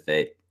 was so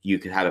that you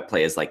could have it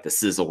play as like the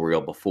sizzle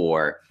reel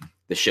before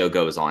the show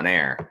goes on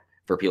air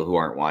for people who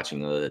aren't watching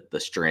the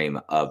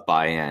stream of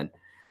buy-in.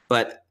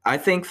 But I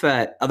think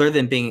that, other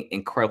than being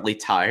incredibly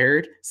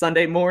tired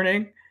Sunday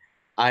morning,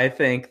 I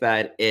think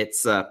that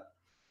it's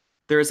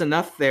there's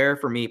enough there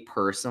for me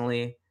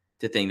personally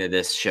to think that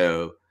this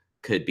show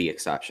could be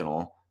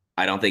exceptional.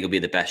 I don't think it'll be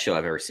the best show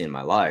I've ever seen in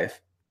my life,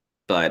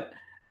 but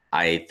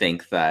I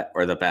think that,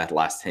 or the bad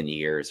last 10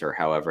 years, or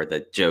however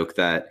the joke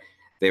that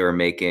they were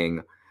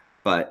making.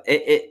 But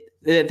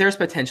there's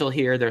potential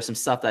here. There's some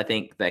stuff that I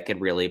think that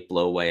could really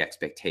blow away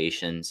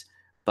expectations.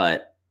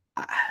 But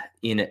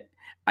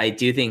I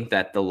do think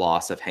that the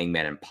loss of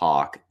Hangman and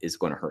Pac is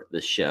going to hurt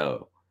the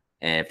show.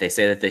 And if they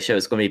say that the show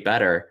is going to be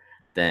better,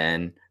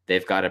 then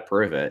they've got to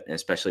prove it. And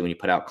especially when you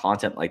put out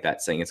content like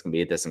that saying it's going to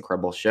be this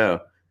incredible show,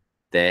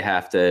 they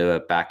have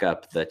to back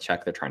up the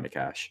check they're trying to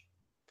cash.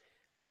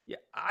 Yeah,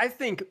 I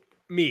think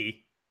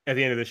me at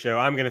the end of the show,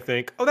 I'm going to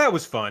think, oh, that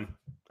was fun.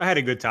 I had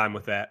a good time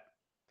with that.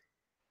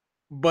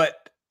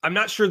 But I'm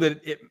not sure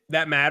that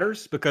that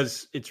matters,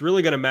 because it's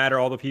really going to matter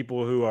all the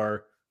people who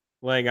are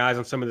laying eyes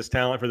on some of this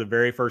talent for the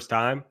very first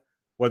time,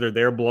 whether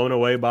they're blown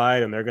away by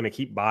it and they're going to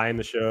keep buying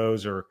the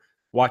shows or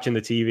watching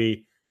the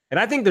TV. And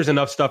I think there's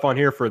enough stuff on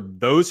here for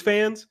those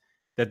fans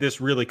that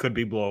this really could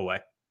be blow away.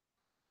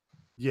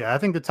 Yeah, I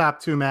think the top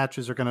two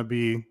matches are going to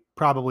be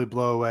probably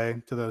blow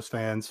away to those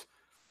fans.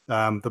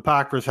 The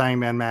Pac versus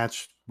Hangman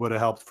match would have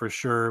helped for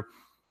sure,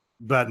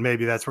 but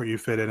maybe that's where you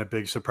fit in a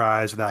big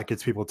surprise that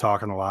gets people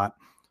talking a lot.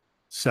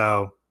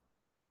 So,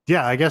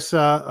 yeah, I guess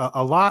a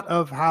lot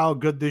of how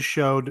good this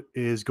show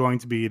is going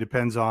to be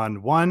depends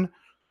on, one,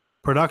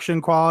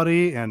 production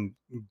quality and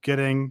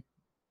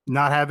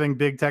not having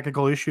big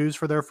technical issues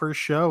for their first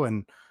show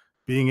and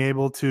being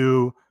able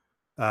to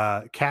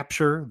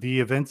capture the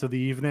events of the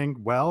evening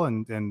well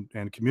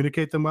and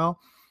communicate them well.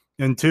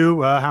 And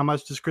two, how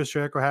much does Chris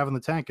Jericho have in the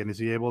tank? And is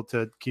he able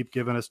to keep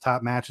giving us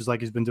top matches like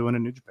he's been doing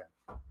in New Japan?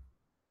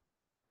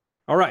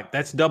 All right,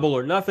 that's Double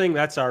or Nothing.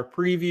 That's our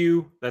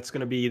preview. That's going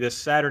to be this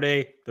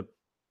Saturday. The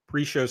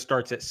pre-show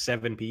starts at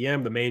 7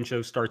 p.m. The main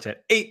show starts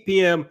at 8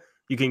 p.m.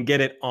 You can get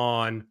it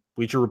on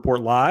Bleacher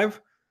Report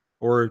Live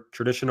or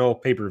traditional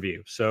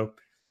pay-per-view. So,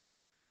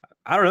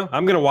 I don't know.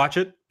 I'm going to watch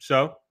it.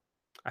 So,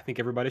 I think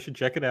everybody should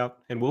check it out.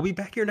 And we'll be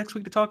back here next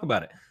week to talk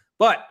about it.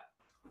 But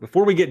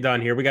before we get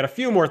done here, we got a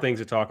few more things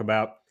to talk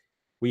about.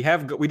 We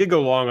did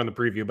go long on the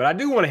preview, but I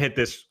do want to hit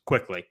this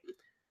quickly.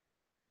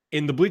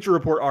 In the Bleacher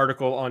Report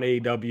article on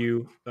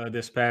AEW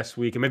this past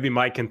week, and maybe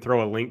Mike can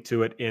throw a link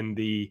to it in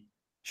the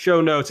show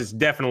notes. It's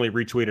definitely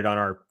retweeted on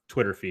our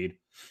Twitter feed.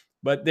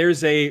 But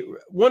there's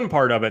one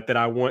part of it that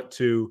I want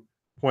to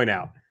point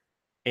out.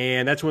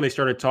 And that's when they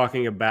started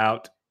talking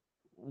about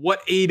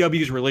what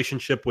AEW's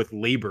relationship with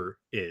labor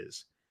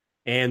is.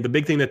 And the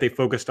big thing that they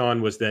focused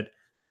on was that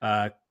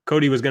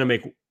Cody was going to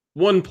make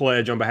one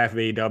pledge on behalf of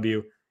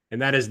AEW,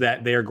 and that is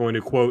that they are going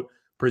to, quote,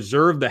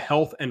 preserve the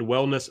health and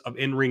wellness of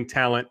in-ring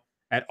talent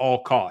at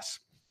all costs.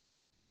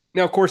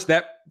 Now, of course,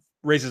 that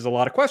raises a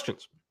lot of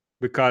questions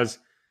because,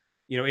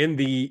 in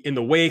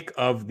the wake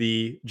of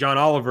the John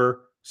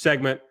Oliver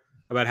segment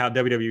about how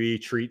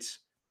WWE treats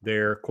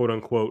their quote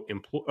unquote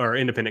or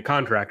independent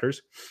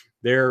contractors,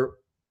 there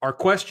are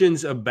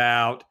questions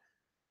about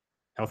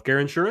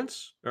healthcare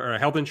insurance or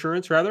health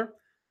insurance rather.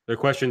 There are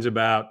questions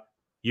about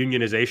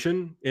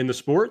unionization in the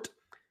sport.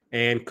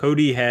 And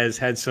Cody has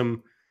had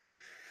some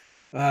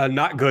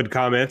not good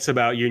comments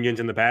about unions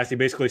in the past. He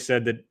basically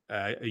said that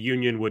a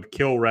union would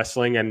kill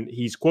wrestling. And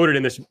he's quoted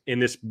in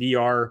this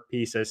BR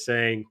piece as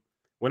saying,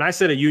 "When I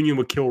said a union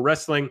would kill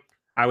wrestling,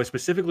 I was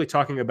specifically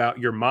talking about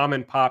your mom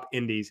and pop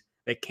indies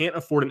that can't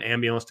afford an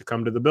ambulance to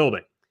come to the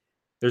building.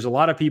 There's a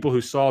lot of people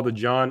who saw the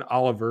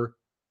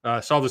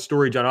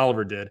story John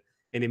Oliver did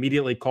and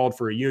immediately called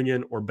for a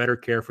union or better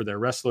care for their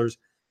wrestlers.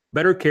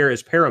 Better care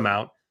is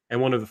paramount,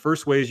 and one of the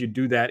first ways you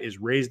do that is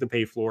raise the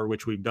pay floor,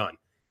 which we've done."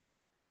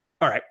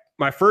 All right.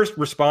 My first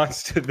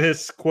response to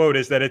this quote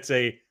is that it's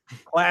a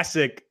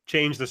classic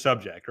change the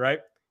subject, right?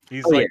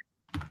 He's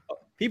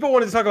people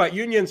wanted to talk about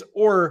unions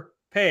or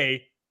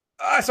pay,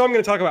 so I'm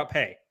going to talk about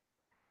pay.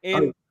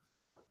 And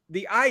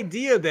the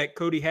idea that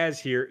Cody has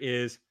here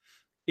is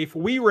if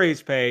we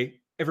raise pay,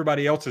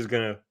 everybody else is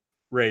going to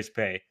raise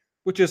pay,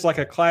 which is like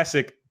a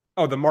classic,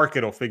 the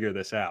market will figure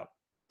this out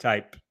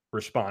type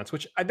response,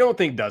 which I don't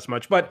think does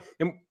much, but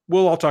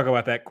we'll all talk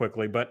about that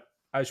quickly. But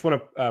I just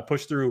want to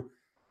push through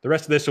the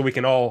rest of this so we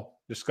can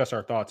all discuss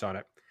our thoughts on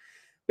it.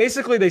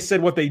 Basically, they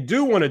said what they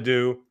do want to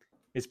do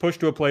is push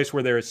to a place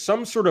where there is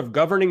some sort of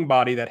governing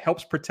body that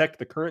helps protect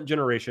the current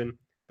generation,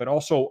 but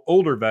also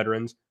older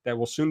veterans that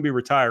will soon be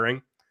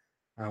retiring.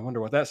 I wonder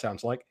what that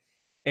sounds like.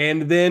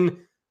 And then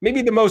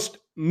maybe the most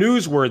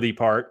newsworthy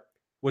part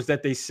was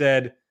that they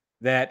said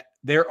that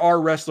there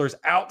are wrestlers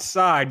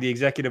outside the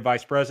executive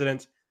vice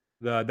presidents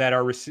that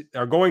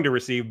are going to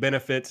receive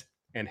benefits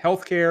and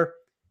health care.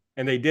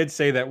 And they did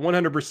say that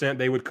 100%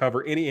 they would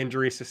cover any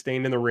injury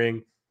sustained in the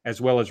ring, as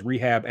well as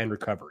rehab and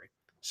recovery.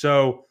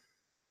 So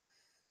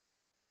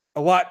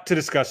a lot to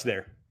discuss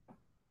there.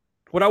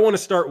 What I want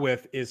to start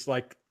with is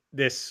like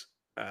this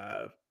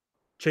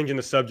changing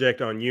the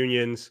subject on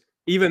unions,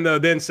 even though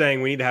then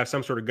saying we need to have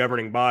some sort of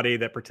governing body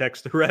that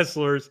protects the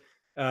wrestlers.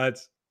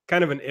 It's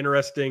kind of an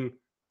interesting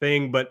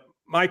thing. But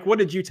Mike, what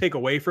did you take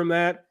away from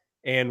that?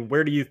 And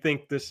where do you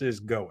think this is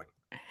going?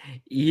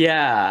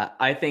 Yeah,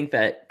 I think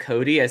that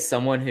Cody, as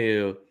someone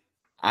who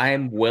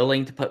I'm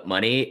willing to put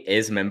money,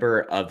 is a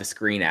member of the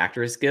Screen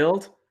Actors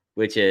Guild,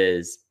 which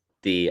is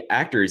the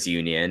actors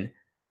union,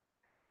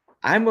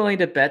 I'm willing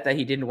to bet that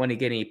he didn't want to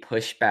get any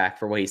pushback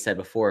for what he said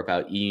before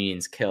about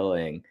unions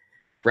killing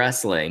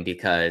wrestling,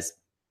 because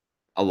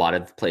a lot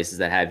of places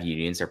that have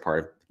unions are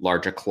part of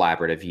larger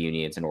collaborative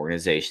unions and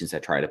organizations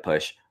that try to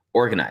push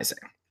organizing.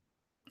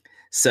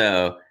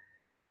 So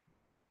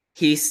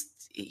he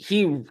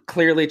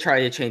clearly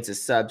tried to change the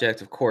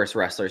subject. Of course,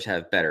 wrestlers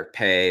have better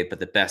pay, but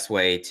the best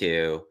way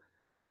to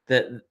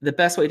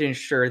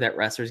ensure that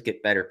wrestlers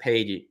get better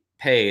pay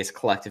is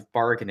collective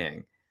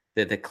bargaining.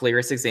 The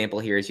clearest example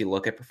here is you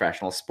look at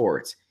professional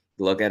sports.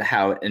 You look at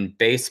how in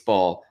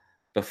baseball,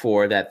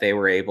 before that they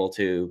were able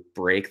to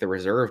break the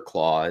reserve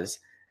clause,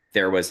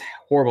 there was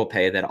horrible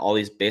pay that all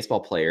these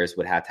baseball players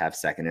would have to have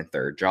second and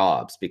third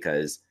jobs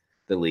because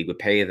the league would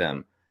pay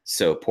them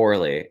so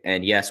poorly.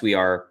 And yes, we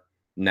are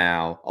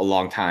now a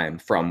long time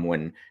from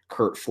when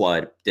Curt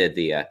Flood did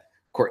the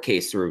court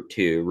case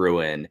to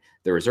ruin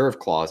the reserve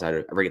clause.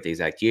 I forget the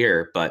exact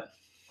year, but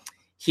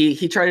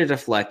he tried to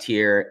deflect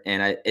here,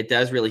 and it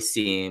does really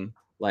seem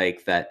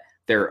like that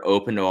they're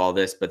open to all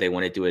this, but they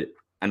want to do it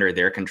under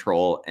their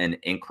control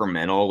and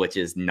incremental, which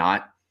is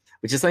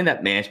something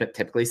that management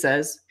typically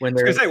says when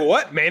they're. I was gonna say,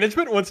 what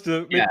management wants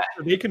to?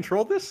 They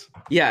control this?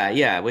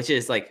 Yeah, which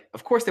is like,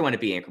 of course they want to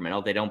be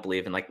incremental. They don't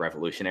believe in like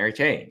revolutionary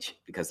change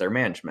because they're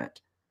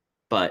management.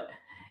 But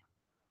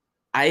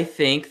I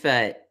think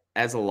that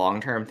as a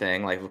long-term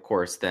thing, like of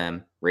course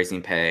them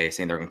raising pay,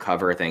 saying they're going to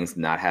cover things,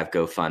 not have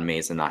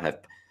GoFundMes and not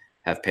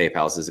have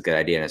PayPals is a good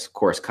idea. And of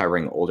course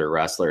covering older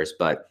wrestlers.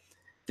 But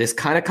this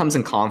kind of comes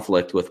in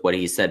conflict with what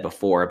he said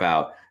before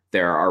about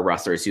there are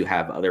wrestlers who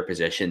have other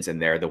positions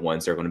and they're the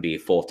ones that are going to be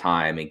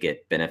full-time and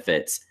get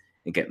benefits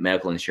and get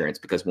medical insurance.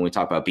 Because when we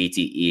talk about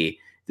BTE,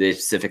 they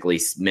specifically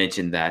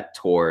mentioned that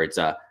towards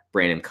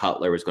Brandon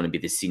Cutler was going to be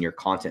the senior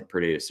content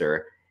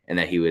producer, and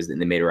that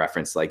they made a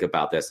reference like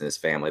about this in his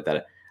family,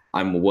 that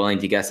I'm willing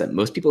to guess that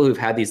most people who've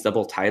had these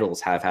double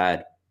titles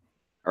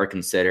are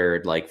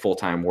considered like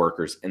full-time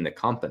workers in the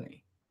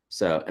company.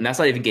 So, and that's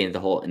not even getting the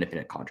whole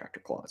independent contractor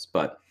clause.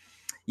 But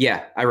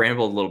yeah, I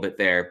rambled a little bit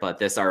there, but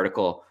this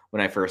article,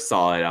 when I first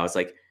saw it, I was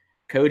like,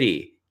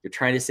 Cody, you're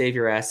trying to save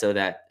your ass so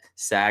that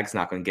SAG's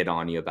not going to get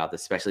on you about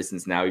this, especially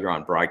since now you're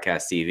on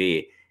broadcast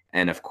TV.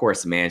 And of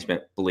course,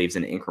 management believes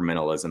in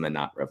incrementalism and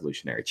not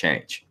revolutionary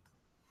change.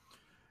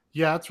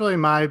 Yeah, that's really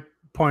my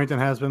point,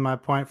 and has been my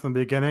point from the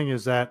beginning,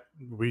 is that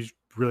we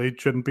really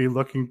shouldn't be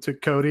looking to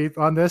Cody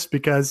on this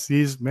because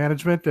he's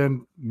management,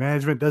 and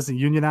management doesn't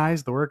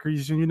unionize. The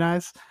workers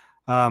unionize.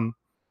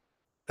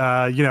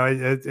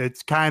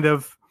 It's kind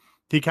of,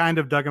 he kind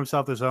of dug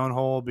himself his own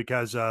hole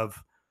because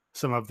of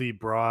some of the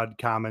broad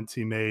comments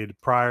he made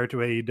prior to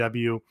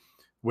AEW,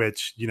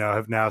 which,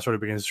 have now sort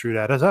of been construed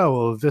as, oh,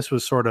 well, this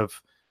was sort of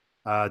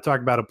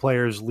talking about a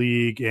players'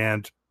 league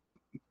and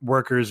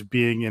workers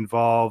being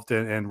involved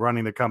and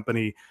running the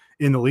company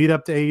in the lead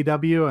up to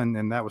AEW.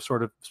 And that was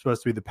sort of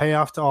supposed to be the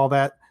payoff to all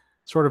that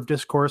sort of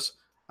discourse.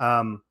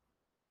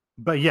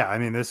 But yeah, I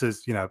mean, this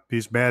is,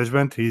 he's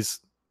management. He's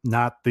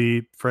not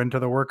the friend to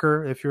the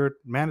worker. If you're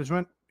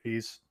management,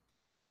 he's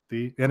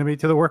the enemy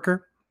to the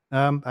worker,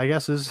 I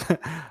guess is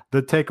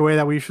the takeaway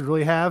that we should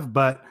really have.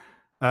 But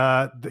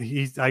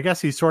I guess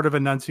he sort of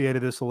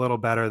enunciated this a little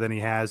better than he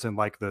has in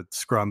like the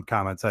Scrum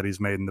comments that he's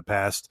made in the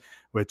past,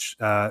 which,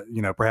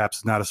 perhaps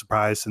is not a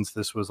surprise since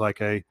this was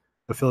like a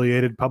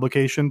affiliated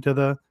publication to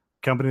the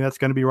company that's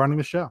going to be running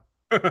the show.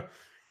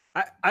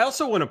 I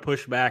also want to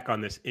push back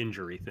on this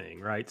injury thing,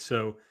 right?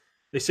 So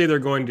they say they're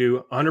going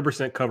to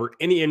 100% cover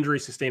any injury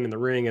sustained in the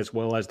ring as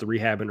well as the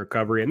rehab and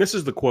recovery. And this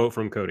is the quote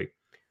from Cody.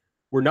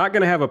 We're not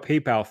going to have a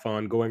PayPal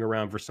fund going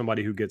around for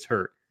somebody who gets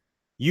hurt.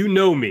 You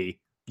know me.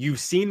 You've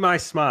seen my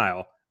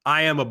smile.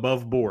 I am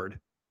above board.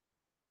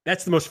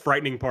 That's the most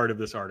frightening part of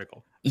this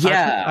article.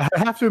 Yeah. I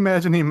have to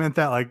imagine he meant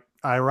that like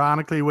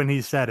ironically when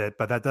he said it,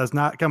 but that does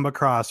not come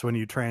across when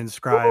you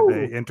transcribe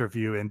an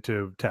interview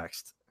into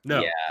text.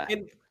 No. Yeah.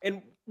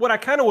 And what I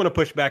kind of want to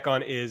push back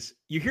on is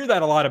you hear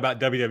that a lot about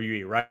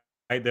WWE, right?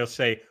 They'll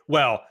say,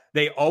 well,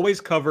 they always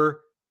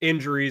cover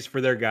injuries for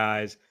their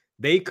guys.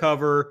 They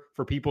cover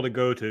for people to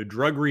go to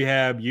drug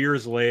rehab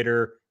years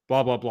later,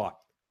 blah, blah, blah.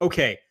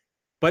 Okay.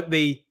 But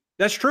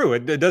that's true.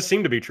 It does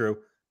seem to be true,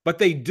 but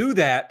they do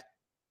that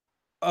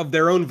of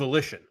their own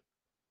volition,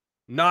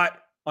 not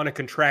on a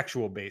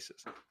contractual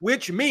basis,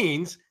 which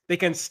means they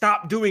can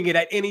stop doing it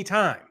at any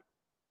time.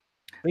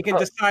 They can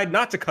decide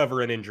not to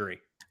cover an injury.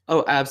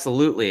 Oh,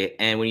 absolutely.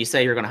 And when you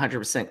say you're going to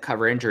 100%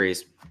 cover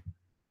injuries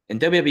in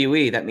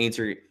WWE, that means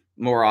you're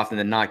more often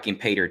than not getting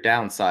paid your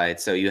downside.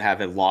 So you have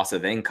a loss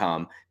of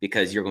income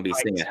because you're going to be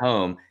sitting at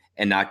home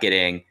and not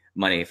getting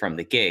money from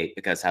the gate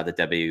because how the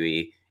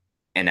WWE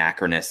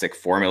anachronistic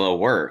formula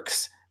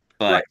works.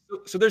 But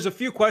right. So there's a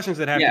few questions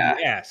that have to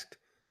be asked.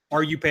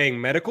 Are you paying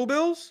medical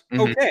bills?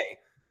 Mm-hmm. Okay.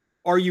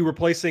 Are you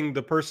replacing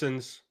the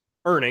person's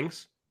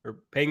earnings or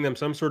paying them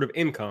some sort of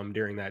income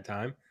during that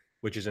time,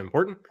 which is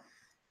important?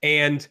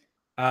 And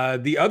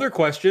the other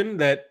question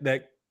that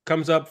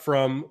comes up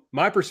from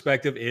my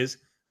perspective is,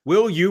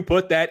 will you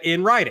put that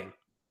in writing?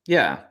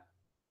 Yeah.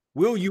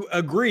 Will you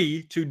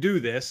agree to do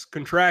this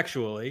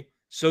contractually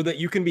so that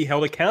you can be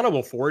held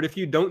accountable for it if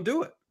you don't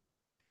do it.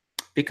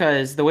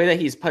 Because the way that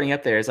he's putting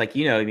up there is like,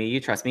 you know me, you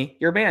trust me,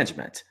 you're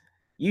management.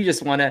 You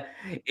just want to,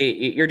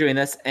 you're doing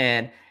this.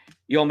 And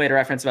you all made a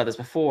reference about this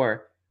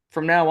before.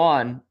 From now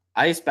on,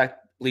 I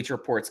expect Bleacher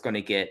Report's going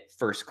to get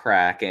first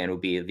crack and will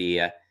be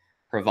the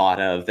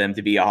bravado of them,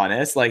 to be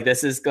honest. Like,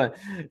 this is going,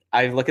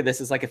 I look at this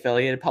as like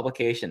affiliated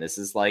publication. This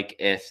is like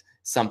if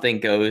something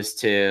goes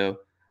to,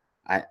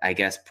 I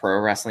guess, Pro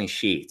Wrestling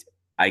Sheet,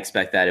 I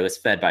expect that it was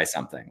fed by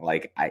something.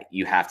 Like,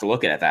 you have to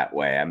look at it that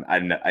way.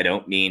 I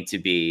don't mean to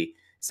be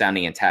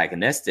sounding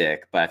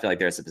antagonistic, but I feel like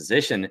there's a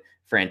position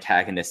for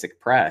antagonistic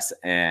press.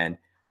 And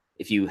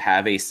if you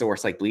have a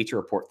source like Bleacher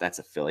Report that's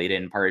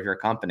affiliated in part of your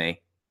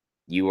company,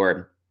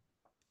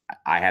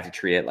 I have to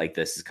treat it like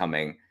this is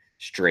coming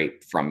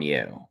straight from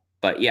you.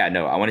 But yeah,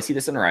 no, I want to see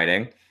this in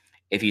writing.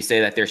 If you say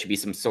that there should be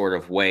some sort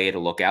of way to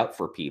look out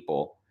for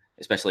people,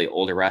 especially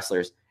older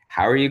wrestlers,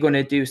 how are you going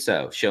to do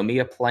so? Show me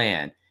a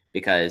plan,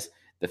 because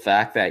the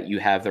fact that you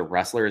have the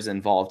wrestlers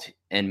involved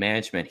in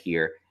management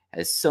here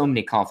has so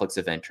many conflicts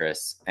of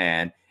interest,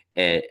 and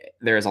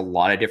there's a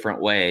lot of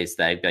different ways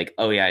that I'd be like,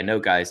 oh yeah, I know,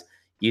 guys,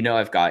 you know,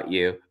 I've got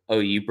you. Oh,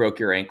 you broke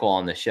your ankle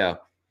on the show.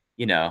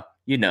 You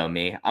know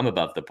me, I'm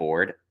above the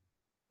board.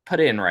 Put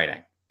it in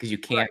writing, because you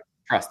can't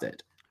trust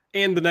it.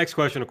 And the next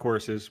question, of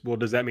course, is, well,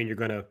 does that mean you're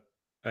going to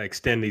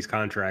extend these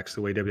contracts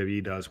the way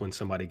WWE does when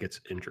somebody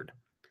gets injured?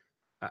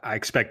 I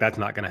expect that's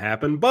not going to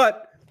happen,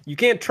 but you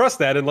can't trust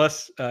that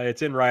unless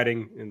it's in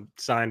writing and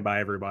signed by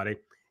everybody.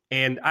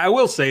 And I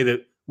will say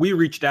that we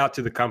reached out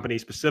to the company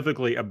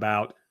specifically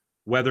about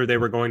whether they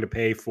were going to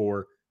pay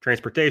for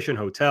transportation,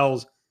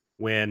 hotels,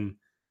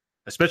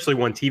 especially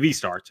when TV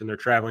starts and they're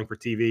traveling for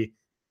TV.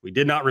 We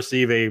did not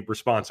receive a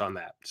response on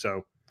that.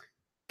 So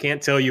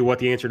can't tell you what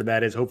the answer to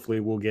that is.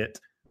 Hopefully we'll get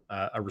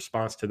a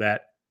response to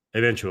that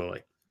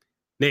eventually.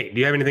 Nate,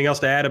 do you have anything else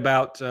to add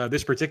about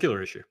this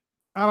particular issue?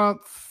 I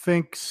don't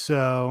think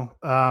so.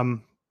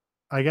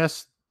 I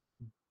guess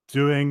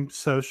doing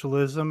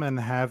socialism and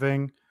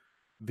having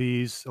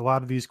a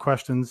lot of these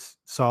questions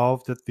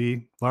solved at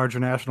the larger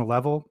national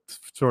level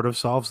sort of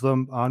solves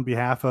them on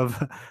behalf of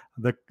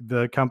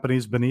the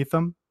companies beneath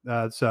them.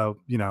 So,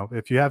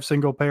 if you have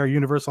single payer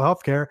universal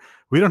health care,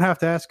 we don't have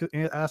to ask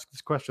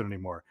this question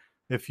anymore.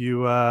 If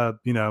you,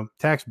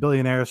 tax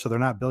billionaires so they're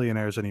not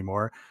billionaires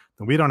anymore,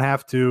 then we don't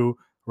have to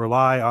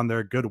rely on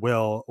their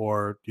goodwill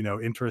or,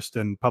 interest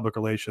in public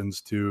relations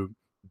to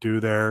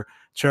do their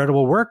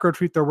charitable work or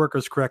treat their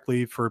workers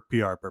correctly for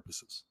PR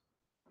purposes.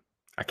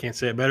 I can't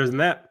say it better than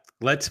that.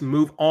 Let's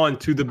move on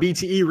to the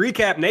BTE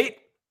recap, Nate.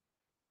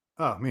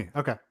 Oh, me.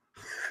 Okay.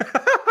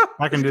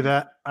 I can do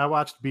that. I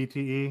watched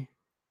BTE.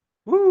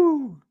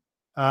 Woo!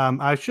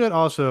 I should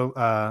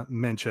also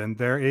mention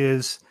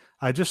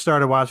I just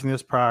started watching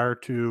this prior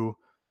to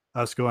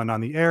us going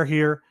on the air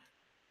here.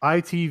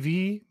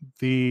 ITV,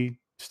 the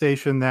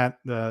station that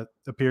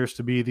appears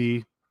to be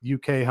the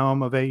UK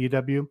home of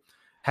AEW,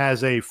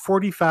 has a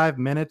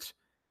 45-minute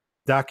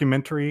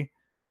documentary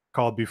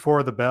called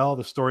Before the Bell,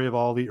 the story of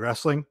All Elite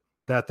Wrestling,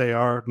 that they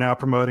are now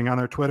promoting on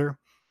their Twitter.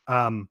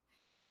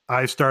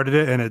 I started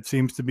it, and it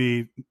seems to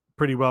be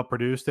pretty well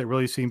produced. It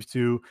really seems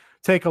to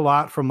take a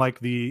lot from like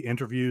the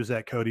interviews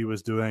that Cody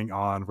was doing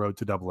on Road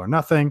to Double or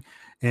Nothing,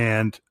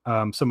 and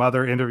some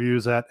other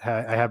interviews that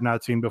I have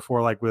not seen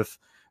before, like with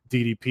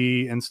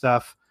DDP and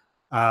stuff,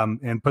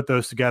 and put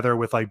those together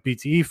with like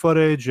BTE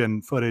footage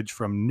and footage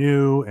from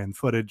New and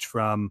footage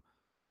from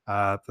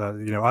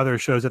other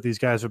shows that these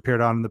guys have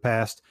appeared on in the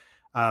past.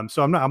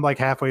 So I'm like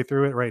halfway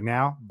through it right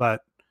now,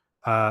 but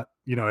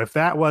if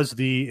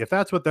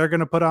that's what they're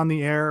going to put on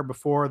the air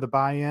before the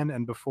buy-in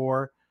and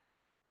before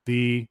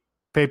the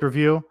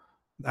pay-per-view,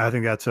 I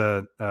think that's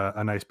a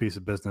nice piece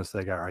of business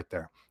they got right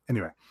there.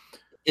 Anyway,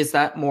 is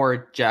that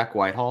more Jack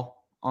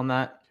Whitehall on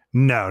that?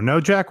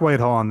 No Jack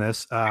Whitehall on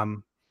this.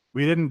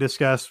 We didn't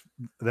discuss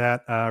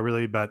that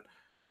really, but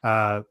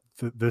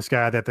this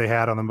guy that they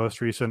had on the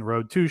most recent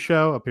Road 2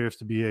 show appears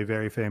to be a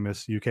very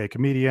famous UK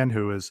comedian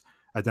who is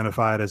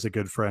identified as a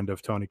good friend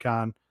of Tony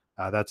Khan.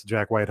 That's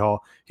Jack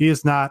Whitehall. He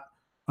is not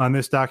on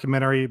this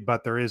documentary,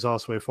 but there is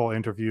also a full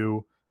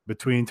interview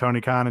between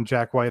Tony Khan and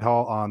Jack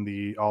Whitehall on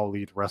the All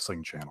Elite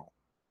Wrestling channel.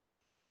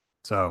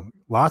 So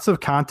lots of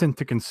content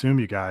to consume,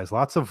 you guys.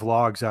 Lots of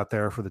vlogs out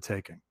there for the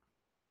taking.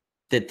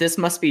 That this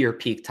must be your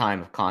peak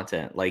time of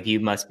content. Like, you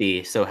must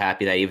be so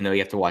happy that even though you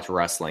have to watch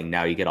wrestling,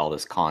 now you get all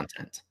this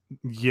content.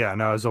 Yeah,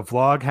 no, as a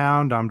vlog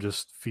hound, I'm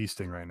just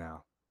feasting right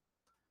now.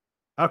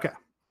 Okay.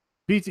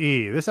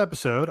 BTE. This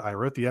episode, I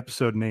wrote the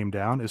episode name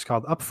down, is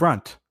called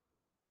Upfront.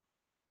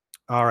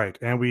 All right.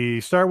 And we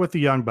start with the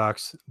Young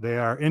Bucks. They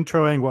are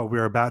introing what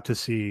we're about to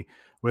see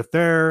with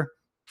their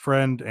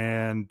friend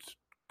and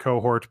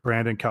cohort,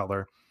 Brandon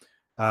Cutler.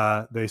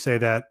 They say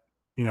that,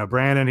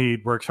 Brandon, he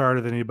works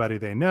harder than anybody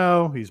they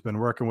know. He's been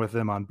working with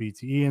them on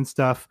BTE and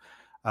stuff.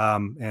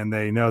 And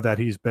they know that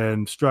he's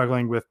been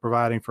struggling with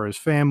providing for his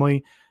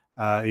family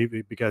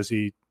because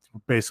he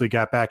basically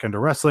got back into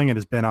wrestling and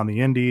has been on the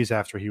indies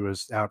after he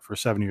was out for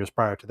 7 years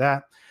prior to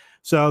that.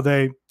 So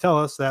they tell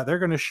us that they're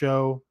going to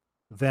show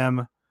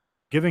them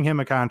giving him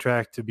a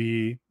contract to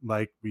be,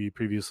 like we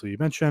previously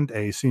mentioned,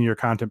 a senior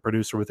content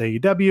producer with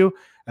AEW,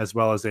 as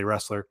well as a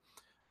wrestler.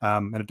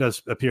 And it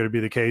does appear to be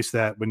the case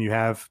that when you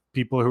have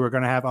people who are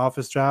going to have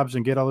office jobs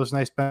and get all those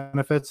nice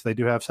benefits, they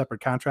do have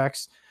separate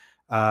contracts.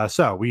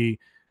 So we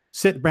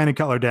sit Brandon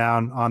Cutler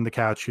down on the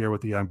couch here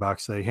with the Young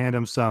Bucks. They hand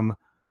him some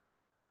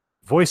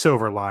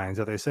voiceover lines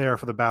that they say are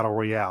for the Battle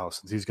Royale,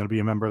 since he's going to be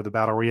a member of the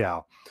Battle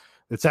Royale.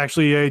 It's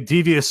actually a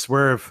devious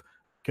swerve,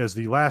 because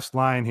the last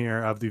line here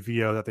of the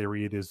VO that they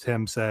read is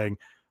him saying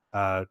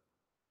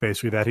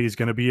basically that he's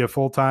going to be a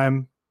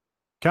full-time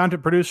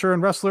content producer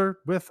and wrestler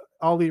with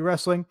All Elite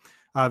Wrestling.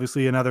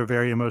 Obviously, another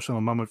very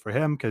emotional moment for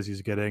him, because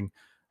he's getting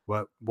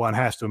what one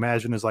has to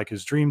imagine is like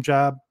his dream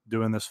job,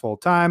 doing this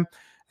full-time,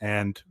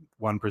 and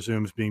one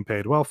presumes being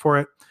paid well for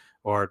it,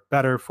 or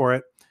better for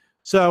it.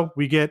 So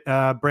we get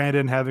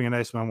Brandon having a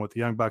nice moment with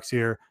the Young Bucks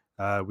here.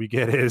 We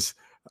get his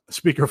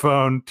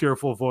speakerphone,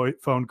 tearful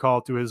phone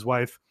call to his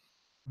wife.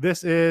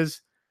 This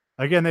is,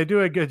 again, they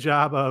do a good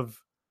job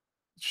of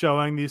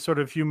showing these sort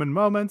of human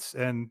moments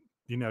and,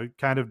 you know,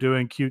 kind of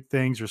doing cute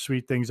things or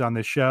sweet things on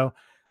this show.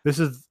 This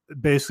is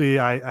basically,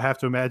 I have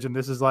to imagine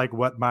this is like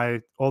what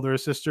my older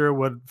sister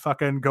would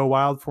fucking go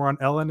wild for on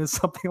Ellen, is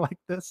something like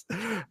this.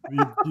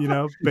 You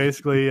know,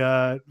 basically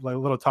like a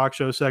little talk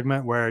show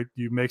segment where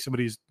you make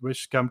somebody's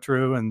wish come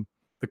true and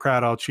the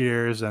crowd all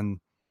cheers, and,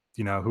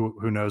 you know,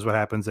 who knows what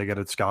happens. They get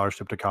a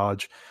scholarship to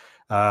college.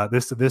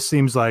 This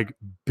seems like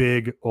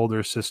big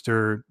older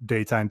sister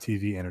daytime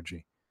TV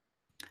energy.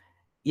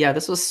 Yeah,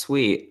 this was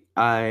sweet.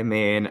 I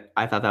mean,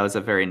 I thought that was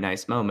a very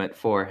nice moment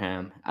for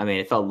him. I mean,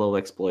 it felt a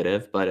little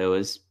exploitive, but it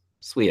was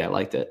sweet. I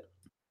liked it.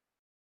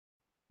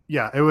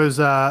 Yeah, it was.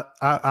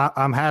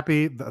 I'm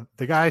happy.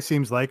 The guy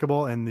seems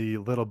likable in the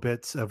little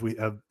bits of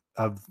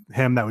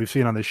him that we've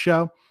seen on the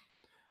show.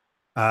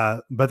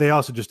 But they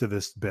also just did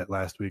this bit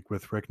last week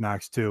with Rick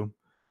Knox too.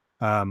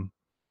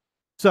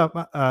 So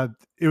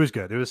it was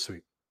good. It was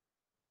sweet.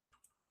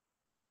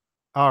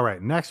 All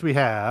right, next we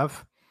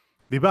have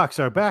the Bucks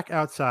are back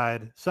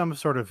outside some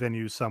sort of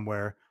venue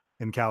somewhere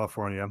in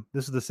California.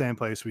 This is the same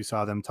place we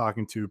saw them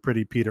talking to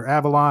Pretty Peter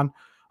Avalon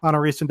on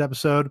a recent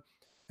episode.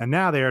 And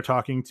now they are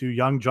talking to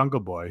young Jungle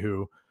Boy,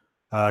 who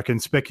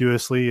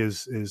conspicuously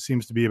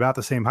seems to be about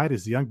the same height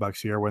as the Young Bucks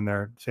here when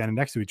they're standing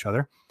next to each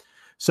other.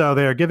 So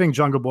they are giving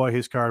Jungle Boy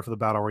his card for the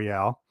Battle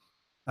Royale.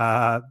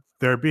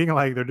 They're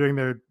doing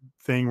their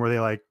thing where they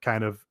like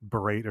kind of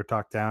berate or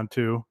talk down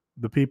to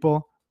the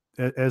people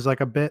as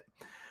like a bit.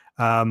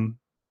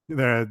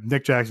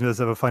 Nick Jackson does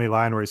have a funny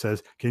line where he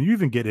says, "Can you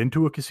even get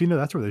into a casino?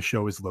 That's where the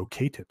show is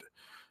located."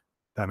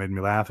 That made me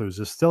laugh. It was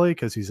just silly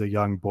because he's a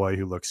young boy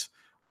who looks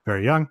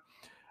very young.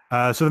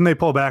 So then they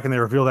pull back and they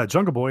reveal that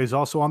Jungle Boy is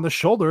also on the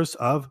shoulders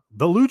of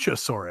the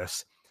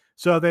Luchasaurus.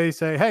 So they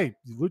say, "Hey,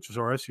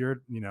 Luchasaurus,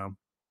 you're, you know,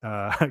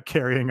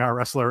 carrying our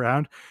wrestler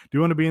around. Do you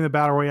want to be in the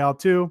Battle Royale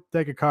too?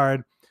 Take a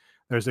card."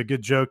 There's a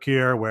good joke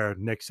here where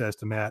Nick says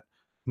to Matt,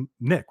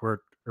 "Nick,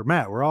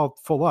 Matt, we're all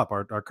full up.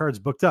 Our card's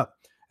booked up."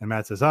 And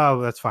Matt says,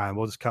 "Oh, that's fine.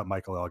 We'll just cut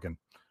Michael Elgin."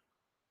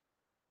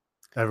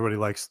 Everybody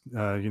likes,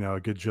 a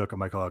good joke at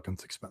Michael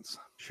Elgin's expense.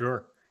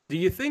 Sure. Do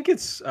you think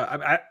it's,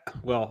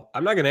 well,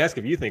 I'm not going to ask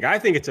if you think. I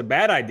think it's a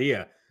bad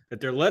idea that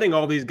they're letting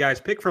all these guys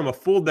pick from a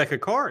full deck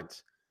of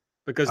cards,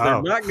 because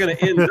they're not going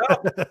to end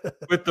up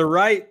with the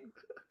right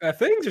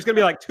things. There's going to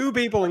be like 2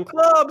 people in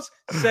clubs,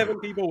 7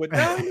 people with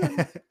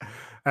diamonds.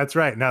 That's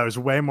right. No, there's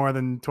way more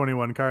than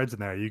 21 cards in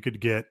there. You could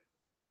get,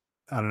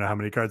 I don't know how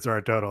many cards there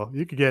are total.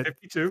 You could get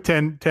 52.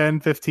 10,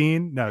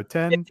 15, no,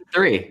 10,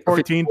 53,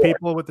 14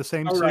 people with the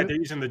same suit. Right, they're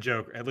using the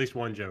joke, at least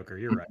one Joker.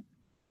 You're right.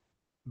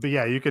 But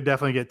yeah, you could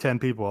definitely get 10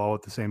 people all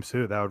with the same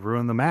suit. That would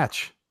ruin the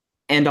match.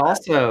 And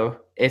also,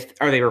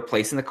 are they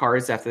replacing the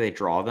cards after they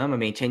draw them? I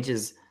mean, it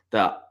changes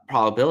the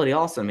probability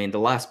also. I mean, the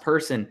last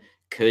person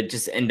could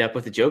just end up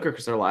with the Joker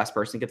because they're the last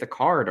person to get the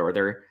card, or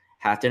they're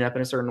have to end up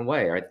in a certain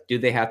way. Or do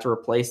they have to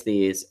replace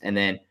these? And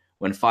then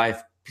when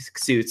 5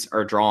 suits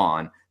are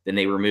drawn, then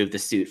they remove the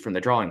suit from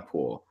the drawing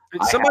pool.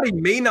 Somebody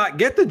may not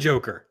get the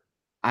Joker.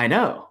 I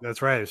know.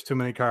 That's right. There's too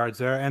many cards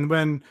there. And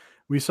when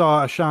we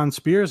saw a Sean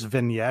Spears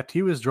vignette,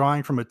 he was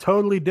drawing from a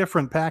totally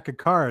different pack of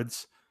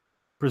cards,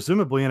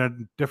 presumably in a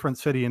different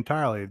city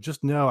entirely.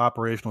 Just no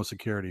operational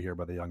security here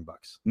by the Young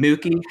Bucks.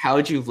 Mookie, how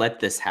would you let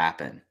this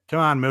happen? Come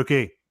on,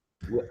 Mookie.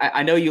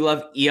 I know you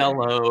love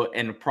ELO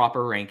and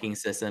proper ranking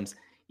systems.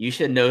 You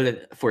should know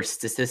that for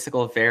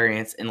statistical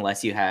variance,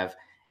 unless you have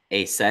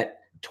a set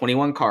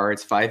 21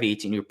 cards, 5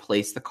 each, and you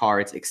place the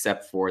cards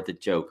except for the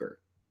Joker.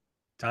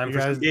 Time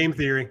for some game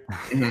theory.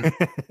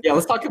 Mm-hmm. Yeah,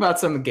 let's talk about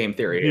some game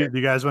theory here. Do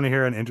you guys want to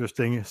hear an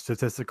interesting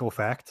statistical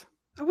fact?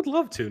 I would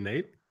love to,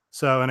 Nate.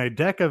 So in a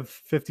deck of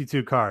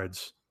 52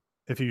 cards,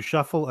 if you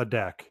shuffle a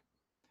deck,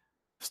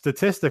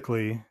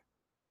 statistically,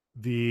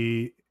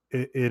 it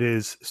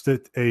is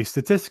a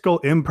statistical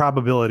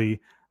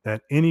improbability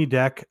that any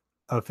deck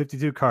of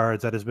 52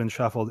 cards that has been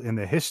shuffled in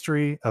the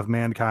history of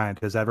mankind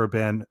has ever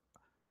been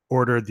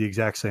ordered the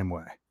exact same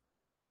way.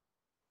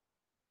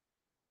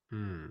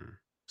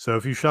 So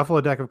if you shuffle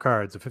a deck of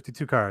cards, of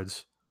 52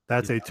 cards,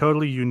 That's a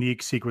totally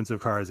unique sequence of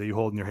cards that you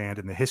hold in your hand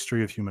in the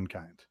history of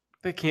humankind.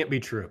 That can't be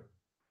true.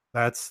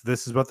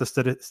 This is what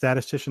the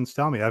statisticians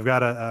tell me. I've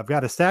got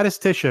a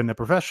statistician, a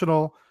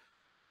professional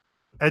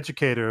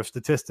educator of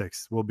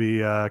statistics, will be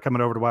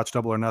coming over to watch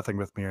Double or Nothing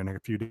with me in a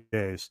few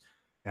days,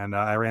 and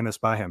I ran this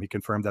by him. He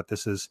confirmed that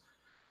this is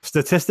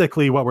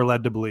statistically what we're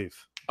led to believe.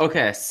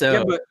 Okay,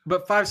 so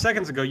but 5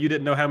 seconds ago you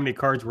didn't know how many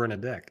cards were in a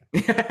deck.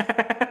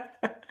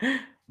 I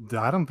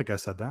don't think I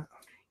said that.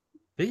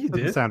 Yeah, you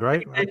Doesn't did. sound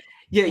right.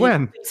 Yeah,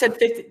 When? you said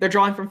 50. They're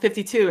drawing from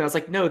 52, and I was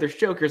like, no, there's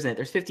jokers in it.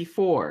 There's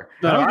 54.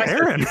 No, Oh, I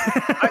Aaron.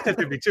 I said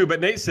 52,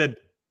 but Nate said,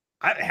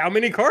 how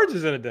many cards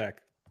is in a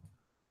deck?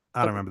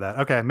 I don't remember that.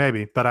 Okay,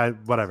 maybe, but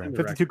whatever. Send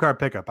me 52 card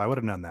pickup. I would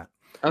have known that.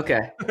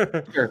 Okay,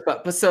 sure.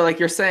 But so like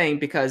you're saying,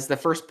 because the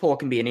first pull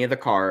can be any of the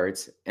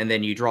cards, and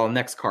then you draw the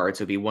next card,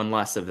 so it'd be one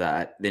less of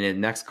that. Then in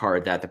the next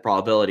card, that the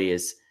probability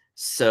is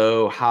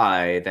so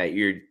high that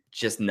you're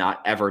just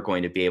not ever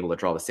going to be able to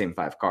draw the same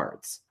 5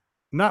 cards.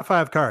 Not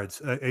 5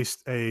 cards.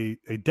 A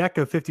deck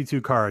of 52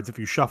 cards. If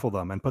you shuffle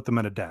them and put them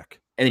in a deck,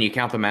 And then you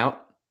count them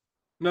out.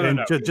 and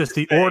just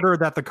the order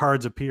that the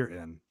cards appear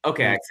in.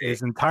 Okay, I see.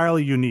 is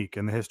entirely unique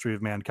in the history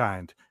of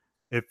mankind.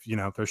 If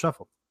they're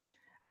shuffled.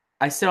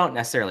 I still don't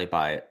necessarily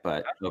buy it,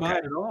 but I don't okay. buy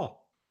it at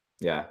all.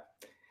 Yeah.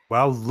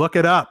 Well, look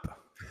it up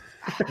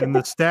in the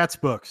stats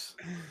books.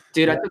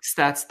 Dude, I took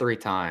stats 3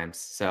 times,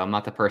 so I'm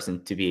not the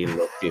person to be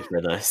looked to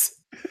for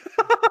this.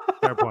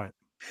 Fair point.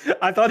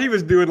 I thought he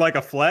was doing like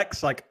a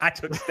flex, like I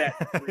took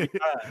stats 3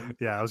 times.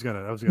 Yeah, I was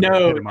gonna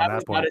No, hit him on that that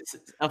was not point.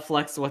 a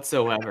flex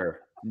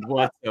whatsoever.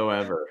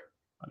 Whatsoever.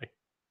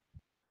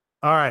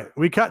 All right,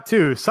 we cut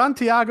to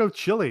Santiago,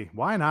 Chile.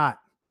 Why not?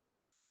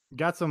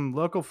 Got some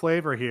local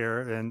flavor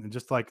here, and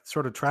just like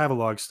sort of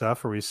travelogue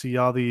stuff where we see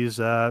all these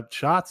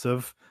shots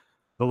of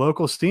the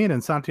local scene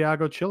in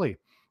Santiago, Chile.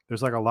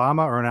 There's like a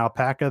llama or an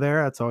alpaca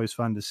there. That's always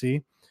fun to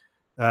see.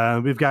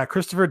 We've got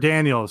Christopher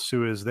Daniels,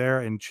 who is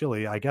there in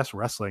Chile, I guess,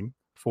 wrestling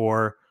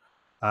for,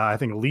 I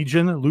think,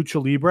 Legion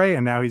Lucha Libre.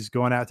 And now he's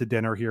going out to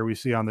dinner here. We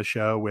see on the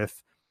show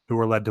with who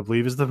we're led to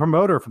believe is the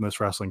promoter from this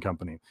wrestling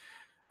company.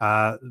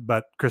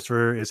 But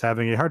Christopher is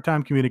having a hard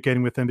time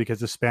communicating with him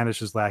because his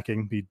Spanish is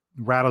lacking. He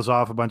rattles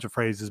off a bunch of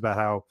phrases about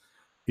how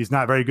he's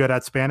not very good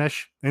at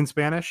Spanish.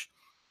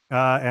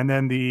 And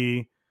then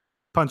the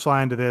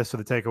punchline to this, or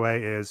the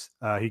takeaway, is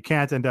he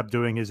can't end up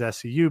doing his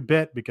SCU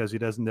bit because he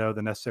doesn't know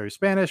the necessary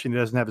Spanish and he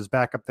doesn't have his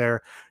backup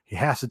there. He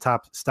has to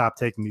stop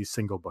taking these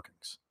single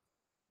bookings.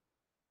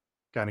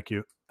 Kind of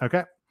cute.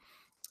 Okay.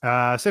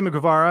 Sammy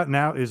Guevara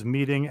now is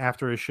meeting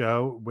after a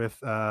show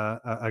with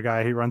a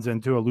guy he runs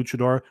into, a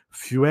luchador,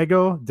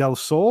 Fuego del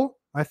Sol,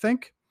 I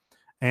think,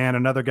 and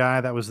another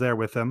guy that was there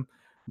with him.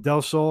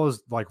 Del Sol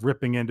is like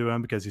ripping into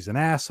him because he's an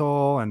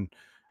asshole, and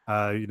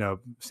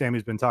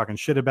Sammy's been talking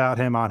shit about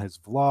him on his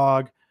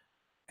vlog,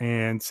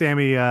 and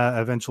Sammy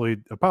eventually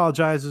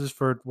apologizes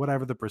for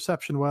whatever the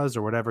perception was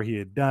or whatever he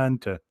had done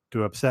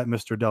to upset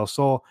Mr. Del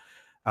Sol.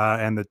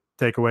 And the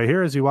takeaway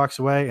here is he walks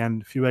away,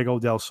 and Fuego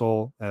del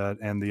Sol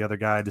and the other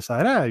guy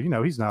decide,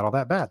 he's not all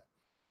that bad.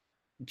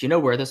 Do you know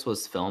where this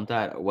was filmed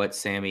at? What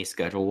Sammy's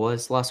schedule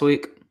was last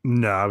week?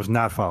 No, I was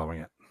not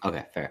following it.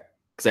 Okay, fair.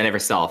 Because I never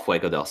saw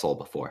Fuego del Sol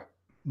before.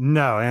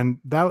 No, and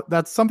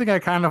that's something I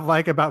kind of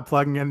like about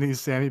plugging in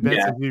these Sammy bits.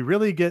 Yeah. Is you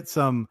really get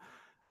some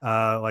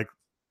like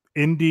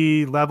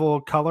indie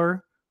level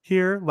color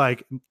here.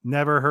 Like,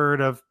 never heard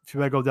of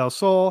Fuego del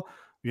Sol.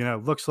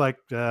 Looks like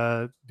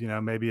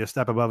maybe a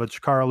step above a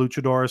Chikara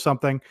luchador or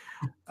something.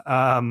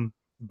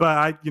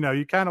 But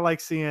you kind of like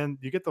seeing,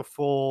 you get the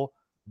full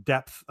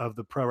depth of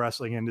the pro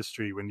wrestling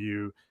industry when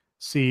you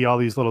see all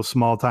these little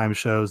small time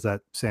shows that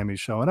Sammy's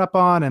showing up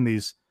on, and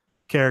these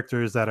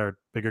characters that are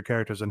bigger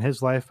characters in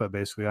his life, but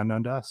basically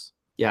unknown to us.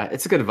 Yeah,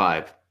 it's a good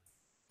vibe.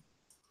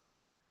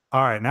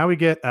 All right, now we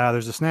get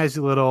there's a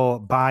snazzy little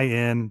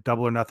buy-in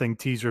Double or Nothing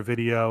teaser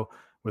video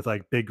with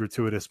like big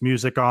gratuitous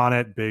music on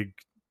it, big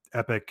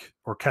epic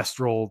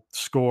orchestral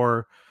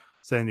score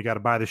saying you got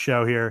to buy the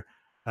show here.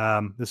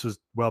 This was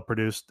well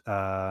produced.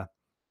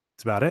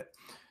 That's about it.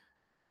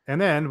 And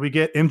then we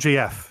get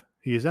MJF.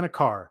 He is in a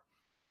car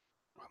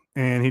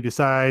and he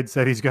decides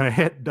that he's going to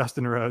hit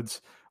Dustin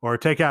Rhodes or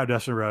take out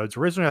Dustin Rhodes.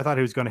 Originally, I thought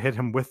he was going to hit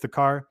him with the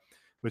car,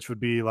 which would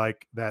be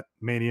like that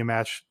Mania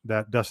match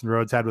that Dustin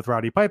Rhodes had with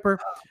Roddy Piper.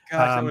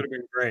 Gosh, that would have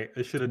been great.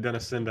 They should have done a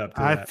send up to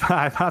that.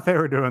 I thought they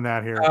were doing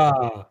that here.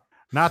 Oh.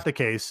 Not the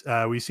case.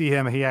 We see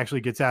him. He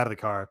actually gets out of the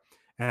car.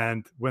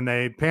 And when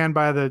they pan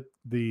by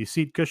the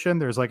seat cushion,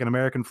 there's like an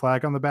American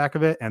flag on the back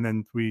of it. And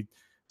then we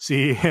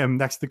see him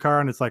next to the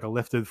car, and it's like a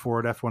lifted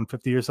Ford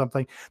F-150 or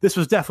something. This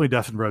was definitely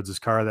Dustin Rhodes'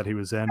 car that he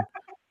was in.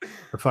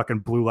 The fucking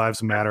Blue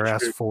Lives Matter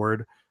ass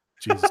Ford.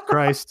 Jesus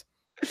Christ.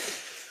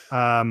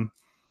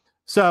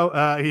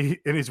 So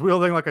he's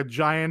wielding like a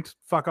giant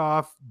fuck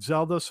off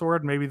Zelda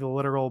sword, maybe the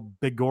literal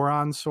Big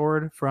Goron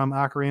sword from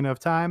Ocarina of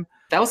Time.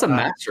 That was a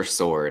master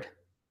sword.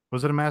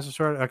 Was it a master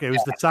sword? Okay, it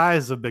was the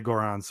size of Big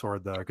Goron's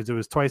sword though, because it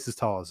was twice as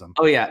tall as him.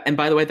 Oh yeah, and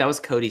by the way, that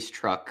was Cody's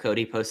truck.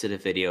 Cody posted a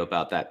video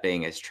about that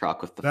being his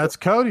truck with the. That's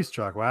Cody's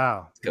truck.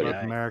 Wow, Cody.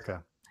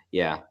 America.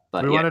 Yeah,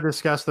 but We want to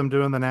discuss them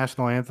doing the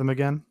national anthem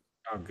again.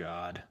 Oh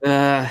God.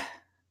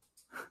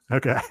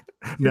 Okay.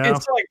 No.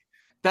 It's like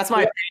that's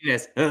my opinion.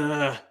 Is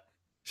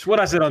it's what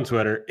I said on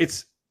Twitter.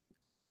 It's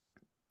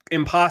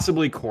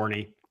impossibly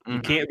corny. You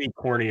Mhm. can't be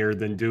cornier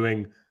than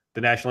doing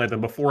the national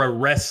anthem before a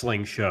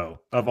wrestling show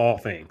of all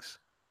things.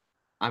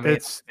 I mean,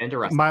 It's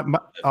interesting.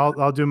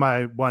 I'll do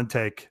my one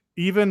take.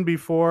 Even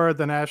before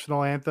the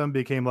national anthem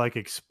became like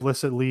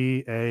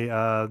explicitly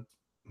a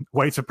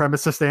white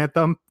supremacist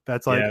anthem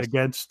that's like Yes.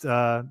 against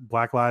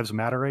Black Lives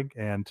Mattering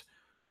and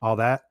all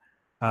that.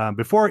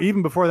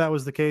 Even before that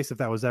was the case, if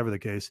that was ever the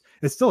case,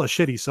 it's still a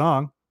shitty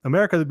song.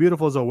 America the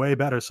Beautiful is a way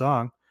better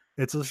song.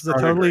 It's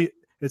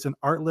an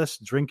artless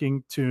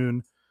drinking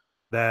tune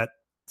that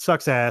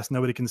sucks ass.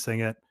 Nobody can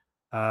sing it.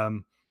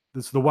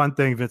 This is the one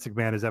thing Vince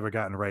McMahon has ever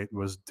gotten right,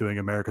 was doing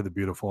America the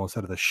Beautiful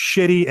instead of the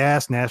shitty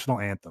ass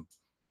national anthem.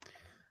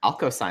 I'll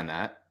co-sign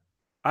that.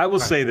 I will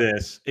say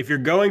this. If you're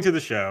going to the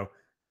show,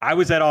 I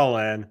was at All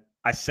In.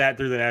 I sat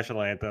through the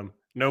national anthem.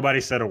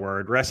 Nobody said a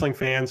word. Wrestling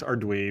fans are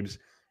dweebs,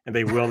 and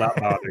they will not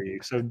bother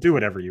you. So do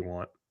whatever you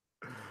want.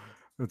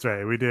 That's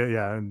right. We did.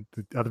 Yeah. And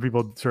other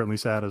people certainly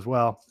sat as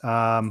well.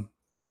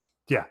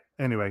 Yeah.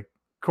 Anyway,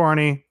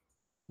 corny,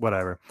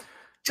 whatever.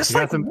 Just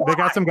they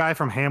got some guy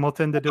from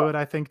Hamilton to do it,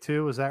 I think,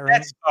 too. Is that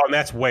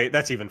right?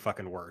 That's even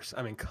fucking worse.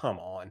 I mean, come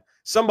on.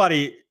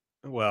 Somebody,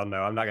 well,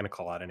 no, I'm not going to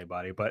call out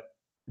anybody, but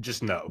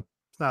just no.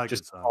 It's not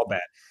just all bad.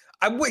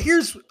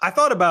 I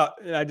thought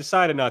about, and I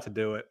decided not to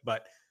do it,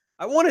 but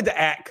I wanted to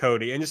at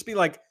Cody and just be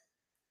like,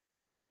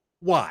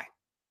 why?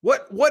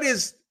 What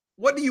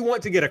do you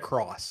want to get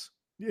across?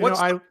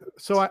 I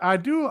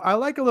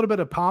like a little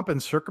bit of pomp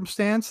and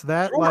circumstance.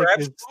 That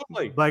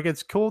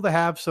it's cool to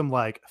have some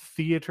like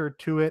theater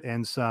to it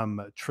and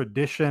some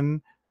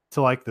tradition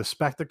to like the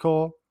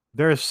spectacle.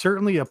 There is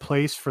certainly a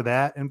place for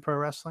that in pro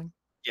wrestling.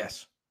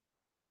 Yes.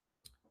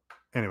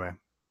 Anyway.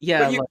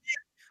 Yeah.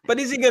 But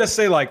is he going to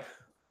say like,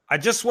 I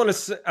just want to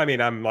say, I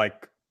mean, I'm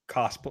like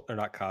cosplay or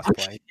not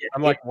cosplay.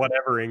 I'm like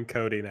whatever in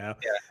Cody now.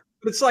 Yeah.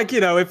 But it's like,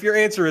 if your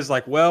answer is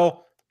like,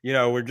 well,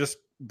 we're just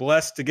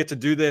blessed to get to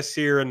do this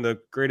here in the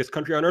greatest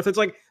country on earth. It's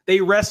like they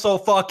wrestle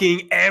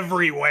fucking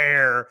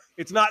everywhere.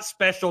 It's not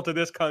special to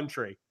this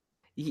country.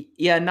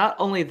 Yeah, not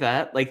only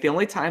that, like the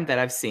only time that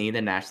I've seen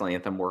the national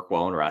anthem work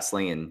well in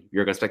wrestling, and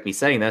you're gonna expect me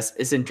saying this,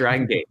 is in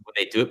Dragon Gate when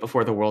they do it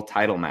before the world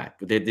title match.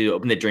 They do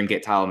open the Dream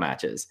Gate title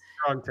matches.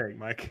 Strong take,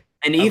 Mike.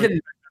 And even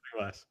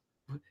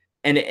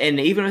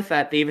even with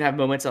that, they even have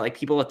moments that like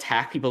people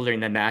attack people during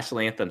the national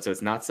anthem, so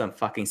it's not some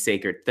fucking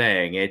sacred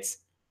thing. It's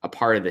a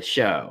part of the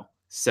show.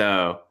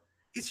 So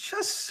it's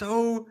just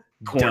so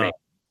corny. Dumb.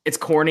 It's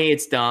corny,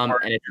 it's dumb,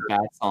 and it's a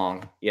bad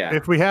song. Yeah.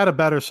 If we had a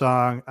better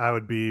song, I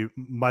would be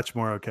much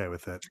more okay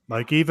with it.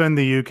 Like even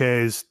the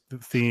UK's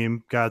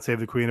theme, God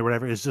Save the Queen or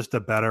whatever, is just a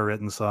better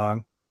written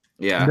song.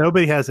 Yeah.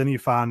 Nobody has any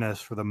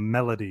fondness for the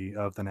melody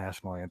of the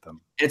national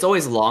anthem. It's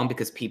always long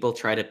because people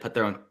try to put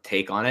their own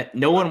take on it.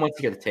 No one wants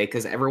to hear the take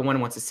because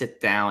everyone wants to sit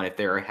down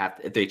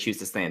if they choose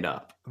to stand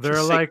up.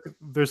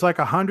 There's like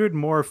 100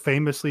 more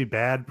famously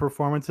bad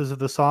performances of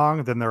the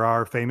song than there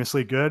are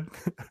famously good.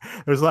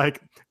 There's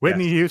like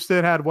Whitney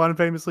Houston had one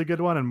famously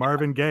good one, and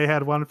Marvin Gaye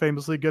had one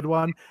famously good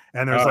one,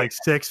 and there's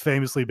 6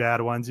 famously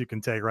bad ones you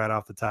can take right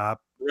off the top.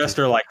 The rest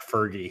are like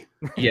Fergie.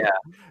 Yeah.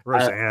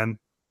 Roseanne.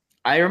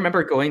 I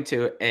remember going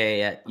to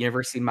a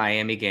University of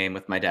Miami game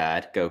with my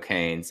dad, Go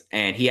Canes,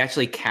 and he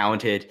actually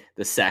counted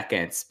the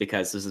seconds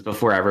because this is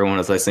before everyone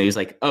was listening. He was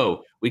like,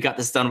 "Oh, we got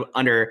this done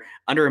under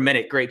a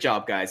minute. Great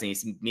job, guys!" And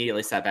he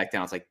immediately sat back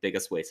down. It's like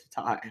biggest waste of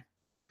time.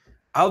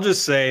 I'll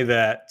just say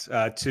that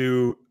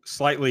to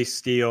slightly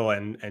steal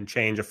and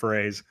change a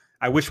phrase,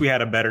 I wish we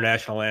had a better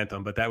national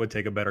anthem, but that would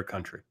take a better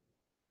country.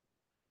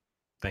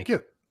 Thank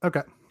you.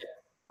 Okay. Yeah.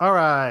 All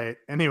right.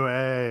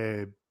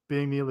 Anyway.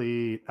 Being the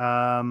elite.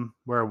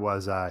 Where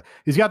was I?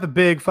 He's got the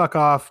big fuck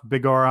off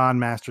Big Oron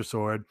Master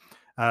Sword,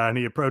 and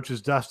he approaches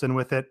Dustin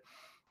with it.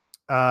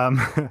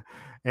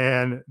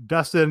 And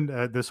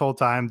Dustin, this whole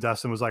time,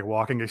 Dustin was like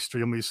walking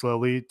extremely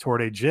slowly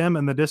toward a gym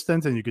in the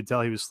distance, and you could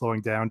tell he was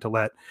slowing down to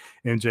let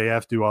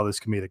MJF do all this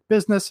comedic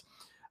business.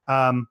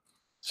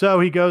 So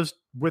he goes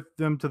with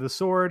them to the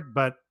sword,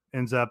 but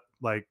ends up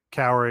like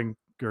cowering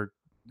or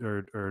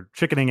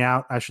chickening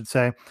out, I should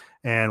say,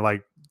 and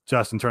like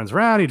Justin turns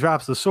around, he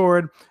drops the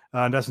sword.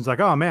 And Dustin's like,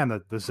 "Oh man,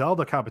 the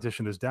Zelda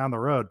competition is down the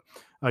road.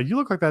 You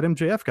look like that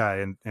MJF guy."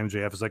 And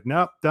MJF is like,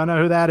 "Nope, don't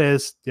know who that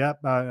is.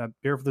 Yep, I'm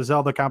here for the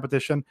Zelda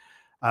competition."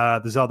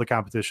 The Zelda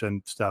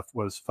competition stuff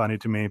was funny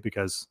to me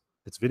because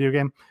it's a video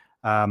game.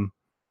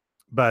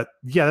 But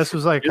yeah, this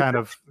was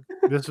it's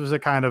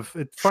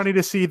funny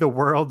to see the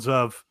worlds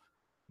of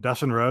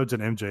Dustin Rhodes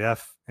and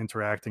MJF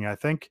interacting, I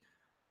think.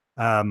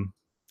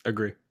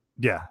 Agree.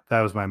 Yeah,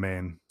 that was my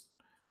main.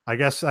 I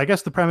guess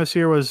the premise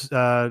here was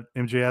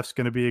MJF's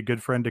going to be a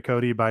good friend to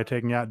Cody by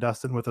taking out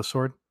Dustin with a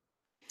sword.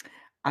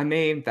 I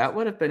mean, that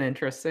would have been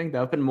interesting. That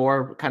would have been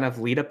more kind of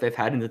lead up they've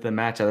had into the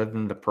match other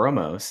than the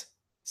promos.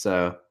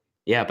 So,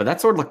 yeah, but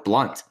that sword looked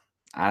blunt.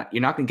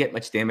 You're not going to get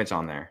much damage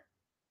on there.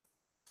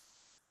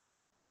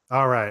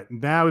 All right.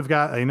 Now we've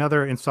got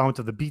another installment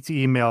of the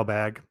BTE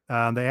mailbag.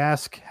 They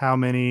ask how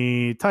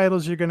many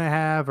titles you're going to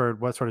have or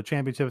what sort of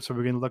championships are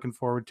we going to looking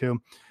forward to.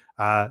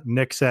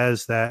 Nick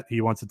says that he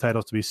wants the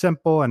titles to be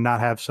simple and not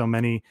have so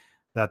many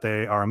that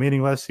they are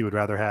meaningless. He would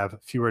rather have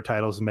fewer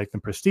titles and make them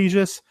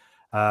prestigious.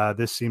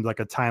 This seemed like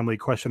a timely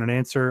question and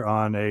answer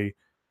on a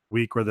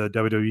week where the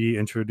WWE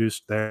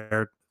introduced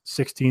their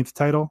 16th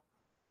title,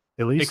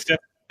 at least.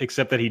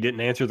 Except that he didn't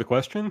answer the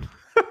question.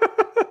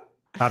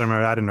 I don't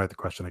remember. I didn't write the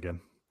question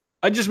again.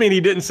 I just mean he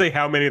didn't say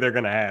how many they're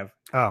going to have.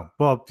 Oh,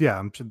 well, yeah,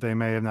 I'm sure they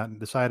may have not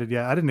decided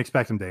yet. I didn't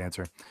expect him to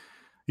answer.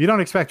 You don't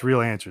expect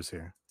real answers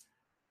here.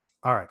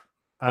 All right.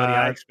 Buddy,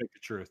 I expect the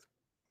truth.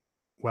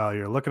 Well,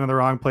 you're looking in the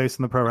wrong place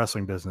in the pro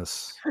wrestling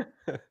business.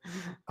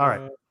 All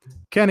right.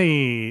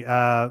 Kenny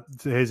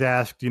has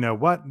asked,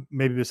 what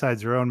maybe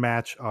besides your own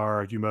match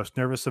are you most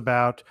nervous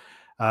about?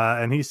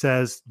 And he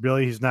says,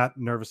 really, he's not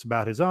nervous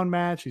about his own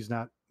match. He's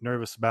not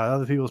nervous about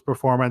other people's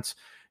performance.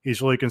 He's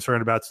really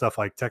concerned about stuff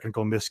like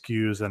technical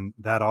miscues and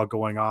that all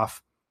going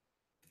off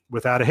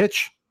without a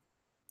hitch.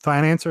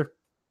 Fine answer.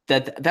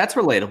 That's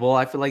relatable.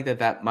 I feel like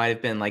that might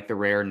have been like the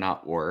rare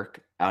not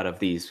work out of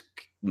these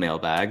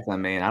mailbags. I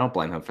mean, I don't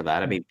blame him for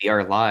that. I mean,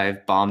 BR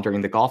Live bombed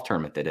during the golf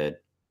tournament they did.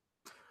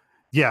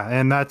 Yeah,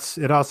 and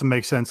it also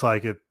makes sense.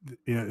 Like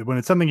when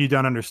it's something you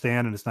don't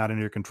understand and it's not in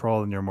your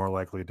control, then you're more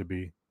likely to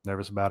be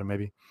nervous about it.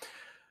 Maybe.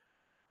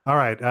 All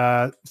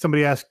right.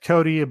 Somebody asked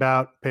Cody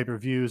about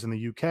pay-per-views in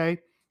the UK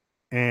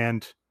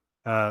and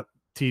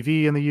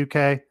TV in the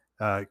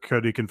UK.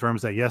 Cody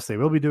confirms that yes, they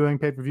will be doing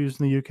pay-per-views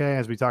in the UK,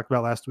 as we talked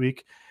about last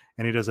week.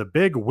 And he does a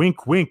big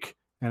wink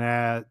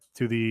and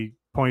to the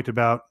point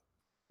about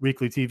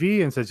weekly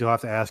TV and says you'll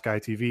have to ask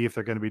ITV if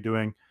they're going to be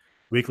doing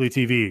weekly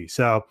TV.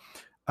 So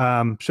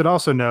should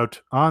also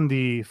note on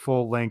the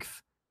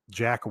full-length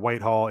Jack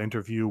Whitehall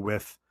interview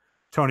with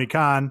Tony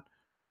Khan,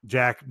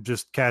 Jack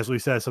just casually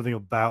says something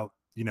about,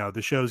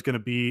 the show's going to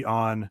be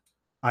on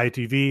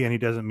ITV, and he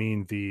doesn't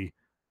mean the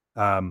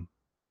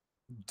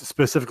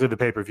specifically the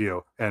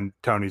pay-per-view. And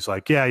Tony's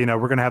like, yeah,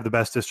 we're going to have the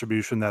best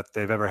distribution that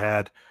they've ever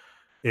had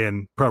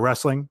in pro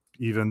wrestling.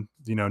 Even,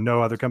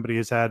 no other company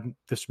has had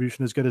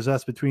distribution as good as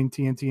us between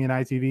TNT and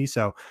ITV.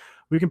 So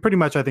we can pretty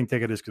much, I think,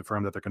 take it as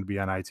confirmed that they're going to be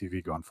on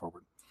ITV going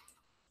forward.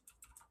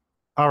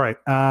 All right.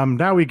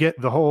 Now we get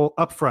the whole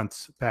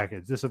upfronts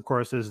package. This, of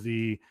course, is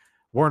the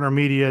Warner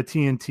Media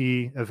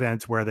TNT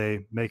event where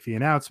they make the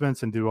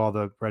announcements and do all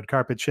the red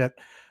carpet shit.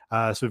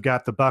 So we've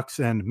got the Bucks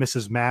and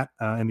Mrs. Matt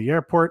in the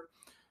airport.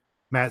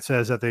 Matt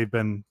says that they've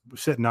been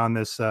sitting on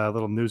this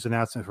little news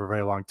announcement for a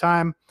very long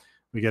time.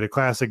 We get a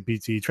classic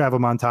BT travel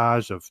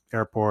montage of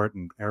airport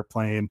and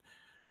airplane.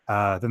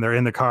 Then they're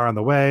in the car on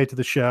the way to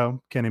the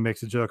show. Kenny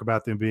makes a joke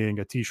about them being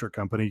a t-shirt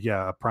company.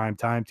 Yeah, a prime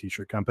time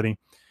t-shirt company.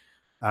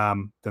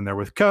 Then they're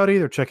with Cody.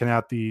 They're checking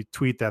out the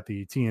tweet that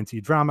the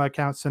TNT drama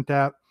account sent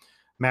out.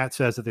 Matt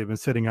says that they've been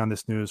sitting on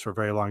this news for a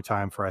very long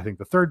time, for I think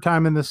the third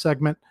time in this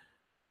segment.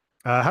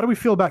 How do we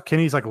feel about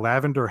Kenny's like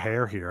lavender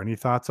hair here? Any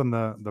thoughts on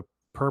the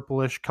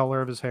purplish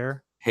color of his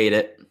hair? Hate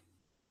it.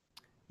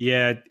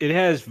 Yeah, it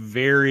has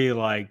very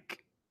like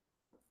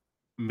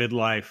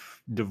midlife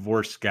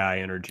divorce guy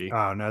energy.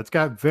 Oh no, it's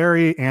got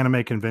very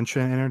anime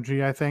convention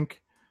energy, I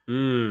think.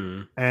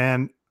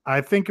 And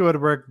I think it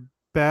would work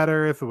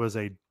better if it was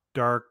a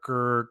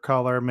darker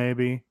color,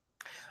 maybe.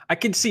 I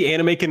could see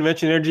anime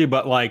convention energy,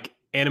 but like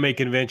anime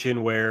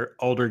convention where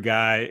older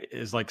guy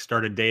is like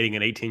started dating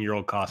an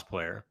 18-year-old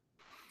cosplayer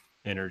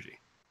energy.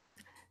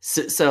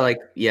 So like,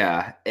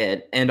 yeah.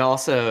 And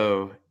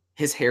also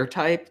his hair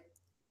type,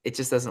 it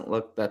just doesn't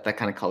look that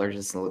kind of color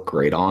just doesn't look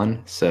great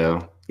on.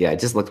 So yeah, it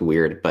just looked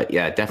weird, but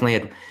yeah, definitely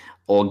had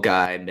old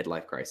guy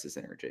midlife crisis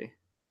energy.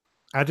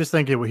 I just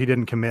think he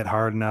didn't commit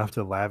hard enough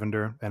to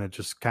lavender, and it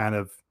just kind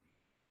of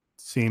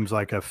seems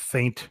like a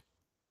faint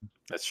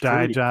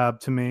dye job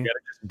to me. You gotta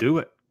just do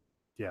it.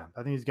 Yeah,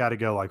 I think he's got to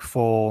go like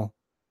full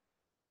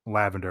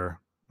lavender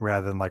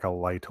rather than like a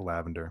light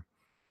lavender.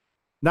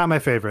 Not my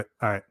favorite.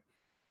 All right.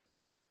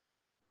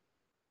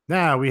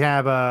 Now we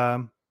have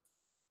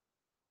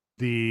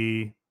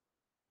the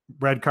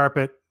red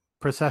carpet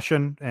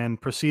procession and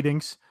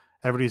proceedings.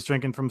 Everybody's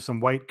drinking from some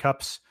white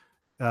cups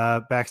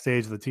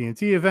backstage of the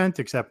TNT event,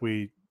 except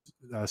we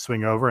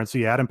swing over and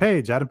see Adam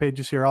Page. Adam Page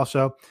is here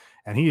also,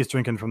 and he is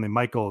drinking from the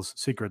Michael's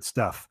Secret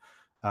Stuff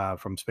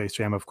from Space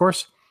Jam, of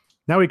course.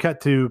 Now we cut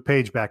to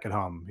Page back at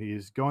home.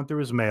 He's going through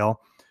his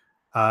mail.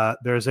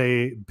 There's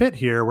a bit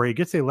here where he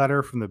gets a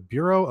letter from the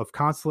Bureau of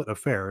Consulate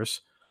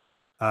Affairs,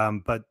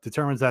 but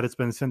determines that it's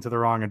been sent to the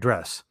wrong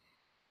address.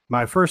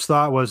 My first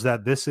thought was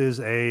that this is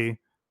a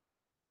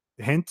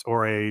hint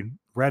or a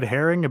red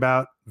herring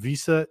about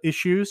visa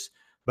issues,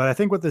 but I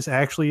think what this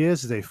actually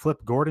is a Flip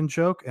Gordon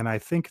joke, and I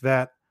think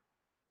that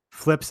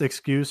Flip's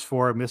excuse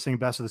for missing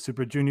Best of the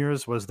Super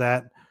Juniors was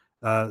that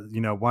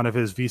one of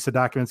his visa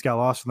documents got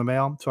lost in the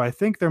mail. So I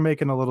think they're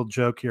making a little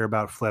joke here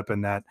about Flip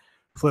and that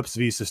Flip's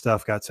visa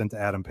stuff got sent to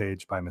Adam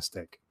Page by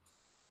mistake.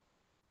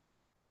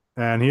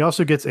 And he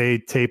also gets a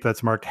tape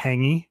that's marked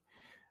hangy.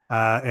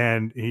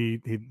 And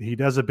he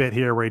does a bit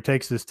here where he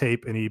takes this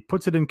tape and he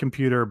puts it in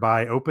computer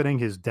by opening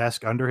his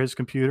desk under his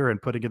computer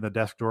and putting it in the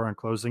desk drawer and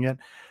closing it.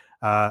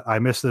 I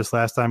missed this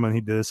last time when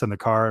he did this in the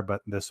car,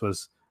 but this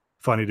was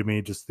funny to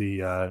me, just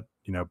the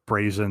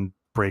brazen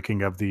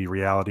breaking of the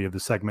reality of the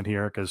segment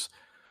here, because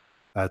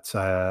that's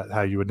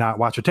how you would not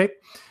watch a tape.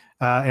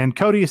 And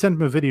Cody sent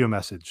him a video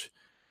message,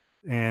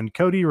 and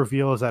Cody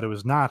reveals that it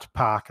was not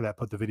Pac that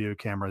put the video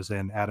cameras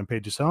in Adam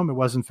Page's home. It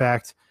was, in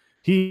fact,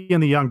 he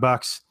and the Young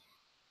Bucks.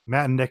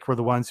 Matt and Nick were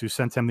the ones who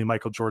sent him the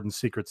Michael Jordan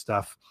secret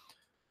stuff.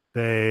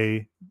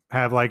 They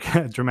have like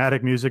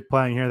dramatic music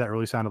playing here that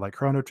really sounded like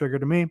Chrono Trigger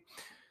to me.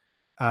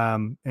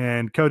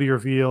 And Cody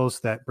reveals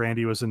that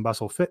Brandy was in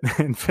Muscle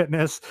and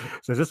Fitness.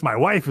 Says, "This my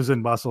wife is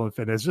in Muscle and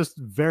Fitness." Just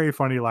very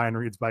funny line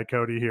reads by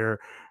Cody here,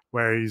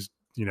 where he's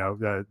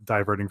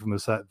diverting from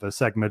the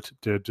segment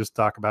to just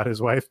talk about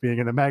his wife being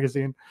in the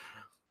magazine.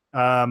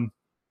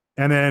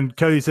 And then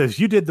Cody says,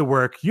 "You did the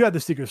work. You had the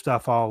secret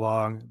stuff all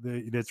along."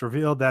 It's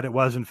revealed that it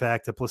was in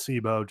fact a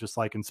placebo, just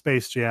like in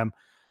Space Jam.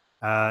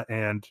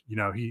 And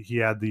he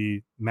had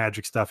the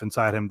magic stuff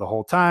inside him the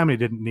whole time. He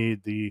didn't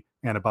need the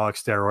anabolic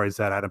steroids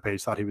that Adam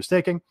Page thought he was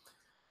taking.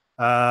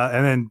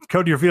 And then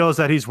Cody reveals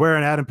that he's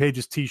wearing Adam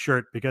Page's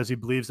t-shirt because he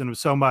believes in him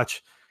so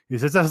much. He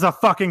says, "There's a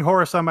fucking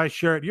horse on my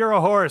shirt. You're a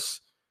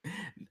horse."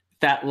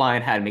 That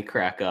line had me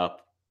crack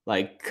up.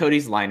 Like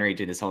Cody's line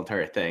read in this whole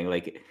entire thing.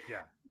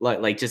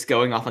 Like just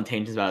going off on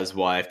tangents about his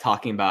wife,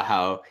 talking about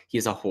how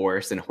he's a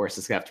horse and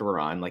horses have to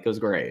run. Like, it was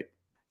great.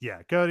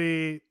 Yeah,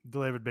 Cody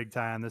delivered big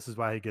time. This is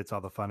why he gets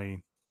all the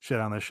funny shit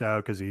on the show,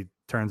 because he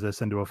turns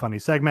this into a funny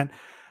segment.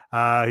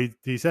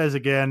 He says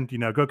again,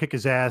 go kick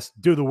his ass,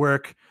 do the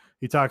work.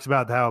 He talks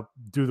about how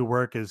do the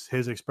work is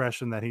his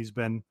expression that he's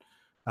been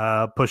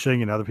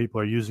pushing, and other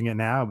people are using it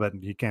now, but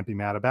he can't be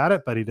mad about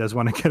it. But he does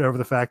want to get over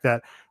the fact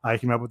that I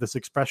came up with this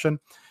expression,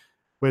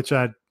 which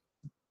I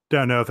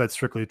don't know if that's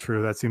strictly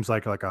true. That seems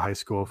like a high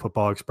school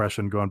football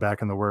expression going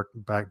back in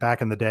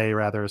the day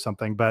rather, or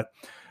something. But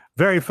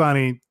very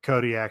funny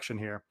Cody action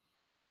here.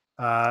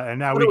 And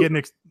now we get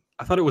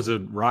I thought it was a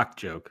Rock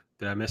joke.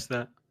 Did I miss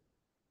that?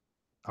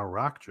 A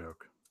Rock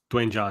joke?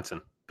 Dwayne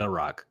Johnson, The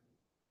Rock.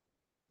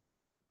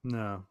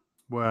 No.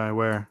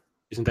 Where?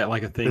 Isn't that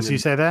like a thing? Does he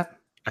say that?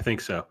 I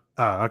think so.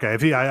 Oh, okay.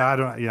 If I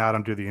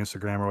don't do the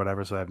Instagram or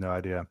whatever, so I have no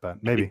idea,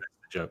 but maybe that's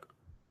the joke.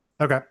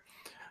 Okay.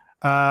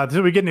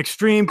 So we get an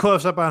extreme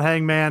close up on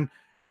Hangman.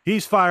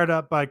 He's fired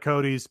up by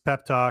Cody's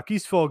pep talk.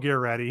 He's full gear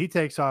ready. He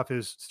takes off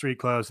his street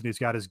clothes and he's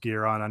got his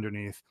gear on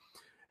underneath.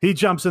 He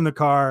jumps in the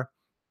car,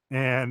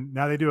 and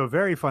now they do a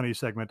very funny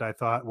segment, I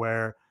thought,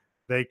 where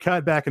they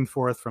cut back and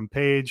forth from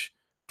Page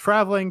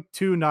traveling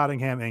to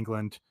Nottingham,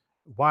 England,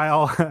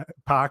 while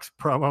Pac's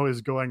promo is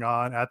going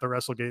on at the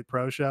WrestleGate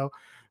Pro Show.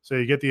 So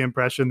you get the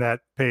impression that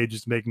Page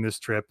is making this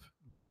trip,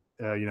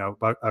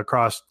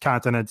 across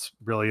continents,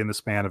 really in the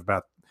span of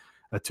about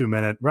a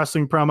 2-minute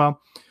wrestling promo.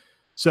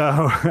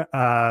 So,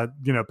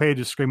 Page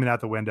is screaming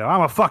out the window,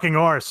 "I'm a fucking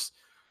horse."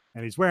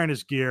 And he's wearing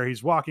his gear.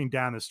 He's walking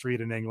down the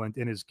street in England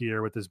in his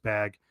gear with his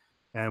bag.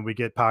 And we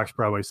get Pac's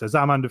promo. He says,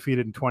 "I'm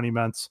undefeated in 20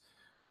 months.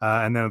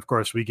 And then, of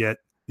course, we get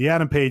the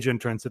Adam Page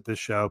entrance at this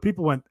show.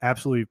 People went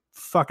absolutely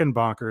fucking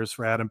bonkers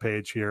for Adam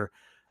Page here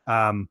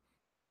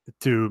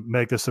to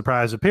make the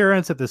surprise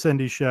appearance at this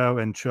indie show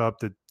and show up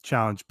to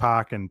challenge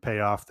Pac and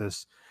pay off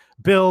this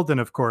build. And,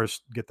 of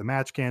course, get the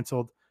match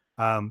canceled.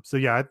 So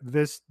yeah,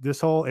 this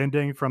whole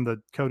ending from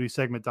the Cody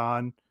segment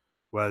on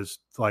was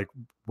like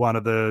one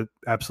of the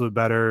absolute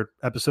better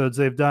episodes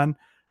they've done.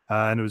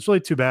 And it was really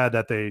too bad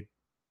that they,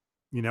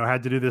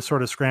 had to do this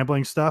sort of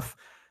scrambling stuff,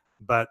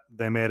 but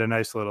they made a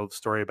nice little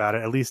story about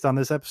it, at least on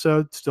this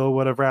episode. Still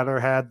would have rather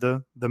had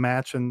the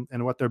match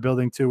and what they're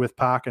building to with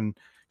Pac and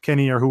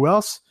Kenny or who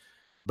else,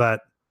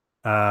 but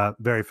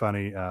very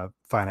funny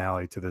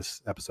finale to this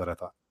episode, I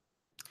thought.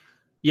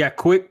 Yeah,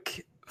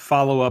 quick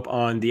follow up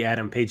on the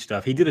Adam Page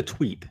stuff. He did a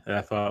tweet that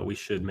I thought we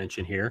should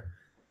mention here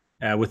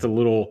with a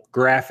little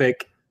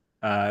graphic,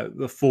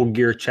 the Full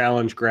Gear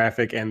Challenge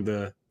graphic, and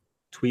the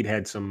tweet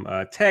had some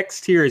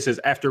text here. He says,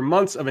 "After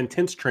months of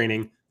intense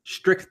training,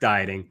 strict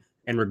dieting,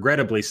 and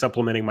regrettably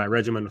supplementing my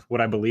regimen with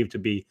what I believe to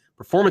be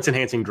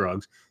performance-enhancing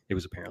drugs," it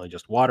was apparently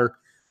just water,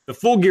 "the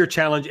Full Gear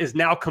Challenge is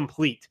now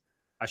complete.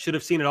 I should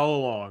have seen it all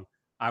along.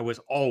 I was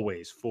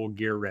always full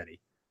gear ready.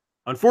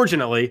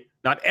 Unfortunately,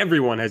 not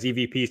everyone has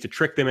EVPs to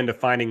trick them into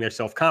finding their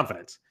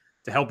self-confidence.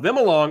 To help them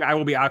along, I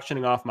will be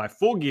auctioning off my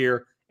Full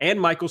Gear and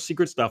Michael's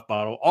Secret Stuff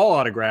bottle, all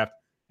autographed,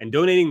 and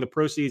donating the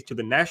proceeds to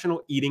the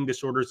National Eating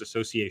Disorders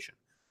Association.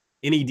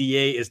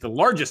 NEDA is the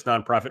largest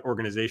nonprofit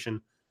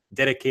organization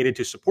dedicated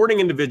to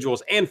supporting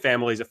individuals and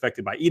families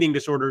affected by eating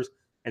disorders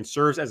and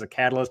serves as a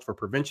catalyst for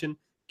prevention,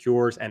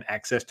 cures, and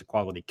access to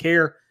quality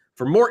care.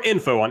 For more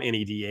info on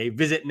NEDA,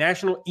 visit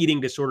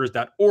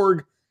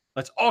nationaleatingdisorders.org.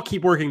 Let's all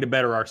keep working to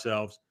better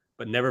ourselves,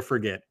 but never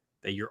forget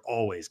that you're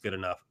always good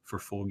enough for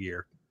Full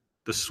Gear."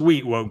 The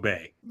sweet woke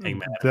bay.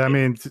 I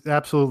mean,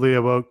 absolutely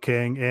a woke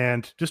king,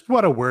 and just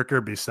what a worker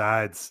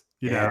besides,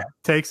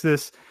 takes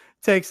this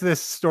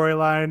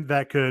storyline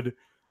that could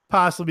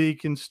possibly be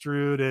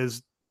construed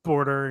as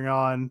bordering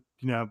on,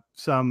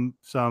 some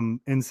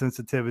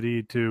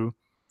insensitivity to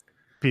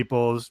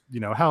people's,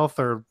 health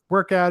or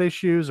workout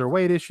issues or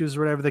weight issues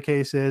or whatever the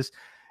case is,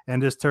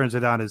 and just turns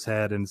it on his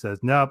head and says,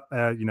 nope,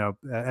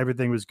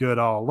 everything was good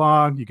all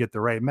along. You get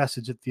the right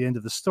message at the end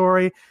of the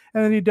story,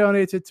 and then he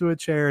donates it to a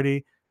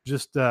charity.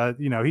 Just,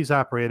 he's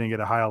operating at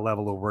a higher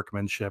level of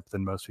workmanship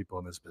than most people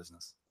in this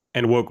business.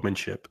 And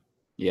wokemanship.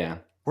 Yeah.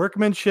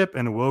 Workmanship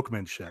and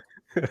wokemanship.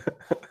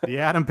 The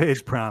Adam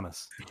Page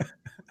promise.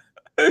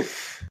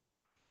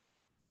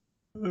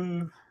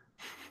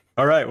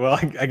 All right. Well,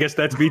 I guess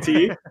that's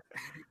BTE.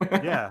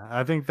 Yeah,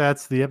 I think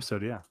that's the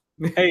episode. Yeah.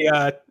 Hey,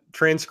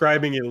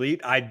 Transcribing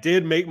Elite. I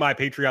did make my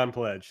Patreon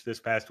pledge this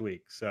past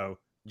week. So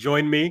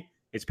join me.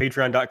 It's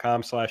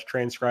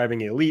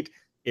patreon.com/transcribing elite.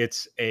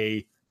 It's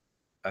a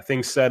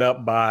thing set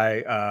up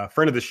by a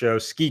friend of the show,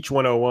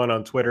 Skeech101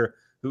 on Twitter,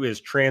 who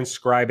is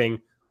transcribing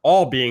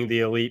all Being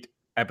the Elite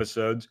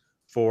episodes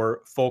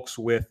for folks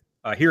with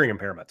hearing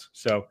impairments.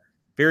 So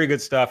very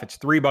good stuff. It's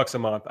 $3 a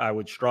month. I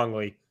would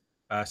strongly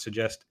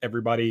suggest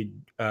everybody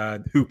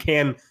who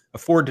can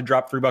afford to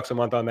drop $3 a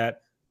month on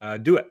that,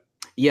 do it.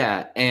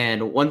 Yeah.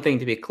 And one thing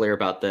to be clear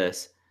about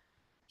this,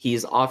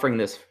 he's offering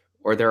this,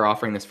 or they're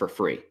offering this for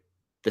free.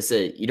 This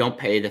is, you don't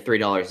pay the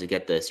 $3 to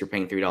get this. You're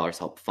paying $3 to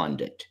help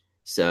fund it.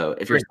 So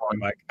if you're,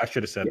 Mike, I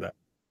should have said that.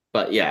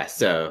 But yeah,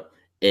 so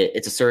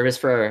it's a service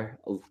for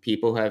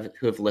people who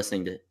have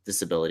listening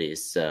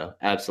disabilities. So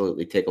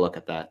absolutely take a look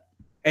at that.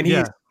 And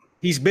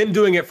he's been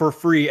doing it for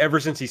free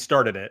ever since he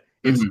started it.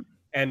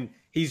 And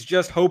he's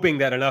just hoping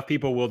that enough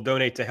people will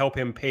donate to help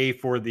him pay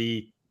for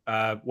the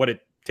what it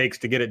takes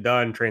to get it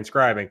done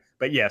transcribing.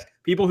 But yes,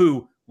 people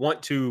who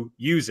want to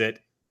use it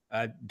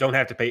don't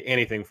have to pay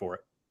anything for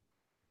it.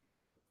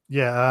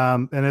 Yeah,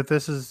 and if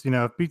this is,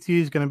 if BT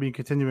is going to be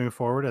continuing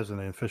forward as an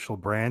official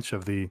branch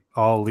of the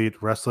All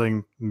Elite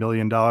Wrestling $1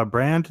 million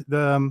brand,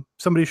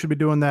 somebody should be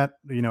doing that,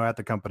 at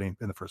the company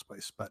in the first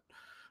place. But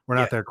we're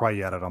not there quite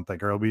yet, I don't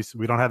think, or at least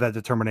we don't have that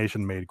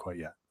determination made quite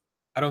yet.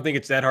 I don't think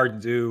it's that hard to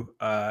do.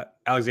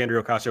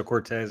 Alexandria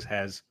Ocasio-Cortez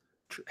has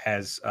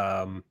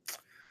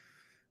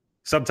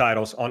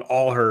subtitles on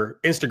all her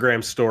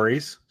Instagram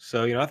stories,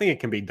 so I think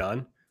it can be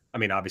done. I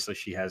mean, obviously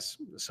she has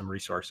some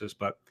resources,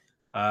 but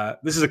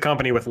this is a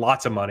company with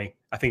lots of money.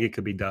 I think it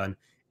could be done.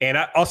 And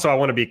I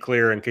want to be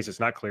clear, in case it's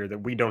not clear, that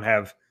we don't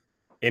have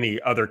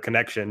any other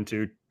connection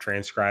to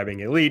Transcribing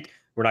Elite.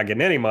 We're not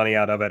getting any money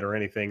out of it or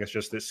anything. It's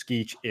just that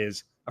Skeech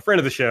is a friend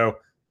of the show,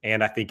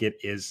 and I think it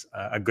is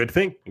a good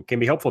thing. It can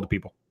be helpful to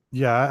people.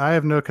 Yeah, I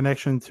have no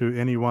connection to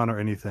anyone or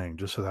anything,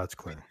 just so that's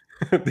clear.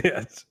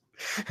 Yes.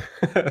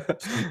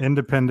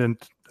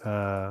 Independent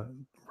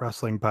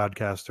wrestling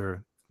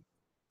podcaster.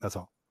 That's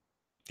all.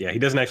 Yeah, he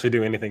doesn't actually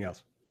do anything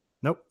else.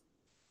 Nope.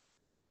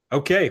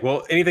 Okay,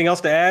 well, anything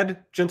else to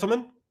add,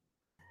 gentlemen?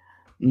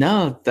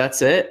 No,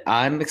 that's it.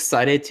 I'm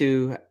excited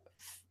to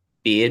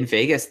be in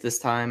Vegas this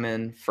time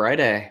and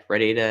Friday,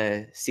 ready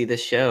to see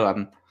this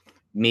show.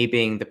 Me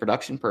being the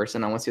production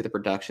person, I want to see what the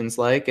production's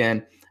like.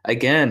 And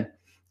again,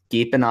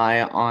 keep an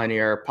eye on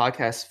your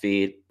podcast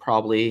feed,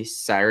 probably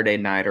Saturday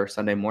night or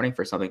Sunday morning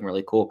for something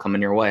really cool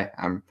coming your way.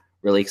 I'm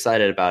really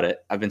excited about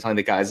it. I've been telling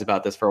the guys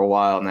about this for a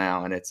while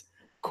now, and it's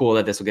cool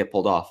that this will get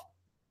pulled off.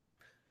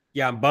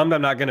 Yeah, I'm bummed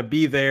I'm not going to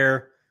be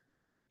there.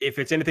 If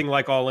it's anything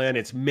like All In,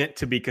 it's meant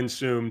to be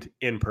consumed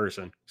in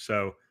person.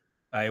 So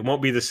it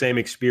won't be the same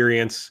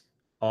experience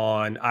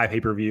on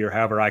iPay-per-view or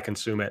however I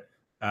consume it.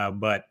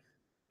 But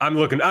I'm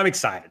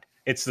excited.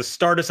 It's the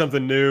start of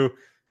something new.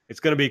 It's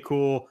going to be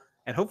cool.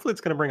 And hopefully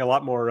it's going to bring a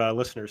lot more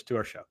listeners to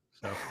our show.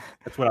 So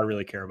that's what I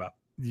really care about.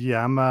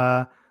 Yeah,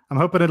 I'm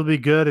hoping it'll be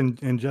good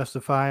and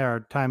justify our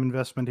time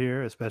investment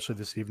here, especially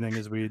this evening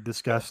as we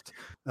discussed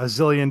a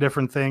zillion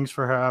different things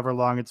for however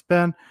long it's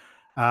been.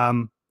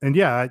 And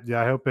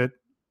I hope it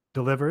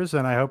delivers,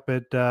 and I hope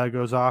it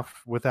goes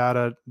off without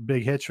a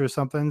big hitch or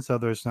something, so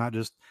there's not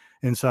just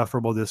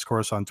insufferable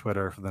discourse on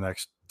Twitter for the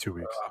next 2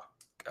 weeks. Oh,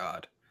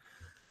 God.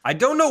 I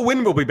don't know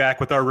when we'll be back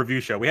with our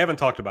review show. We haven't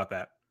talked about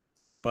that,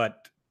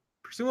 but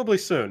presumably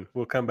soon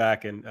we'll come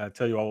back and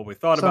tell you all what we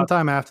thought about.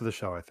 Sometime after the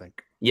show, I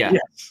think. Yeah,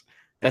 yes,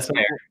 that's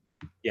fair.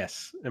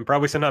 Yes, and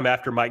probably sometime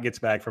after Mike gets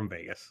back from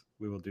Vegas,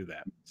 we will do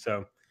that.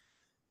 So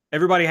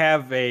everybody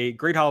have a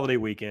great holiday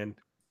weekend.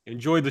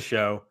 Enjoy the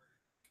show.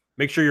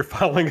 Make sure you're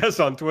following us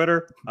on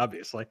Twitter,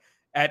 obviously,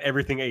 at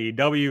Everything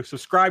AEW.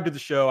 Subscribe to the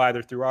show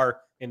either through our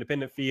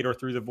independent feed or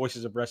through the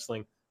Voices of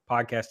Wrestling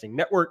podcasting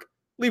network.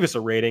 Leave us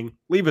a rating.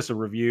 Leave us a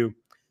review.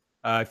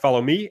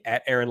 Follow me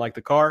at Aaron Like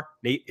the Car.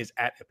 Nate is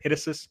at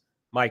Epitasis.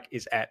 Mike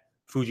is at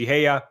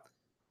Fujiheya.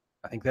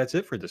 I think that's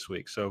it for this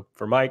week. So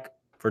for Mike,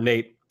 for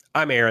Nate,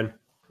 I'm Aaron.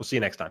 We'll see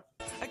you next time.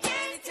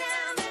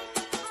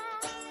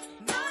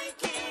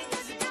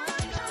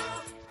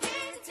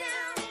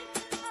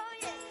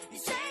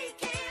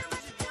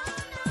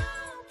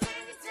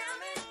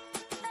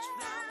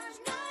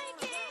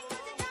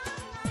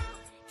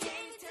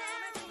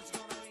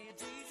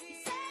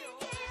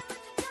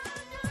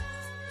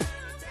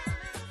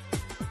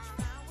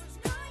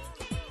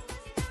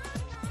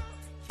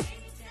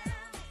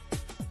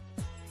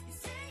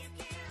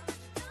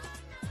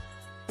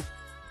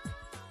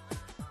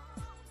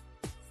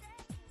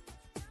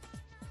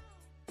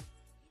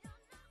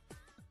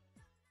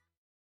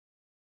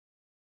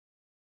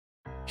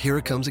 Here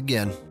it comes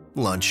again.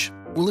 Lunch.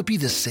 Will it be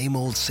the same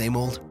old, same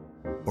old?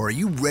 Or are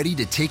you ready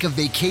to take a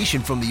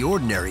vacation from the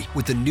ordinary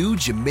with the new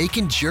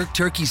Jamaican Jerk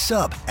Turkey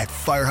Sub at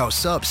Firehouse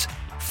Subs?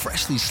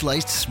 Freshly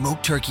sliced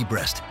smoked turkey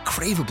breast,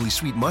 craveably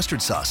sweet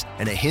mustard sauce,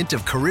 and a hint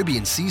of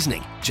Caribbean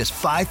seasoning. Just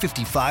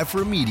 $5.55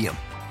 for a medium.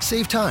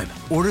 Save time.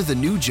 Order the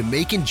new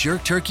Jamaican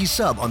Jerk Turkey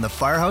Sub on the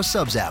Firehouse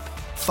Subs app.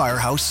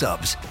 Firehouse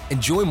Subs.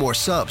 Enjoy more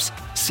subs.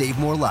 Save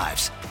more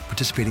lives.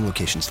 Participating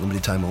locations.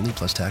 Limited time only,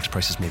 plus tax.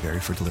 Prices may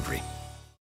vary for delivery.